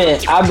it. I've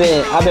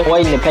been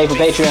waiting to pay for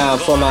Patreon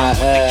for my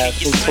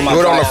for my.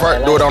 Do it on the Friday.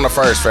 first. Do it on the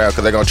first, fam,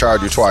 because they're gonna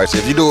charge you twice.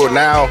 If you do it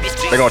now,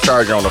 they're gonna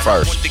charge you on the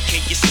first.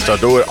 So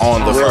do it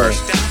on the Really?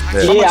 first. Yeah, How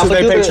I'm much is gonna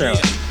their do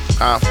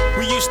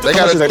Patreon? They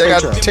How much is their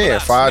got Patreon? 10,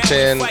 5,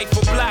 10, 20,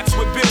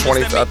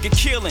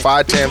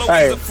 5, 10,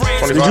 Hey, did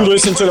 25. you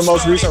listen to the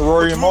most recent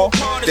Rory and Maul?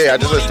 Yeah, I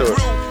just listened to it.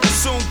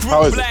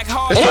 How is it?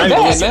 It ain't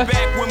bad, man.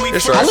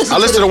 It's right. I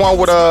listened to the one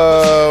with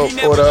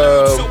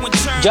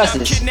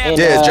Justice. And,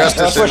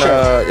 Justice and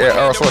Sweatshirt.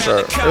 Earl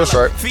Sweatshirt. It was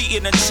right.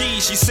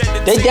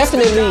 They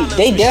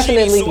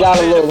definitely got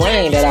a little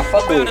lane that I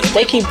fuck with. If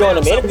they keep doing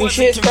them interview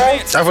shits, bro.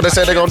 That's what they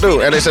said they're gonna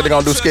do, and they said they're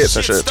gonna do skits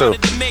and shit too. Yeah.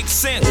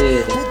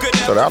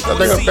 So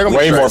they're gonna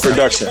Way be more straight.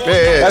 production.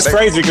 Yeah, That's they-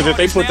 crazy because if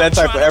they put that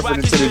type of effort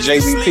into the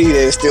JVP,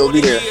 they'd still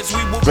be there.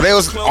 But they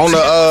was on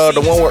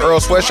the one with Earl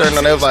Sweatshirt,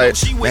 and they was like,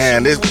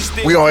 man,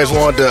 we always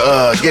wanted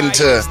to get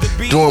into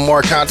doing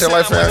more content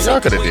like that. Y'all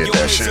could have did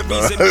that shit,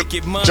 bro.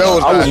 Joe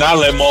was I would not. not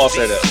let Maul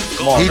say that.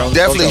 Come on, He don't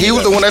definitely, tell he me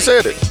was that. the one that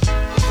said it.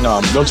 No,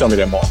 don't tell me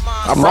that, Maul.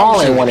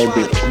 Maul ain't want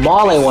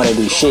to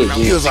do shit,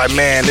 He dude. was like,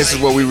 man, this is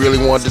what we really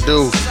wanted to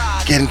do.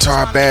 Get into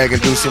our bag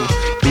and do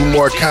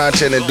more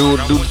content and do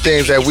the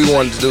things that we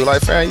wanted to do.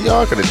 Like, fam,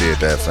 y'all could have did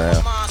that,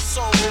 fam.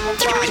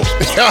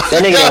 That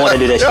nigga didn't want to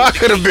do that Y'all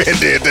shit. could have been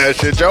did that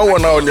shit. Joe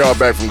wasn't holding y'all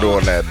back from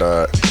doing that,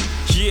 dog.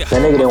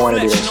 That nigga didn't want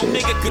to do that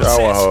shit. He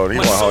wasn't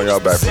holding y'all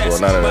back from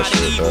doing none of that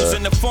shit, dog.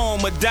 In the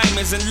form of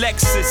diamonds and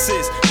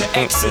Lexuses, the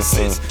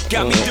exorcist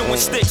got me doing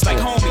sticks like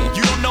homie.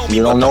 You don't know me,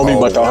 You don't know me,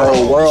 but the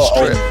whole world.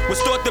 Strip. was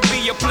thought to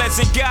be a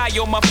pleasant guy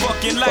all my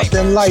fucking life.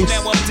 Fucking life.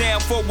 So now I'm down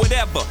for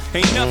whatever.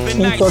 Ain't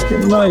nothing nice.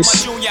 Fucking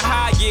nice. My junior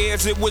high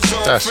years, it was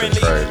all That shit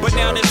friendly. crazy, But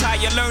now bro. this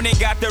higher learning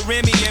got the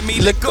Remy and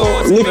me. Lick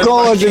off. Lick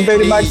off,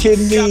 invaded my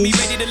kidneys. Got me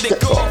ready to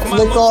lick off.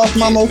 Lick off,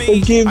 mama,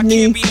 forgive I me.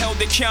 can't be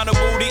held accountable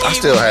to I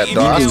still had,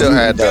 evil. dog, I still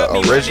had the Got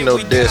me original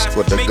ready disc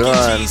with the Making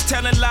gun. G's,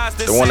 telling lies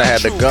that The one that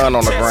had the sound gun true.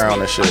 on the Test ground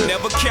me. and shit. I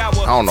never cower.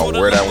 I don't know For the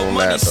where that love of one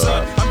money, at, son,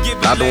 dog. I'm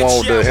giving Not the life one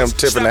with the- him showers.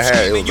 tipping the Stop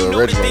hat. It was screaming, the you know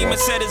original demon one.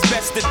 said it's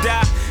best to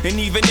die. And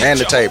even And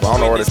the tape. I don't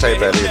know where the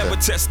tape at either. Never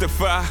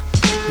testify.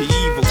 The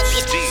evil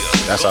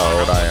still. That's how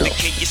old I am.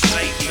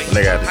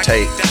 Nigga had the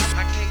tape.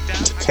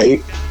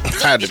 Tape.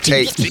 I had the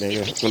tape,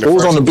 nigga. When It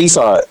was on the B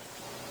side.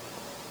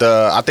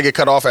 I think it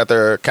cut off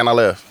after Can I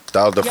Live.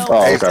 That was the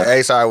Oh, okay.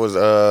 A side was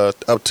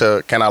up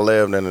to Can I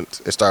Live, then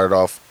it started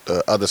off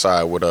the other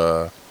side with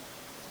what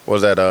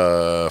was that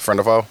Friend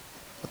of Foe?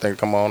 I think it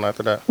come on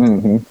after that.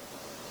 Mm-hmm.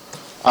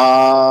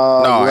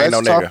 No, ain't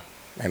no nigga.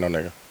 Ain't no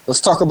nigga. Let's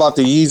talk about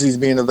the Yeezys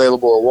being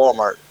available at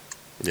Walmart.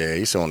 Yeah,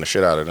 he's suing the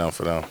shit out of them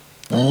for them.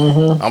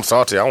 Mm-hmm. I'm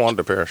salty. I wanted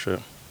a pair of shit.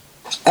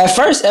 At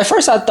first,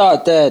 I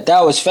thought that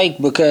was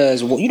fake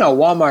because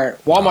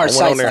Walmart on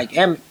sites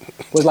there.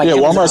 was like Yeah,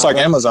 Amazon, Walmart's like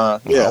right?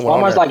 Amazon. Yeah, Yeah. I went on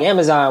Walmart's there. like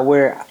Amazon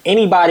where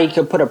anybody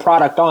could put a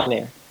product on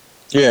there.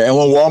 Yeah, and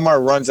when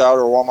Walmart runs out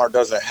or Walmart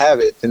doesn't have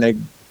it, then they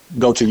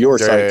go to your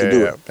site to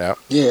do it. Yeah.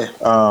 Yeah.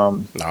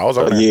 Um, No, I was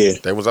on there. Yeah.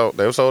 They was out.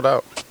 They were sold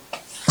out.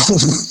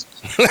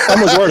 how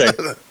much were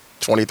they?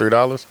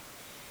 $23.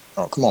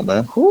 Oh, come on,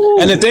 man. Ooh.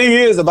 And the thing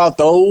is about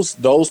those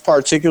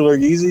particular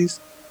Yeezys,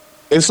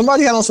 if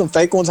somebody had on some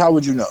fake ones, how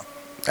would you know?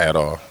 At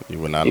all. You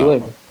would not You know.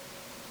 wouldn't.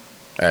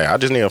 Hey, I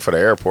just need them for the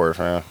airport,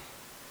 fam.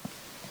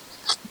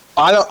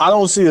 I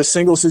don't see a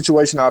single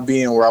situation I'd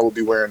be in where I would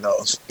be wearing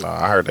those.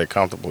 Nah, I heard they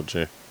comfortable,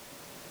 G.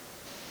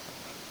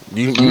 I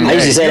used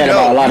to say that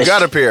about a lot you of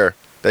got a pair.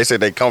 They said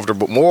they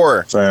comfortable.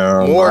 More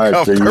I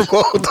comfortable,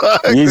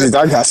 dog. Yeezys,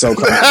 I got so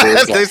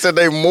comfortable. They said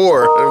they're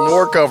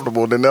more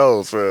comfortable than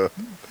those, fam.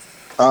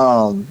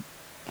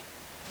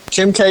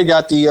 Kim K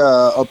got the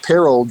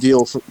apparel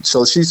deal,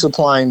 so she's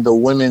supplying the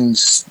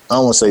women's, I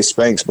don't want to say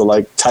Spanx, but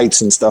like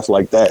tights and stuff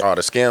like that. Oh,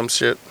 the Skims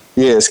shit.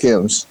 Yeah,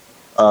 Skims.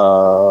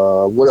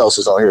 What else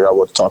is on here I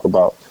want to talk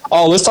about?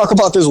 Oh, let's talk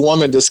about this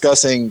woman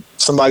discussing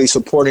somebody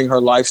supporting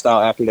her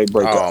lifestyle after they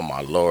break Oh up.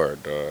 my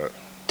lord, dog.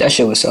 That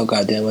shit was so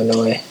goddamn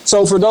annoying.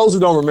 So for those who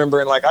don't remember,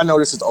 and like I know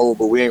this is old,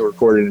 but we ain't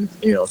recorded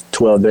in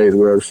 12 days,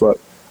 whatever the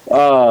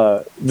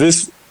fuck.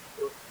 This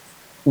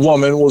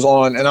woman was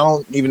on, and I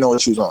don't even know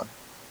what she was on.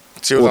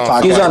 She was Well,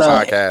 on She was on a-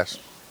 podcast.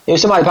 It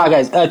was somebody's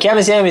podcast.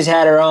 Kevin Samuels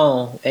had her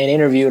on and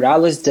interviewed her. I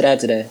listened to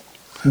that today.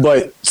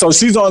 But so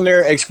she's on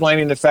there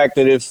explaining the fact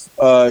that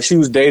if she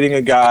was dating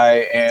a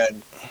guy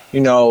and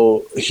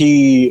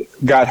he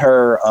got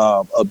her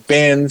a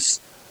Benz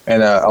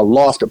and a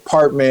loft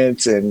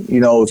apartment and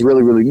it was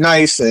really, really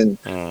nice, and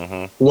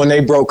when they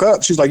broke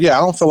up, she's like, yeah,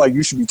 I don't feel like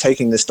you should be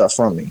taking this stuff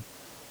from me.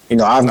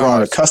 I've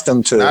grown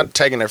accustomed to Not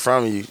taking it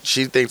from you.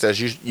 She thinks that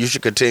you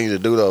should continue to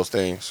do those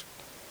things.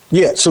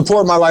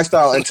 support my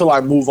lifestyle until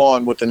I move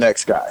on with the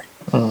next guy.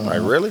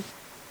 Like, really?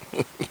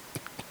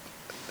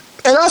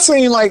 And I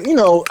seen I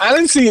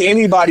didn't see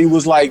anybody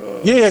was like,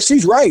 yeah,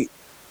 she's right.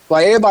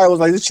 Like everybody was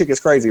like, this chick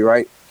is crazy,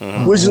 right?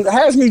 Which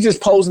has me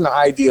just posing the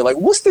idea, like,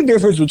 what's the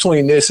difference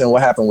between this and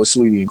what happened with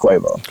Sweetie and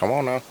Quavo? Come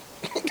on now.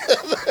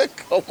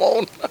 Come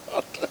on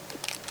now.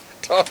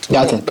 Talk to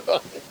Nothing. him.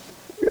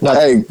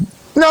 Hey,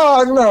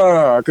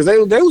 no, because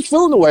they was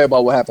feeling the way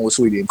about what happened with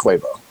Sweetie and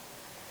Quavo.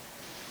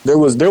 There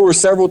were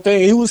several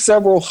things. He was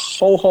several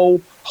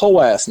hoe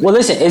ass. Well,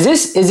 listen, is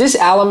this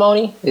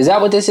alimony? Is that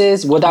what this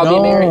is? Without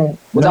being married?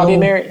 Without being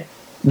married?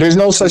 There's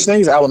no such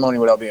thing as alimony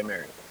without being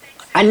married.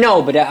 I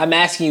know, but I'm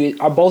asking you,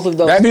 are both of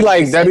those? That'd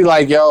be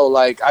like, yo,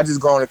 like I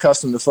just grown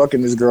accustomed to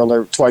fucking this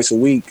girl twice a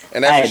week.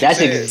 And Hey, what she that's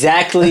said.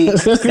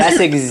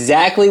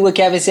 exactly what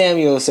Kevin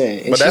Samuels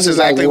said. And But she that's was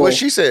like, exactly well, what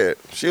she said.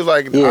 She was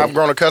like, Yeah. I've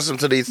grown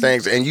accustomed to these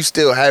things, and you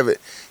still have it.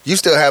 You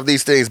still have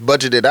these things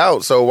budgeted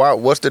out. So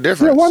what's the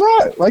difference? Yeah, why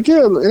not? Like,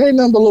 yeah, it ain't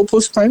nothing but a little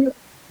pussy pain.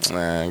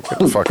 Man, get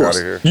the fuck out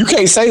of here. You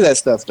can't say that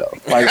stuff though.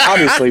 Like,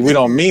 obviously, we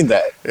don't mean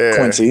that, Yeah.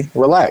 Quincy.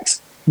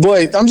 Relax.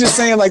 But I'm just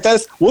saying, like,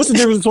 what's the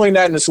difference between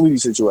that and the Sweetie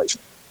situation?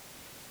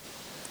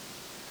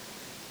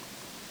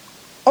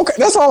 Okay,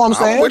 that's all I'm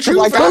saying. with you,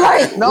 'Cause, fam.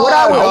 Like, no, what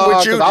I would-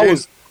 with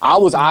you, I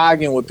was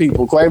arguing with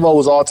people. Quavo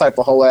was all type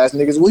of hoe ass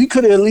niggas. Well, he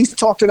could have at least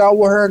talked it out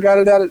with her, got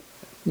it out.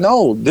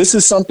 No, this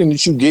is something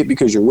that you get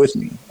because you're with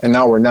me, and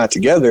now we're not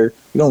together.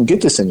 You don't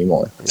get this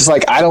anymore. It's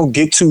like I don't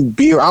get to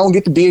be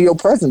in your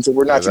presence if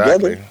we're not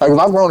Exactly. together. Like if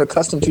I've grown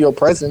accustomed to your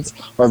presence,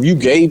 or if you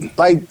gave,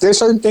 like there's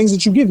certain things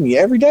that you give me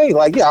every day.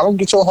 Like I don't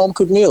get your home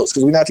cooked meals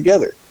because we're not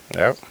together.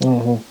 Yep.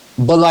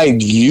 But like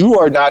you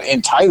are not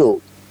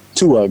entitled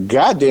to a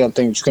goddamn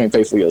thing that you can't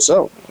pay for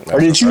yourself, or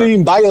that you didn't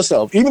even buy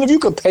yourself. Even if you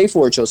could pay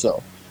for it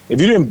yourself, if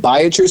you didn't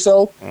buy it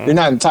yourself, you're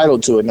not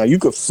entitled to it. Now you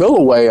could feel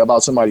a way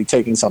about somebody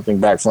taking something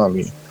back from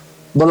you,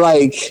 but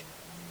like,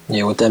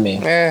 yeah, what that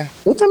mean? Yeah.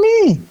 what that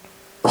mean?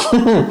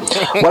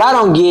 What I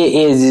don't get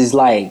is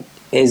like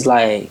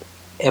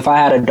if I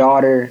had a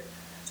daughter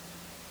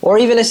or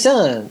even a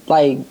son.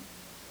 Like,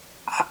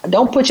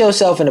 don't put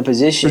yourself in a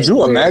position. Could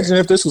you imagine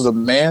if this was a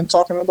man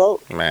talking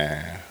about?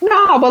 Man.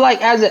 No, but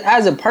like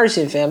as a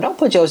person, fam, don't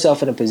put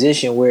yourself in a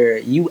position where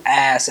you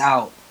ass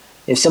out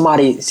if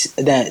somebody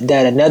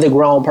that another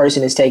grown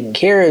person is taking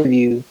care of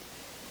you,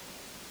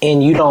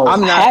 and you don't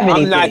have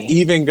anything. I'm not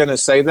even gonna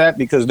say that,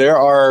 because there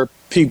are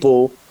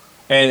people,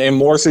 and in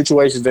more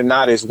situations than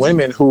not, is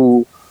women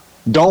who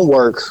don't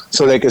work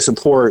so they can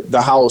support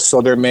the house, so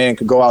their man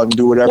could go out and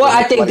do whatever. Well,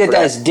 I think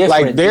that's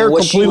different. Like, they're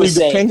completely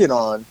dependent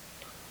on.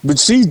 But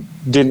she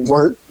didn't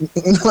work.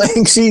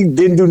 Like, she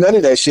didn't do none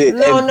of that shit.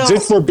 No.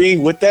 Just for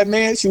being with that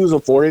man, she was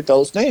afforded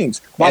those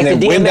things. Like,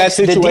 and then when that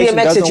situation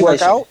doesn't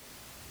work out,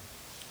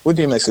 what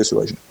DMX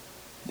situation?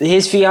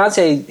 His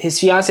fiance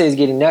is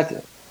getting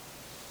nothing.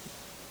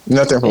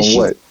 Nothing from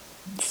what?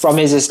 From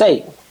his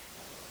estate.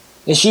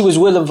 And she was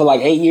with him for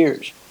like 8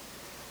 years.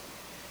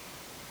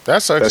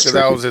 That sucks because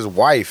that was his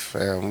wife.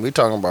 And we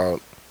talking about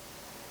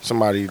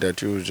somebody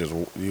that you was just...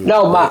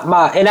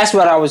 and that's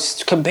what I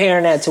was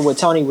comparing that to what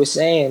Tony was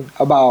saying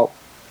about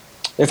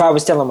if I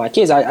was telling my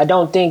kids. I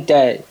don't think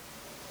that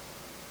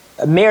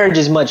a marriage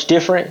is much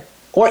different.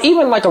 Or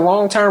even like a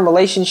long-term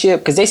relationship,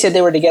 because they said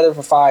they were together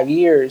for 5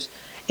 years.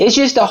 It's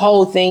just the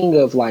whole thing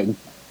of like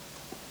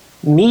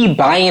me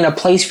buying a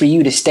place for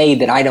you to stay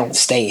that I don't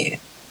stay in.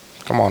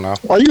 Come on now.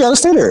 Why you gotta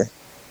stay there?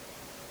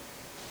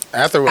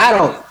 I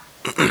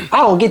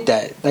don't get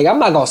that. Like, I'm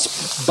not gonna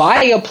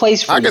buy a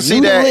place for you. I can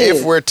see that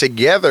if we're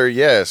together.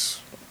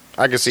 Yes,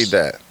 I can see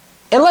that.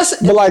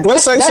 But like,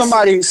 let's say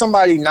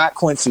somebody not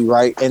Quincy,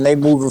 right, and they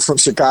moving from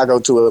Chicago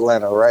to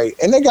Atlanta, right,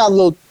 and they got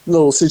a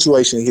little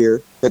situation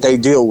here that they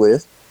deal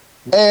with,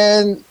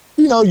 and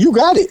you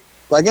got it.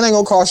 Like, it ain't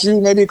gonna cost you.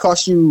 Maybe it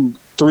costs you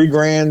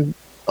 $3,000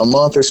 a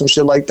month or some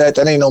shit like that.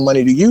 That ain't no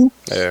money to you.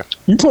 Yeah,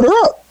 you put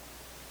her up.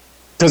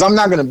 Because I'm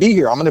not going to be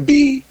here. I'm going to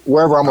be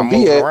wherever I'm going to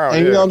be at. Around,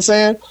 and you know what I'm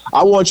saying?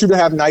 I want you to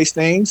have nice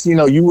things.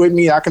 You with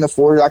me. I can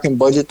afford it. I can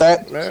budget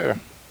that. Yeah.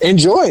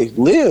 Enjoy.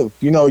 Live.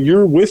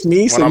 You're with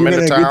me, so you're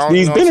going to get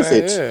these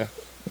benefits.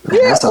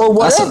 Yeah, or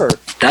whatever.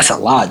 That's a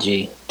lot,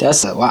 G.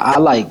 I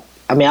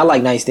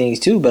like nice things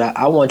too, but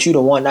I want you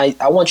to want nice.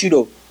 I want you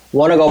to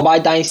want to go buy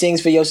nice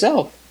things for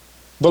yourself.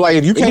 But like,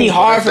 if you can't, it'd be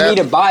hard for me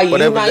to buy you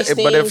nice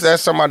things. But if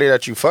that's somebody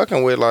that you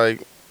fucking with,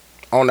 like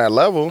on that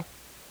level.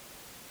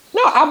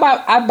 No,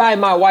 I buy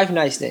my wife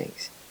nice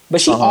things, but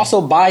she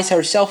also buys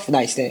herself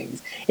nice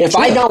things. If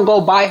I don't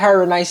go buy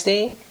her a nice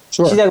thing,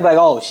 she's gonna be like,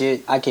 "Oh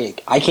shit, I can't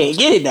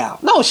get it now."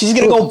 No, she's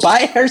gonna go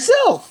buy it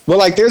herself. But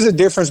like, there's a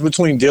difference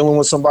between dealing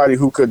with somebody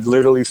who could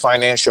literally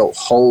finance your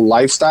whole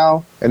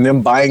lifestyle and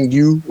them buying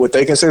you what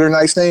they consider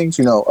nice things,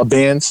 a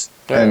Benz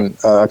and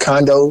a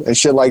condo and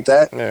shit like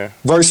that,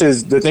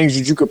 versus the things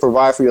that you could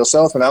provide for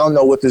yourself. And I don't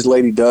know what this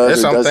lady does.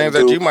 There's some things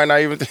that you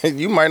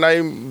might not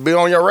even be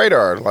on your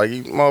radar. Like,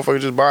 you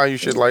motherfuckers just buying you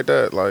shit like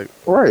that. Like,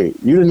 right,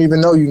 you didn't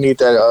even know you need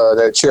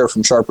that chair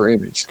from Sharper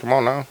Image. Come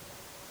on now.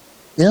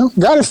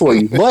 Got it for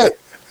you. But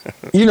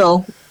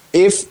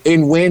if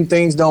and when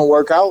things don't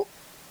work out,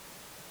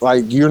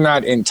 like, you're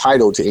not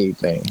entitled to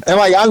anything. And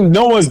like,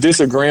 no one's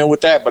disagreeing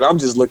with that, but I'm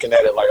just looking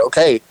at it like,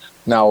 okay,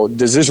 now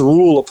does this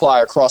rule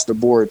apply across the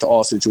board to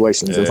all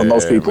situations? And for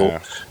most people,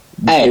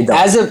 hey,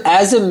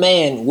 as a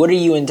man, what are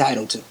you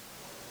entitled to?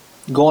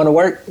 Going to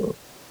work?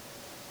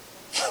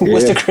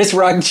 What's the Chris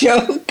Rock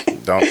joke?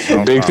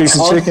 Don't big piece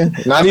of chicken?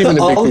 Not even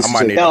a big piece of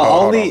chicken.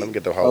 Hold on. Let me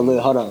get the whole.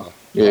 Hold on.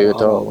 Yeah, my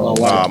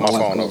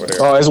phone over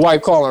there. Oh, his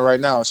wife calling right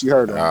now. She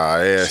heard her.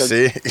 Yeah,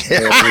 see?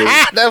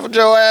 That's what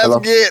your ass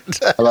get.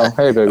 Hello.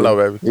 Hey, baby. Hello,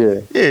 baby.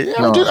 Yeah.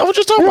 I was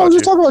just talking about you. I was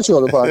just talking about you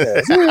on the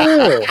podcast.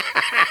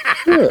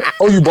 Yeah.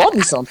 Oh, you bought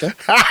me something.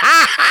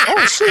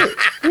 Oh, shit.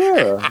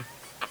 Yeah.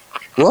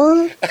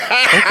 What?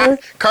 Okay.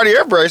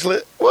 Cartier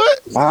bracelet.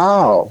 What?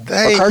 Wow.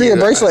 Thank a Cartier you.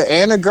 bracelet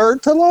and a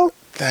GERD pillow?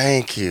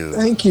 Thank you.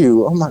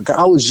 Oh my God,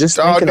 I was just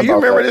thinking about that. Do you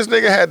remember this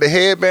nigga had the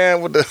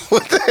headband with the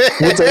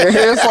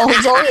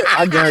headphones on it?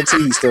 I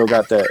guarantee he still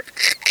got that.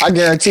 I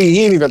guarantee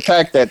he ain't even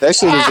packed that. That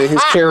shit is in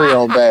his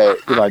carry-on bag.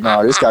 You're like,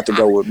 nah, this got to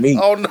go with me.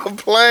 On the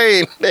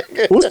plane,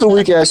 nigga. What's the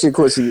weak ass shit,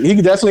 Quincy? He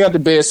definitely got the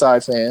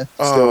bedside fan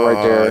still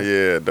right there.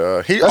 Yeah,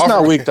 dog. That's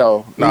not weak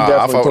though.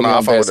 I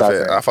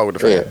fuck with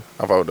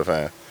the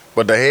fan.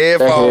 But the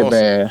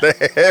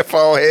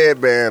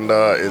headband,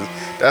 dog,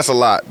 that's a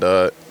lot,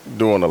 dog.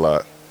 Doing a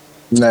lot.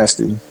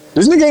 Nasty.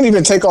 This nigga ain't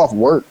even take off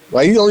work.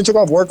 Like, he only took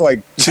off work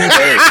like 2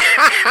 days.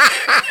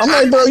 I'm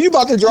like, bro, you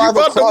about to drive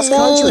across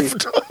country.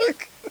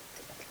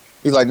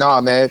 He's like, nah,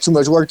 man, too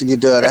much work to get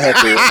done. I had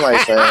to. I'm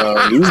like,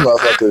 these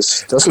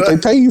motherfuckers, that's what they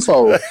pay you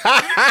for.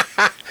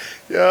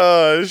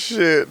 Yo,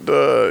 shit,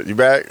 duh. You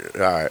back?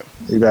 All right.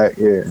 You back?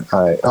 Yeah.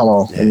 All right. Hold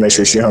on. Let me make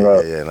sure she hung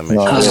up. Yeah, let me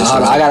make sure.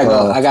 Hold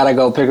on. I gotta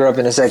go pick her up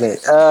in a second.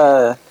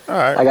 All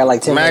right. I got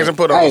like 10 minutes. Max and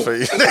put on for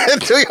you.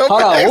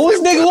 Hold on.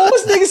 What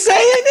was nigga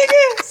saying,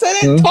 nigga?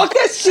 Say that. Talk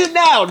that shit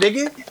now,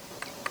 nigga.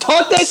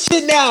 Talk that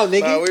shit now,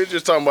 nigga. Nah, we were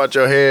just talking about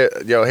your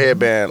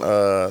headband,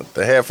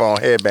 the headphone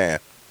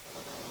headband.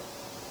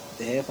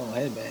 The headphone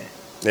headband.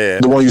 Yeah.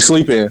 The one you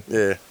sleep in.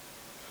 Yeah.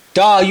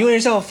 Dog, you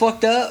ain't something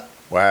fucked up?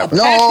 What happened?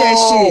 No. Pack that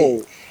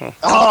shit.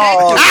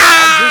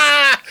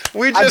 Oh,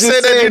 We just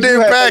said that you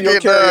didn't pack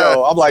it.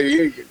 I'm like,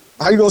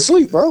 how you gonna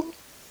sleep, bro?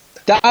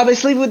 I've been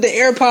sleeping with the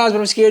AirPods, but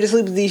I'm scared to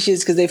sleep with these shits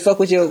because they fuck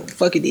with your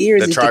fucking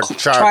ears. The It's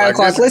triglyceride,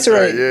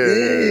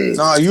 triglyceride.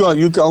 Nah,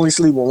 you can only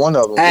sleep with one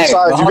of them. Hey,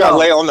 Besides, but you hold gotta on.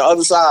 lay on the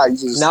other side. You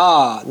just,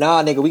 Nah,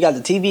 nigga, we got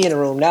the TV in the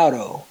room now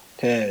though.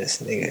 Cause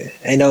nigga,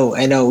 ain't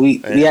no, we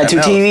had two nothing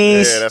else.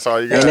 TVs. Yeah, that's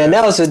all you got. Ain't nothing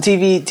else. So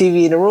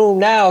TV in the room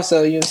now.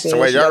 So you know what I'm saying.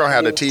 So wait, y'all gonna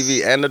have the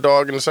TV and the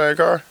dog in the same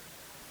car?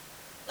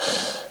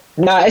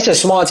 Nah, it's a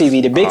small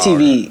TV. The big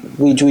TV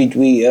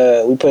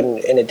we put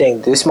in the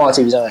thing. This small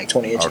TV's on like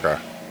 20 inches. Okay.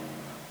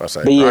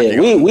 But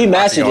yeah, we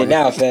mastered it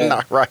now, fam.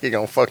 Nah, Rocky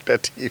gonna fuck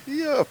that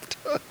TV up.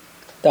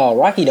 Dog,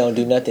 Rocky don't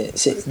do nothing.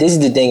 This is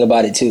the thing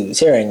about it too.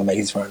 Sarah ain't gonna make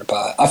it this far in the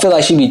pod. I feel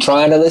like she be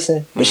trying to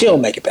listen, but she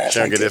don't make it past. She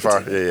don't like get this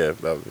far. 10.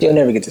 Yeah. She'll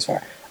never get this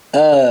far.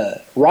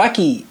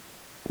 Rocky,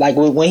 like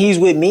when he's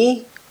with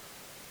me,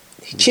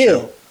 he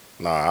chill.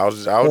 Nah, I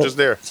was just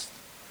there.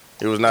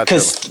 He was not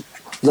chilling. Cause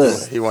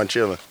look, He wasn't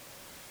chilling.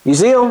 you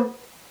see him?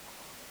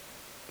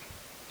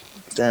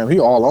 damn, he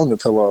all on the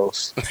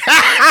pillows.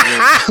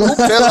 Who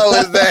pillow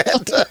is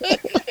that?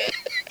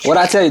 What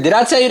I tell you? Did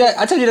I tell you that?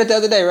 I told you that the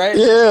other day, right?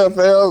 Yeah,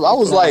 fam. I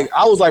was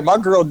like, my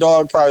girl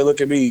dog probably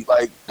look at me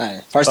like.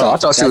 Alright, first Oh, off, I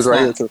thought she was right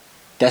here too.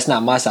 That's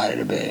not my side of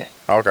the bed.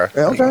 Okay.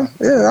 Yeah, okay.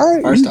 Yeah, all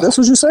right. First off. That's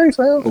what you say,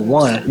 fam.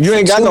 One, You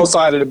ain't got two. no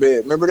side of the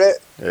bed. Remember that?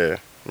 Yeah.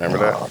 Remember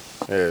that?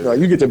 Yeah. No,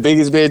 you get the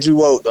biggest bed you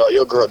want.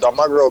 Your girl, dog,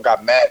 my girl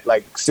got mad,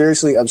 like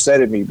seriously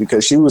upset at me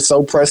because she was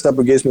so pressed up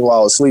against me while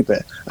I was sleeping.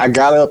 I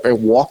got up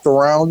and walked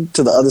around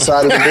to the other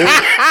side of the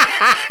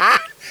bed.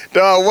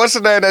 Dog, what's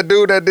the name? That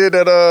dude that did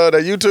that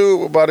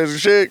YouTube about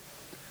his chick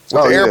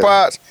with Oh, the yeah.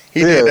 AirPods. He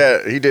Yeah. did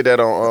that. He did that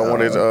on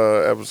one of his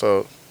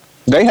episodes.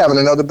 They having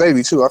another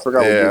baby too. I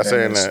forgot. Yeah, I what seen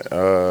his name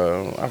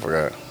that. I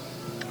forgot.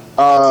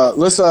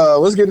 is.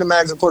 Let's get in the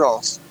mags and put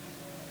ons.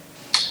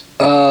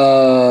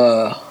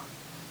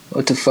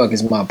 What the fuck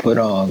is my put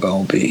on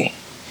gonna be?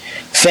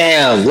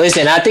 Fam,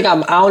 listen, I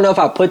don't know if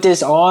I put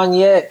this on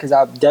yet because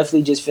I've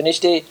definitely just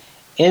finished it.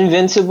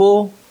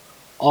 Invincible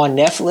on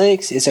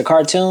Netflix. It's a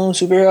cartoon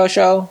superhero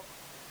show.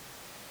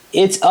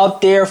 It's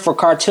up there for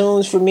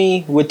cartoons for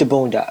me with the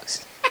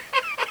Boondocks.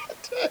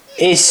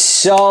 It's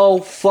so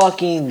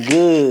fucking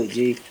good,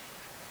 G.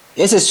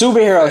 It's a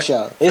superhero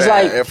show. It's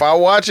Fam, like, if I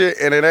watch it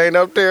and it ain't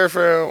up there,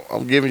 fam,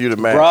 I'm giving you the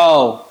man.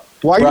 bro.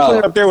 Why you Bro. put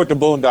it up there with the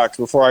Boondocks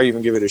before I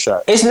even give it a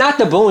shot? It's not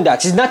the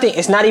Boondocks. It's nothing.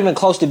 It's not even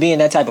close to being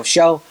that type of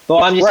show. But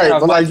I'm just Right, saying,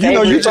 but my like you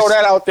know, favorite- you throw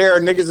that out there,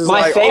 and niggas is My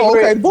like, favorite- oh,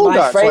 okay, my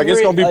Boondocks. Like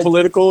it's gonna be favorite,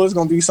 political. It's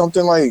gonna be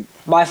something like.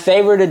 My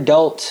favorite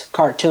adult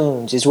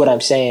cartoons is what I'm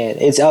saying.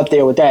 It's up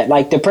there with that.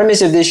 Like the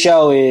premise of this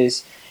show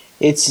is,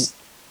 it's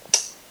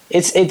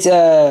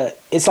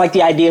like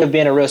the idea of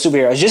being a real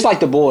superhero. It's just like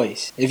The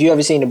Boys. If you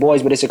ever seen The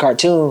Boys, but it's a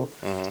cartoon,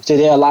 so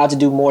they're allowed to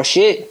do more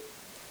shit.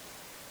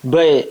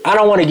 But I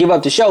don't want to give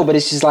up the show. But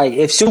it's just like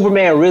if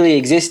Superman really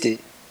existed,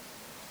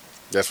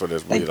 That's what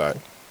this be like.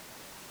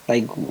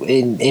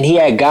 and he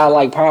had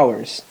godlike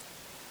powers.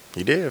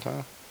 He did,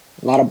 huh?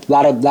 A lot of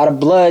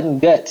blood and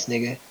guts,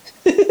 nigga.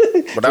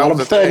 But that Lot was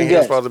the of blood thing. and He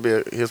was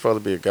guts. supposed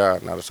to be a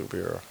god, not a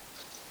superhero.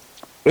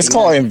 It's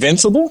called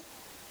Invincible.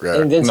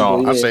 Yeah.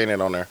 Invincible, No, I've yeah. seen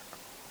it on there.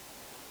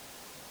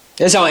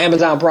 It's on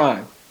Amazon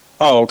Prime.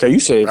 Oh, okay. You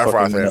said That's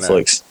why I fucking said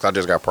Netflix. that. I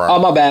just got Prime. Oh,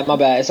 my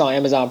bad. It's on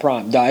Amazon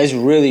Prime. Dog, it's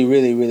really,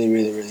 really, really,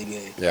 really, really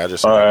good. Yeah, I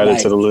just. All right, add it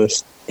Like- to the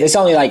list. It's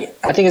only like,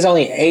 I think it's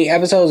only 8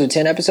 episodes or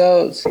 10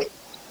 episodes.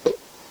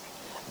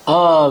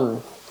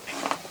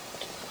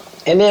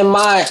 And then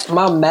my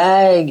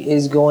mag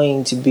is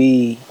going to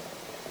be,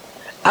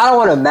 I don't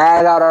want to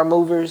mag out our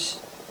movers,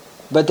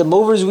 but the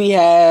movers we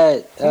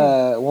had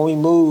when we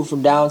moved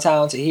from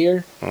downtown to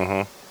here,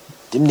 them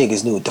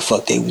niggas knew what the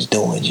fuck they was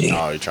doing, G.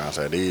 Oh, you trying to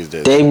say these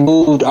did? They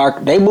moved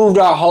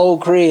our whole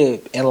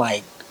crib in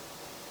like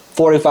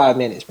 45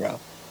 minutes, bro.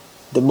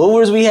 The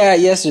movers we had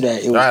yesterday,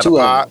 it Y'all was had 2 a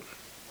of pod? them.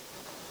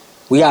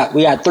 We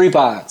got 3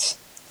 pods.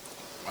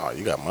 Oh,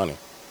 you got money.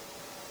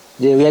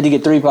 Yeah, we had to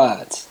get 3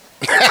 pods.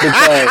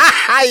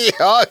 Because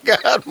Y'all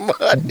got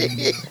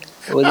money.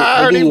 what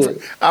I do already,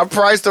 you- I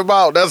priced them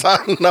out. That's how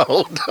I know,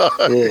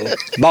 dog. yeah.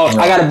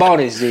 I got a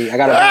bonus, G. I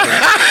got a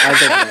bonus. I'll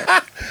take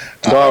that.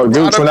 Dog,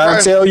 dude, when I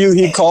Prime. tell you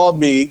he called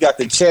me, he got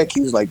the check.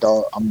 He was like,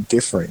 dog, I'm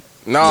different.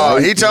 No,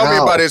 Right he told me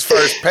now. about his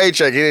first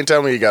paycheck. He didn't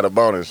tell me he got a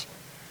bonus.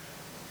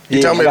 He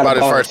Yeah, told me I got about a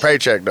his bonus. first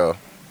paycheck, though.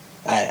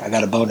 I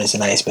got a bonus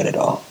and I ain't spent it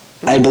all.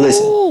 Hey, but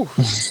listen.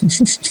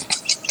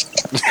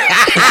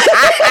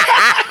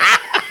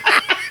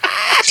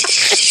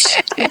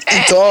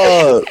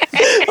 Dog.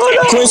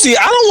 Quincy,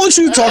 I don't want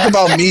you to talk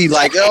about me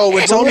like, yo,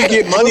 when Tony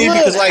get money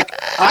because like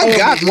I am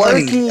got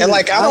money working. and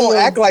like I don't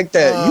act like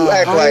that. You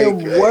act I like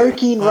am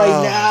working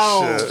right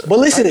now. shit. But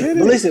listen.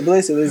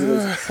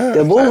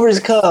 The movers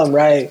come,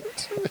 right?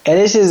 And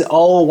it's this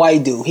old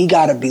white dude. He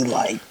gotta be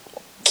like,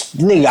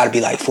 the nigga gotta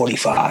be like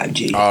 45,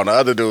 G. Oh, the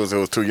other dudes, it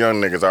was 2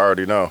 young niggas. I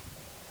already know.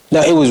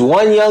 No, it was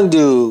one young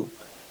dude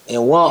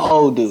and one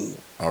old dude.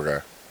 Okay.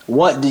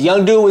 The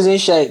young dude was in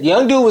shape. The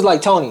young dude was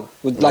like Tony,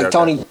 Yeah,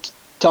 okay.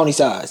 Tony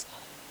size.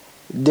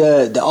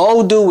 The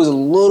old dude was a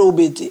little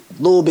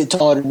bit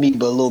taller than me,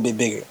 but a little bit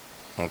bigger.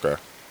 Okay.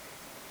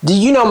 Do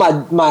you know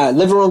my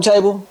living room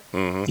table?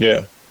 Mm-hmm.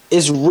 Yeah.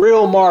 It's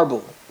real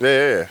marble.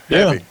 Yeah.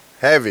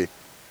 Heavy.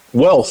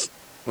 Wealth.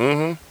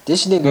 Mm-hmm.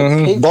 This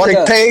nigga picked Bought it it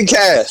up. paid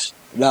cash.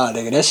 Nah,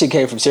 nigga, that shit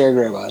came from Sarah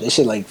Grandma. That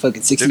shit like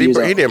fucking 60 Did years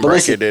he old. didn't But break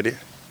listen, it, did he?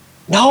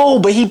 No,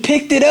 but he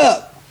picked it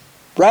up,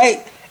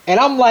 right? And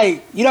I'm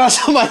like, you know how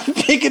somebody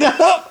pick it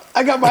up?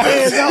 I got my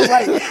hands out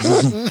like,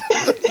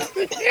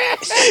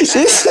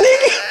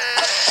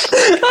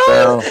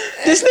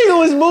 this nigga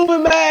was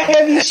moving mad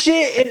heavy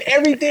shit and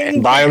everything. He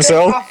By picked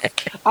himself? up.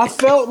 I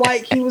felt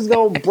like he was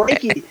gonna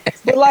break it.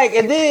 But like,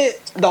 and then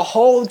the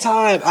whole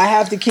time I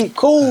have to keep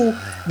cool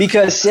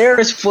because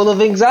Sarah's full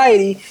of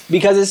anxiety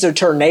because it's a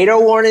tornado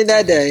warning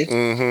that day.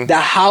 Mm-hmm. The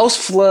house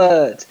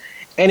floods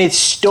and it's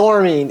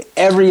storming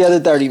every other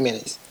 30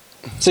 minutes.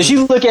 So she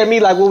look at me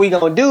like, what we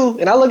gonna do?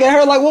 And I look at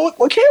her like, well,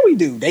 what can we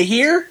do? They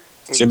here?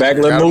 Sit back,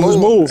 let Gotta movers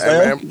move,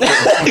 Hey, fam. man.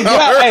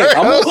 Yeah, hey,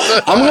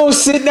 I'm gonna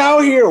sit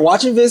down here,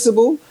 watch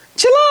Invincible,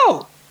 chill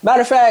out.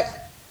 Matter of fact,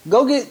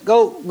 go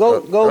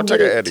Go get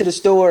take a it Eddie. to the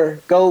store.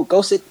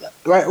 Go sit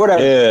right,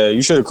 whatever. Yeah,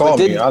 you should have called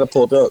But me. didn't- I'd have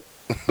pulled up.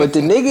 But the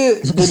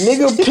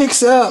nigga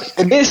picks up,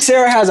 and then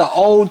Sarah has an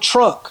old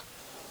trunk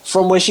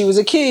from when she was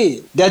a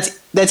kid.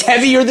 That's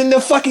heavier than the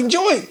fucking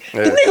joint.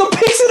 Yeah. The nigga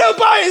picks it up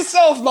by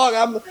himself,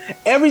 dog.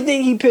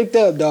 Everything he picked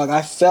up, dog.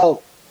 I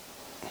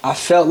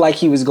felt like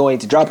he was going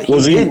to drop it.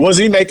 Was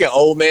he making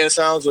old man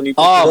sounds when he picked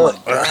Oh it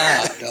my up?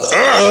 god,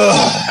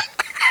 dog.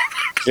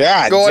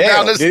 God Going damn.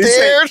 down the Did he say-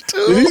 stairs, Did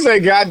too. you say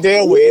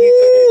goddamn with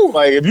anything?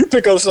 Like, if you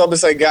pick up something and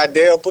say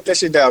goddamn, put that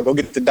shit down. Go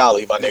get the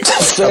dolly, my nigga.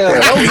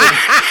 Fam,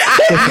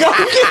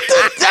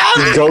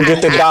 Go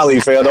get the dolly,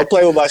 fam. Don't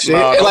play with my shit.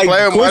 Nah, And, don't like,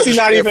 play with my Quincy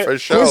not shit even for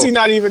sure. Quincy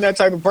not even that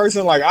type of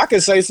person. Like, I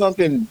can say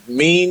something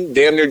mean,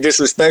 damn near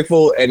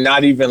disrespectful, and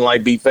not even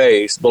like be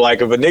phased. But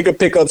like, if a nigga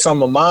pick up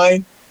something of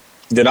mine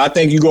that I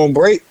think you gonna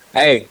break,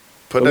 hey,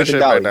 Put go that get the shit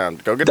dolly. back down.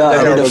 Go get Dog, the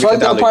hell and go the get fucked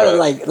the up dolly, part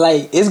dog. is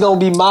like it's gonna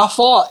be my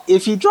fault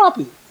if he drop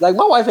it. Like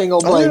my wife ain't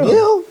gonna blame yeah.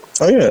 him.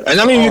 Oh yeah, and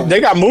I mean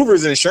they got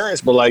movers insurance,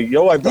 but like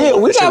yo, like Yeah,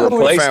 we got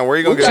movers. Fam, where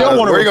you gonna We get don't another?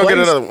 wanna Where you gonna get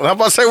replace- another one? I'm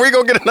about to say where you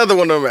gonna get another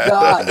one of them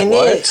Dog, at? and then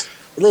What?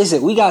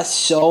 listen, we got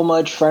so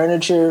much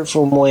furniture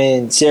from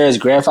when Sarah's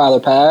grandfather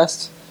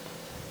passed.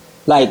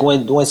 Like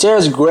when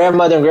Sarah's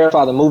grandmother and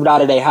grandfather moved out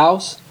of their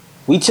house,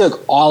 we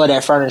took all of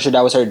that furniture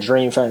that was her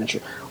dream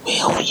furniture. We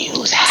only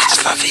use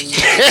half of it.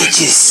 It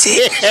just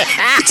sit.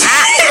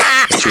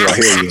 I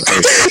hear you.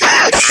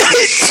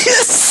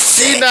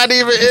 She not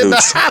even in the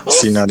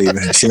house. She not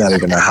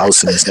even a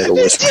house in this nigga It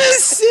whisper.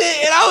 just sit.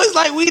 And I was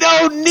like, we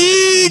don't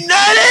need none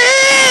of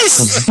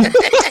this.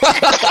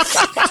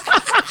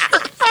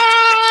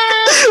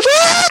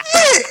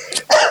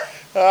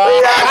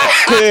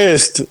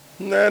 Pissed.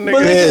 That But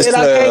nigga listen,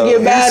 and I can't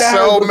get mad he's at her.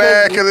 so because-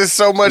 mad because there's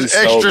so much He's so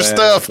extra mad,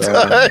 stuff.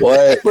 fam.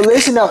 What? But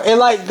listen though, and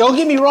like, don't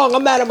get me wrong,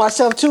 I'm mad at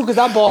myself too because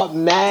I bought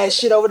mad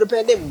shit over the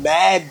pandemic,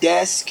 mad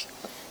desk.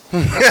 You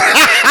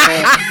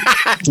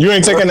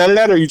ain't taking that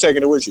letter? Or you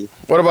taking it with you?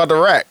 What about the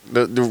rack?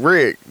 The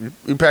rig?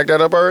 You packed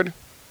that up already?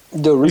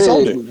 The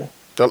sold rig,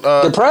 The,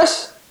 the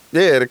press.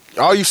 yeah.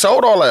 You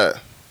sold all that.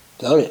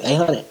 Sold it,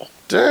 800.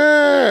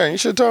 Damn, you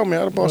should have told me.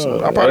 I'd have bought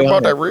some. I probably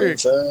bought that rig.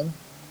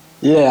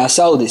 Yeah, I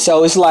sold it.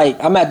 So it's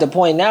like I'm at the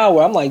point now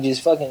where I'm like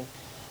just fucking,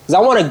 because I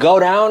want to go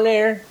down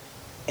there,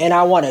 and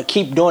I want to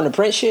keep doing the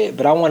print shit,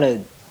 but I want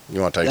to. You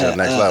want to take it to the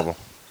next level?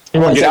 You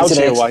want to get Take it out to the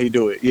there next- while he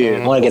do it? Yeah,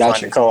 I wanna get out find the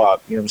here.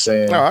 co-op. You know what I'm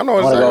saying? No, I know.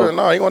 Wanna go.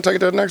 No, you want to take it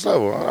to the next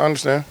level. I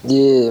understand.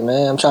 Yeah,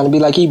 man, I'm trying to be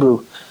like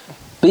Hebrew.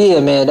 But yeah,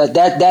 man,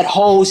 that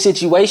whole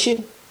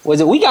situation was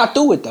it. We got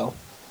through it though.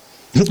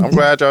 I'm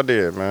glad y'all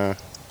did, man.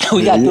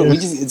 We got through it. Yeah. We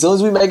just, as soon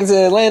as we make it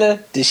to Atlanta,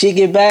 the shit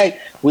get back.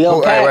 We Who,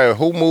 unpack. wait,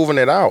 who moving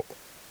it out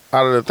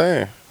of the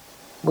thing?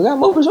 We got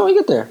movers when we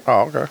get there.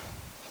 Oh, okay.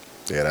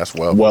 Yeah, that's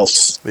well.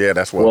 Wealth. Yeah,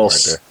 that's well Wealth.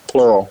 right there.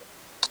 Plural.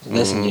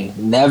 Listen, G,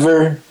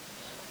 never.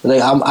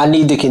 Like I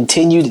need to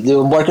continue.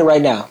 I'm working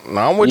right now.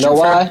 No, I'm with You you.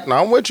 know fam. why? No,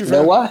 I'm with you, You know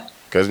fam. why?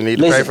 Because you need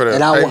to Listen, pay for that.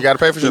 and I Hey, wa- you got to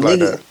pay for shit the like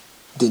nigga- that.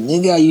 The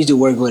nigga I used to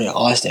work with in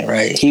Austin,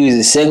 right? He was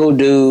a single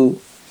dude.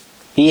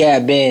 He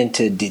had been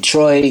to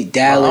Detroit, I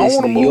Dallas, don't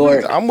want to New move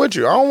York. either. I'm with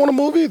you. I don't want to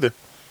move either.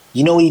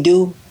 You know what he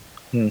do?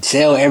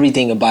 Sell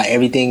everything and buy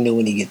everything new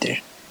when he get there.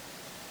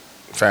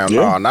 Fam,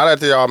 Yeah. no, not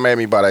after y'all made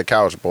me buy that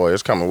couch, boy.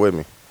 It's coming with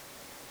me.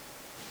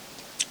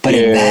 But Yeah,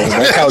 in back,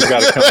 that couch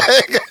gotta come.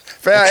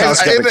 Fam, couch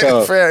gotta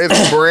come.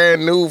 it's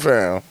brand new,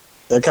 fam.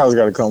 That couch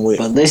gotta come with.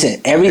 but listen,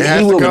 every It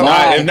has he to will come.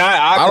 buy. If not,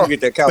 I don't- can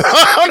get that couch.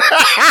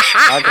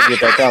 I can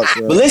get that couch.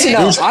 Man. But listen,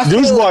 though, I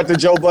Deuce feel- bought the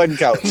Joe Budden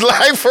couch.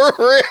 Like, for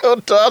real,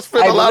 dog. I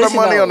spent Hey, a but lot of listen,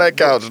 money though, on that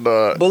couch,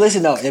 dog. But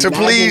listen though, To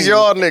please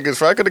y'all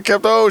niggas. I could have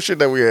kept the old shit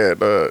that we had,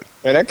 dog.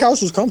 Man, that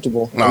couch was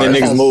comfortable. No, and then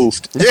that niggas couch-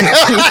 moved.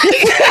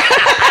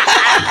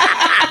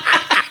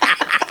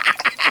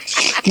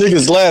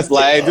 Niggas left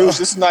like, hey, Deuce,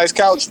 this is a nice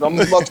couch. I'm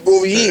about to go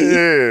over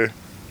here.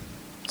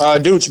 Yeah.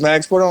 Deuce,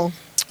 Max, put on.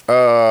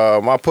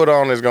 My put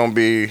on is gonna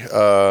be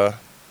the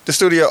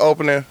studio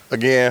opening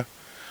again.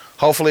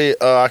 hopefully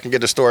I can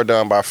get the store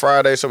done by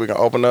Friday so we can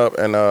open up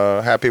and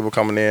have people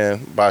coming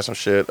in, buy some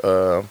shit.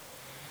 What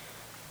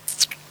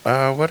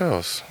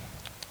else?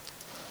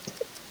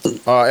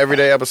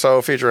 Everyday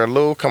episode featuring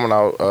Lou coming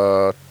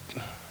out.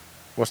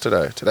 What's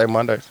today? Today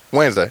Monday?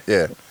 Wednesday,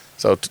 yeah.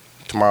 So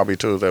tomorrow will be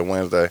Tuesday,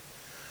 Wednesday.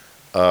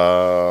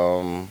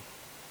 I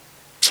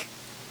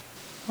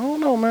don't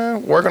know,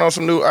 man. Working on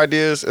some new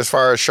ideas as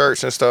far as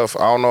shirts and stuff.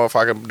 I don't know if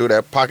I can do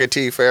that pocket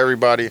tee for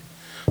everybody.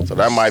 So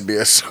that might be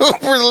a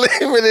super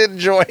limited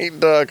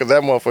joint, dog, because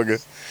that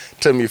motherfucker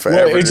took me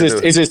forever. Well,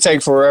 it just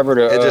take forever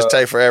to. It just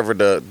take forever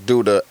to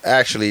do the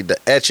etch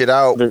it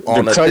out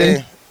on the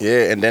thing.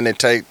 Yeah, and then it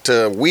take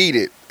to weed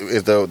it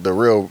is the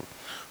real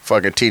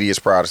fucking tedious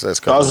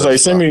process. I was like,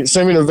 send me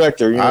the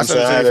vector. You know what I'm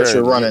saying? I had that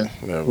shit running.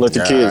 Let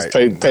the kids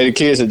pay the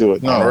kids to do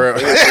it. No,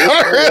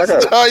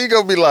 you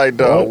gonna be like,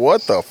 dog,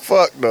 what the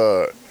fuck,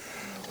 dog?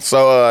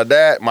 So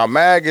that my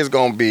mag is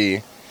gonna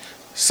be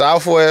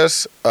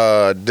Southwest,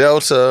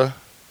 Delta,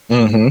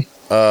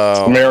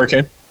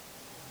 American.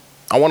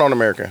 I went on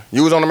American.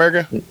 You was on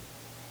American?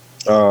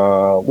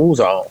 What was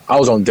I on? I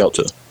was on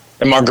Delta.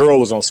 And my girl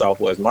was on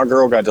Southwest. My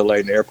girl got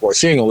delayed in the airport.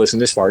 She ain't gonna listen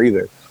this far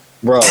either.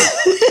 Bro.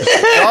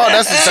 Oh,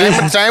 that's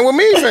the same with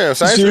me, fam.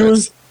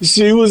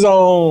 She was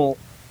on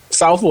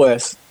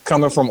Southwest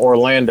coming from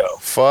Orlando.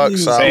 Fuck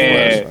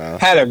Southwest, man.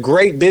 Had a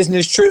great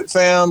business trip,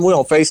 fam. We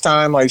on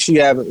FaceTime. Like, she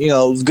had, it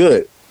was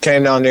good.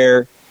 Came down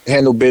there,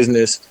 handled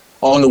business.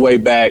 On the way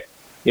back,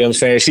 you know what I'm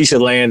saying? She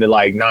should land at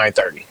like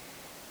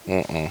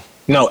 9:30.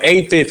 No,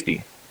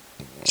 8:50.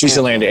 She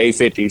should land at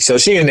 8:50. So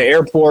she in the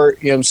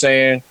airport, you know what I'm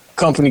saying?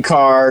 Company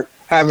card,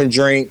 having a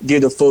drink,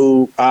 get the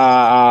food.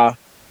 Fuck.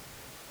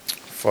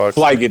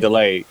 Flight get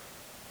delayed.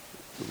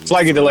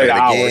 Flight get delayed an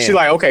hour. She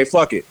like, okay,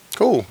 fuck it.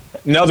 Cool.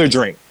 Another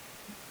drink.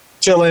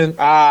 Chilling.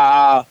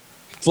 Flight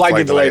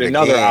get delayed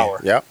another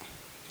hour. Yep.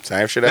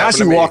 Same shit. Now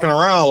she walking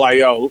around like,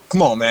 yo,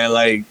 come on, man.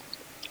 Like,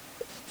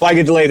 flight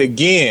get delayed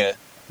again.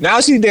 Now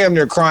she's damn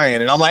near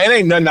crying, and I'm like, it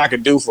ain't nothing I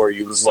could do for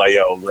you. It's like,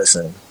 yo,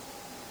 listen,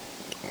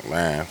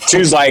 man. She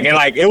was like, and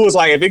like, it was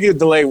like, if it gets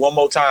delayed one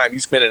more time, you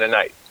spending the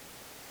night.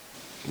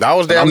 I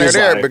was down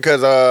there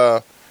because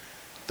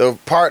the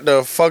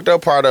fucked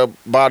up part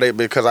about it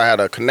because I had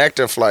a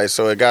connecting flight,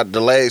 so it got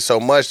delayed so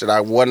much that I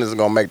wasn't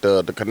gonna make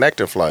the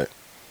connecting flight.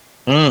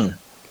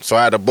 So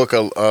I had to book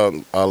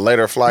a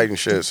later flight and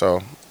shit.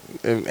 So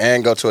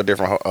and go to a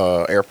different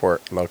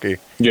airport, low-key.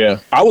 Yeah,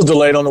 I was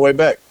delayed on the way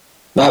back.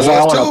 That's why I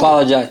want to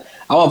apologize.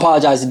 I want to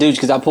apologize to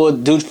Dooch because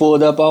Dooch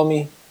pulled up on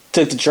me,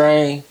 took the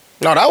train.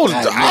 No, that was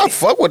I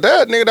fuck with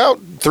that, nigga. That was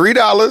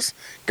 $3.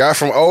 Got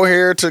from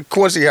O'Hare to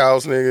Quincy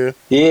House, nigga.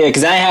 Yeah,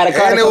 because I ain't had a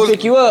car to come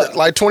pick you up.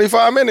 Like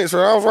 25 minutes,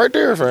 I was right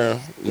there, fam.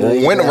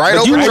 Went right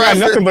but over traffic. Had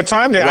nothing but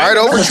time to, right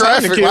over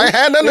traffic. I ain't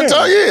had nothing to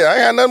tell. Yeah, I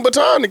ain't had nothing but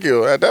time to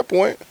kill at that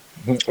point.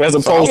 As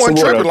opposed to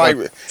what, like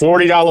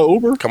 $40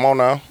 Uber? Come on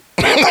now.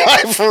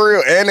 Like, for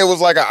real. And it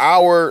was like an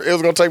hour. It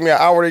was going to take me an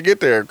hour to get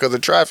there because of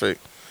traffic.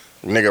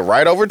 Nigga,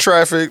 right over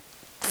traffic,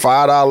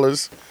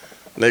 $5.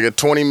 Nigga,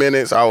 20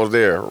 minutes, I was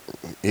there.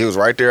 He was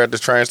right there at the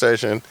train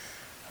station.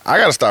 I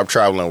gotta stop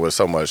traveling with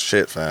so much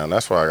shit, fam.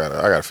 That's why I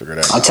gotta figure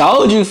that out. I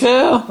told you,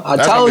 Phil.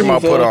 That's gonna be my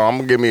put on. I'm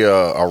gonna give me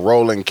a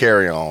rolling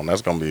carry on.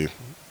 That's gonna be.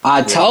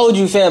 I told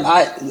you, fam.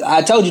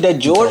 I told you that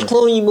George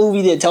Clooney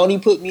movie that Tony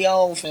put me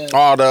on, fam.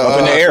 Oh, the Up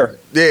in the Air.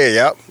 Yeah,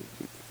 yep.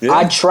 Yeah.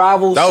 I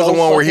traveled. That was the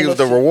one where he was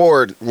the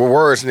rewards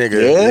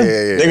nigga.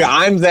 Yeah. Nigga,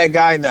 I'm that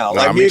guy now.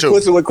 Like me and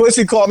Quincy, when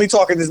Quincy called me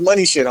talking this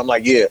money shit, I'm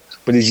like, yeah,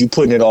 but is you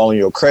putting it all on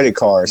your credit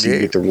card so you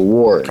get the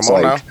rewards? Come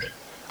on now.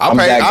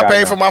 I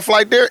paid for my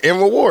flight there in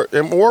reward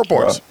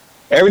points.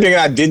 Everything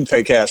I didn't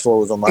pay cash for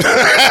was on my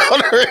card.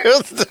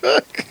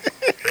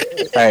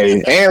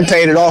 Hey, Aaron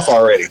paid it off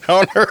already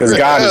because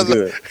God is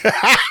good.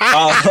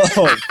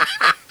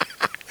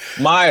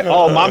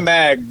 My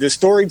mag. The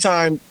story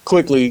time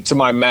quickly to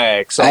my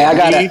mag. So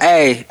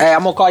hey,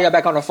 I'm gonna call you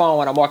back on the phone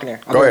when I'm walking there.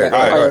 Go ahead.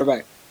 I'll call you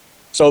back.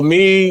 So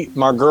me,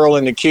 my girl,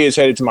 and the kids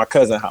headed to my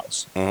cousin's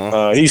house.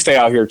 He stay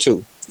out here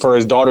too for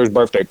his daughter's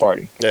birthday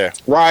party. Yeah,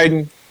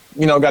 riding.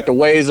 Got the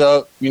ways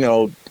up.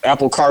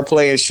 Apple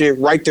CarPlay and shit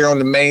right there on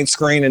the main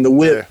screen in the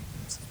whip. Yeah.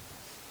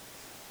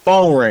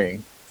 Phone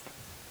ring.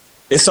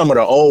 It's some of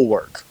the old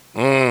work.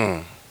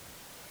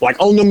 Like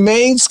on the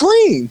main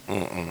screen.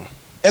 And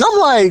I'm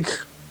like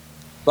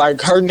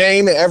her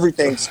name and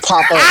everything's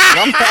pop up. And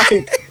I'm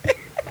like,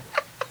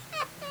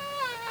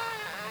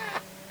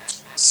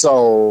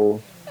 so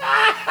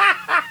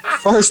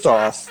first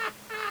off,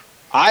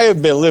 I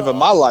have been living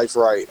my life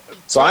right.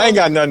 So I ain't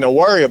got nothing to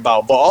worry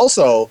about. But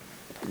also,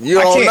 I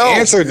can't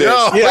answer this.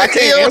 I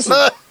can't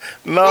answer.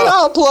 No.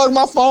 I unplug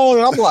my phone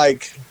and I'm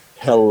like,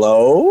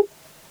 hello?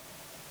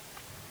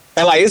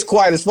 And like it's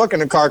quiet as fuck in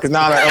the car because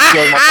now I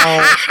unplug my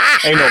phone.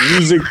 Ain't no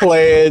music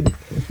playing.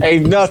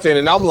 Ain't nothing.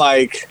 And I'm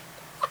like,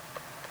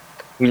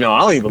 I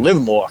don't even live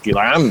in Milwaukee.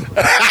 Like I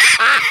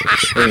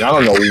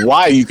don't know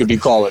why you could be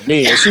calling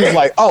me. And she was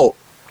like, Tony,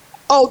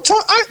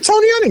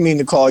 I didn't mean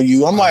to call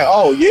you. I'm like,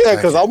 oh yeah,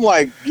 because I'm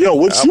like,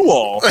 what you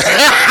on?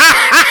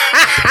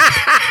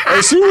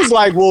 And she was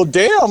like, well,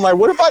 damn, like,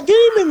 what if I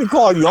didn't mean to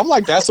call you? I'm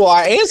like, that's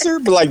why I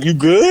answered, but like, you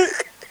good?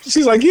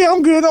 She's like, yeah,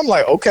 I'm good. I'm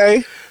like,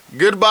 okay.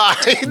 Goodbye.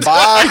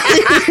 Bye.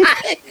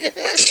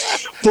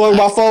 Plug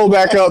my phone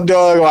back up,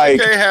 dog. Like,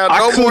 Can't have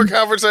no more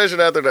conversation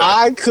after that.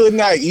 I could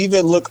not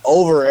even look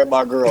over at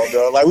my girl,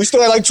 dog. Like, we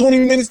still had like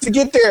 20 minutes to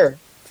get there.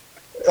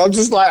 I'm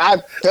just like,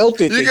 I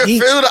felt it. You can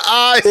feel the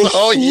eyes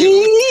on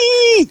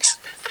you.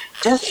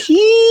 The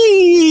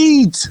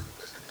heat.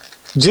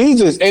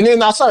 Jesus. And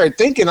then I started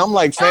thinking, I'm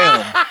like,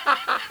 fam,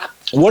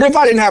 what if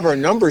I didn't have her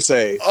number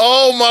saved?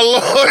 Oh, my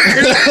Lord.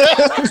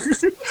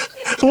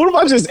 What if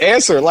I just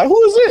answer? Like,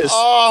 who is this?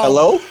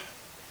 Hello?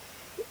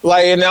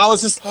 Like, and I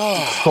was just,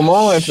 come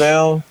on,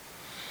 fam.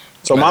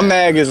 So my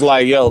mag is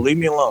like, yo, leave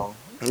me alone.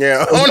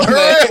 Yeah. My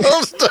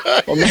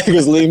mag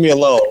is leave me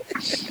alone.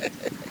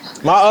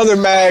 My other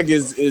mag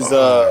is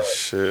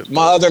shit,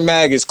 my other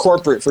mag is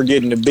corporate for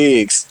getting the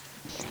bigs.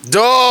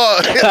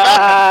 Dog.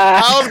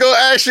 I was gonna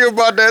ask you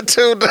about that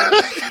too, dog.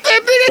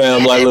 That nigga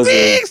Fam, like, listen,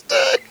 bigs,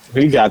 dog.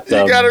 He got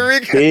the You gotta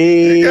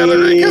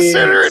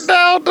reconsider it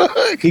now,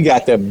 dog. He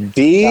got the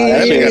big.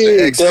 That nigga got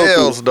the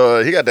XLs,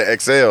 dog. He got the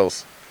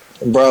XLs.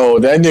 Bro,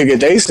 that nigga,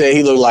 they said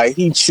he looked like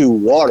he chew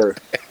water.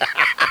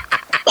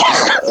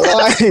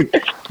 Like,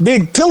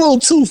 big pillow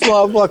tooth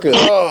motherfucker.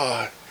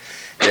 Oh.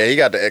 Yeah, he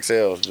got the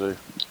XLs, G.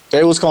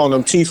 They was calling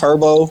him Teeth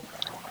Herbo.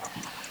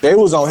 They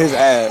was on his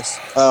ass.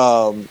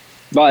 But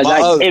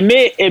like,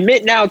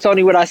 admit now,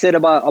 Tony, what I said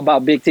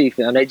about Big Teeth.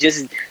 Man. They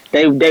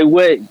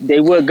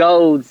would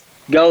golds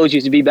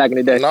used to be back in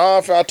the day. Nah,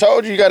 if I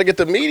told you got to get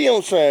the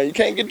mediums, fam. You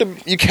can't get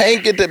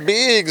the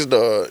bigs,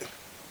 dog.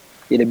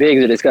 Yeah, the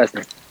bigs are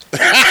disgusting.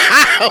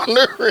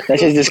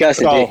 That's just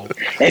disgusting. So,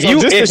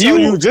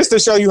 just to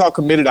show you how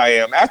committed I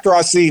am. After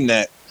I seen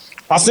that,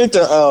 I sent the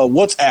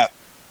WhatsApp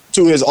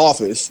to his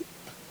office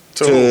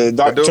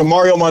to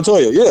Mario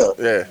Montoya.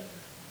 Yeah.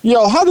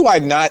 Yo, how do I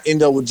not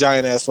end up with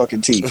giant ass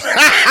fucking teeth?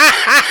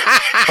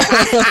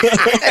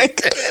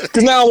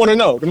 Because now I want to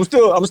know. I'm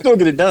still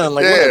get it done.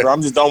 Like whatever. I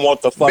just don't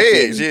want the fucking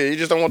bigs. Yeah, you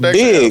just don't want that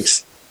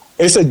bigs.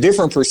 It's a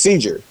different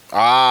procedure.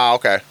 Ah,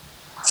 okay.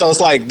 So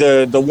it's like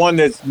the one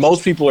that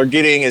most people are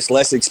getting is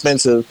less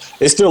expensive.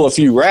 It's still a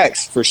few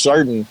racks for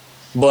certain,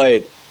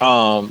 but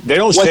they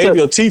don't shave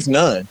your teeth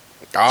none.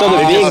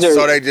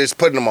 So they just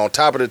putting them on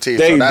top of the teeth.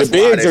 The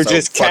bigs are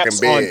just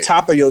caps on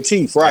top of your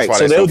teeth, right?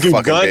 So they'll do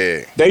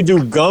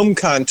gum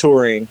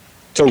contouring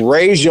to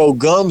raise your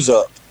gums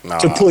up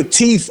to put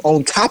teeth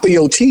on top of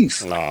your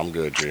teeth. No, I'm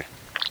good, G.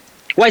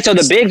 Wait, so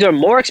the bigs are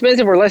more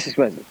expensive or less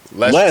expensive?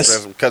 Less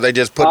expensive because they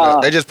just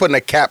putting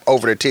a cap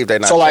over the teeth. They're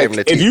not shaving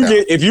the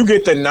teeth. If you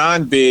get the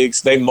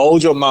non-bigs, they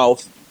mold your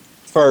mouth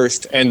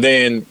first, and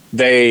then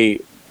they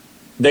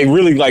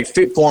really like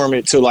fit form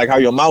it to like how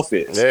your mouth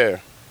is. Yeah.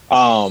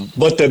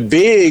 But the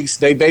bigs,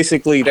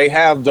 they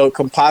have the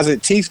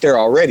composite teeth there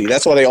already.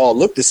 That's why they all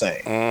look the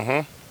same.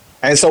 Mm-hmm.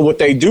 And so what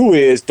they do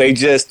is they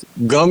just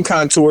gum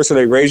contour, so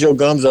they raise your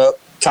gums up,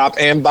 top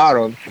and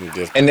bottom,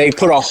 and they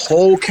put a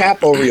whole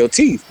cap over your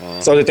teeth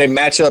so that they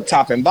match up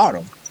top and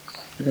bottom.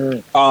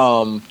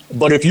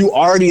 But if you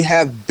already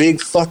have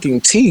big fucking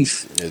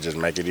teeth, it just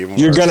make it even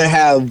worse. You're gonna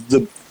have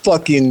the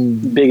fucking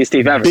biggest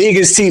teeth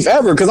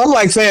ever. Because I'm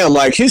like, fam,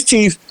 like his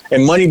teeth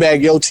and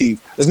Moneybag Yo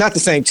teeth is not the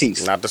same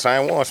teeth. Not the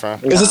same ones, fam.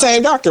 It's the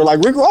same doctor.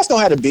 Like Rick Ross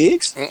don't have the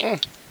bigs.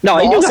 No,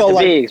 he do got the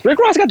bigs. Rick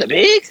Ross got the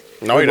bigs.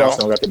 No, he Rick Ross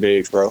don't got the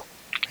bigs, bro.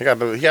 He got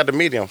the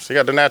mediums. He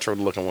got the natural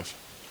looking ones.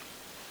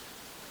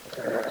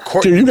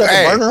 Dude, you got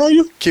the burner on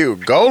you? Q,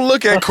 go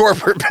look at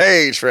corporate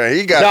page, fam.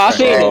 He got I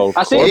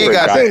seen he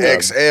got the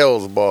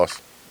XLs,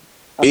 boss.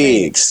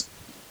 Bigs.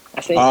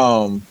 I seen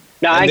No,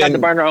 I ain't got the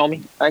burner on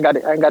me. I ain't got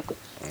the.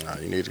 No,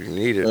 you need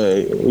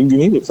it. You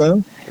need it,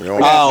 fam. I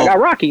got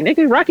Rocky,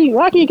 nigga. Rocky,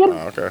 get him.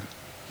 Okay.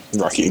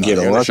 Rocky, get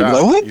him. Rocky,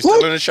 like, what? You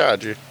still in the shot,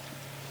 G.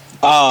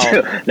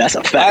 That's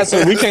a fact.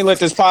 So we can't let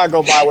this pod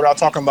go by without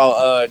talking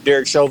about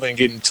Derek Chauvin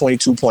getting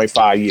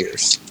 22.5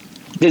 years.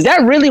 Does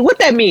that really, what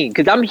that mean?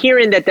 Because I'm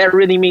hearing that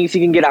really means he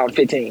can get out in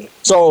 15.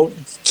 So,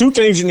 two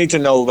things you need to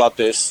know about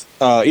this.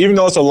 Even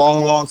though it's a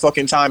long, long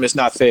fucking time, it's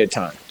not Fed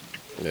time.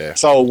 Yeah.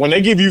 So, when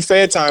they give you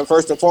Fed time,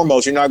 first and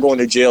foremost, you're not going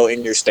to jail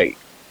in your state.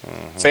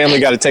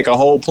 Family got to take a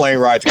whole plane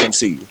ride to come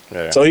see you.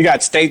 Yeah. So, you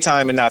got state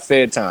time and not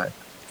Fed time.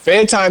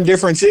 Fed time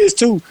difference is,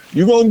 too,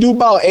 you're going to do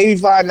about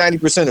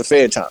 85-90% of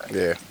Fed time.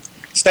 Yeah.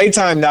 State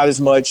time, not as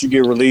much. You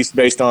get released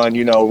based on,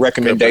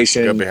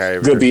 recommendation,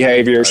 good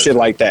behavior, shit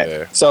like that.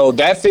 Yeah. So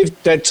that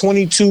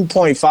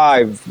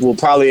 22.5 will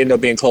probably end up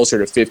being closer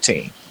to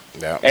 15.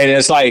 Yeah. And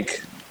it's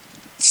like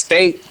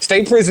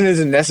state prison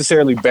isn't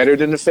necessarily better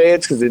than the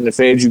feds because in the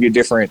feds you get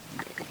different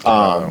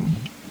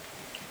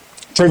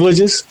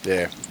privileges.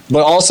 Yeah.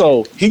 But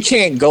also he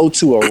can't go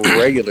to a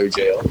regular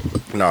jail.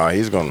 No,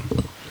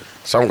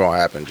 something gonna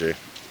happen, G.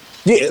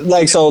 Yeah,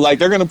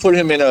 they're gonna put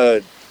him in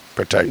a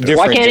protected.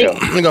 Why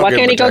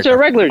can't he go to a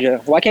regular jail?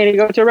 Why can't he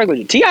go to a regular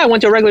jail? T.I. went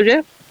to a regular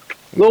jail.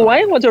 Lil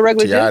Wayne went to a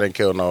regular jail. T.I. didn't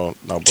kill no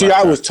black T.I.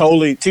 guy. was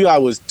totally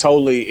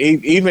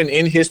even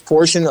in his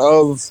portion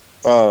of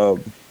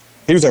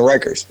he was in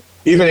Rikers.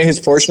 Even in his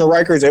portion of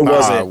Rikers, it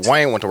wasn't.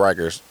 Wayne went to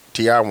Rikers.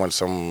 T.I. went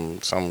some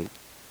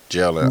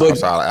jail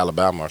outside of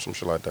Alabama or some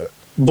shit like that.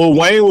 But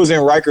Wayne was in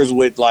Rikers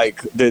with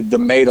like the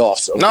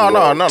Madoffs.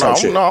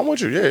 No. I'm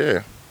with you.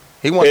 Yeah.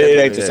 He went. It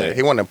ain't the same.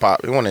 He went in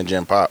Pop. He went in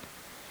Gen Pop.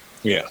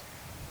 Yeah.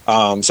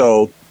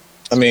 So,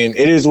 I mean,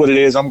 it is what it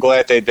is. I'm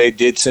glad that they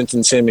did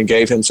sentence him and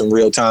gave him some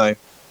real time.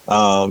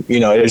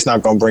 It's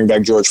not going to bring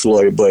back George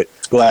Floyd, but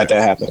glad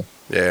that happened.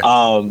 Yeah.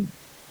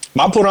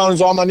 My put on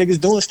is all my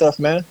niggas doing stuff,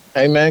 man.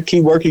 Hey, man,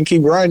 keep working,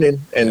 keep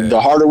grinding. And the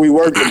harder we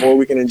work, the more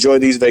we can enjoy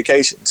these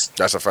vacations.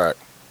 That's a fact.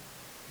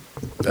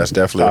 That's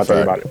definitely a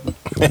fact.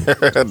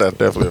 That's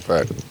definitely a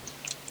fact.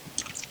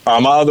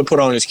 My other put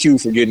on is Q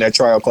for getting that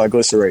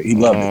trialglycerate. He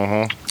loved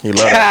it. He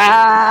loved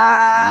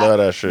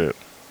that shit.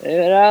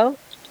 Love that shit.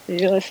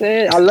 You know what I'm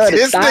saying? I love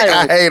this style.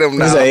 nigga. I hate him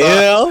now.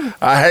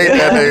 I hate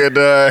that nigga,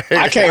 dog.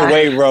 I can't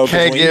wait, bro.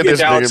 Can't when get you get this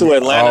down nigga. to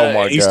Atlanta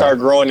Oh and he start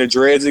growing the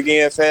dreads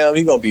again, fam,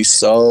 he gonna be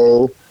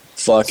so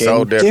fucking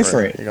so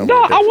different. No,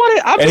 I want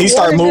it. And he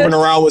start moving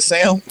around with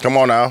Sam. Come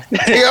on now. He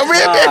gonna be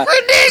a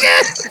different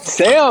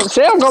nigga.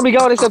 Sam gonna be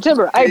going in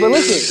September. Hey, but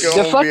listen,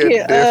 the fucking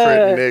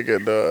different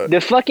nigga, dog.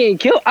 The fucking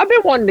I've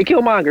been wanting to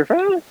Killmonger,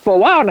 fam, for a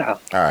while now.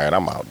 All right,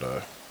 I'm out,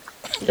 dog.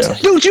 Yeah.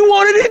 Dude, you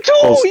wanted it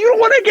too. You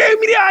the one that gave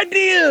me the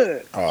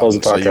idea.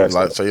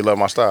 So you love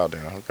my style,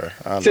 then? Okay.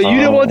 So you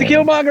didn't want the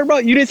Killmonger, bro?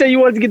 You didn't say you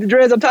wanted to get the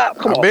dreads up top?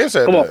 Come on. I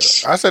said Come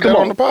that. on. I said that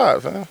on the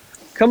pod, fam.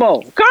 Come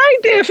on. I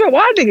ain't there, fam.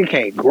 Why nigga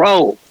can't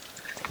grow?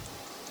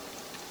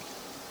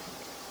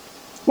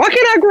 Why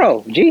can't I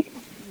grow, G?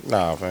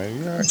 Nah, man.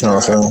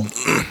 No, fam.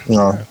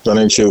 No, that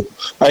ain't you.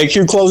 Hey,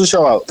 Q, close the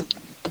show out.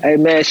 Hey,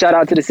 man, shout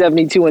out to the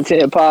 72 and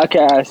 10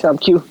 podcast. I'm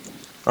Q.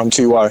 I'm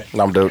TY.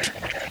 I'm Dooch.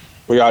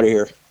 We out of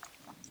here.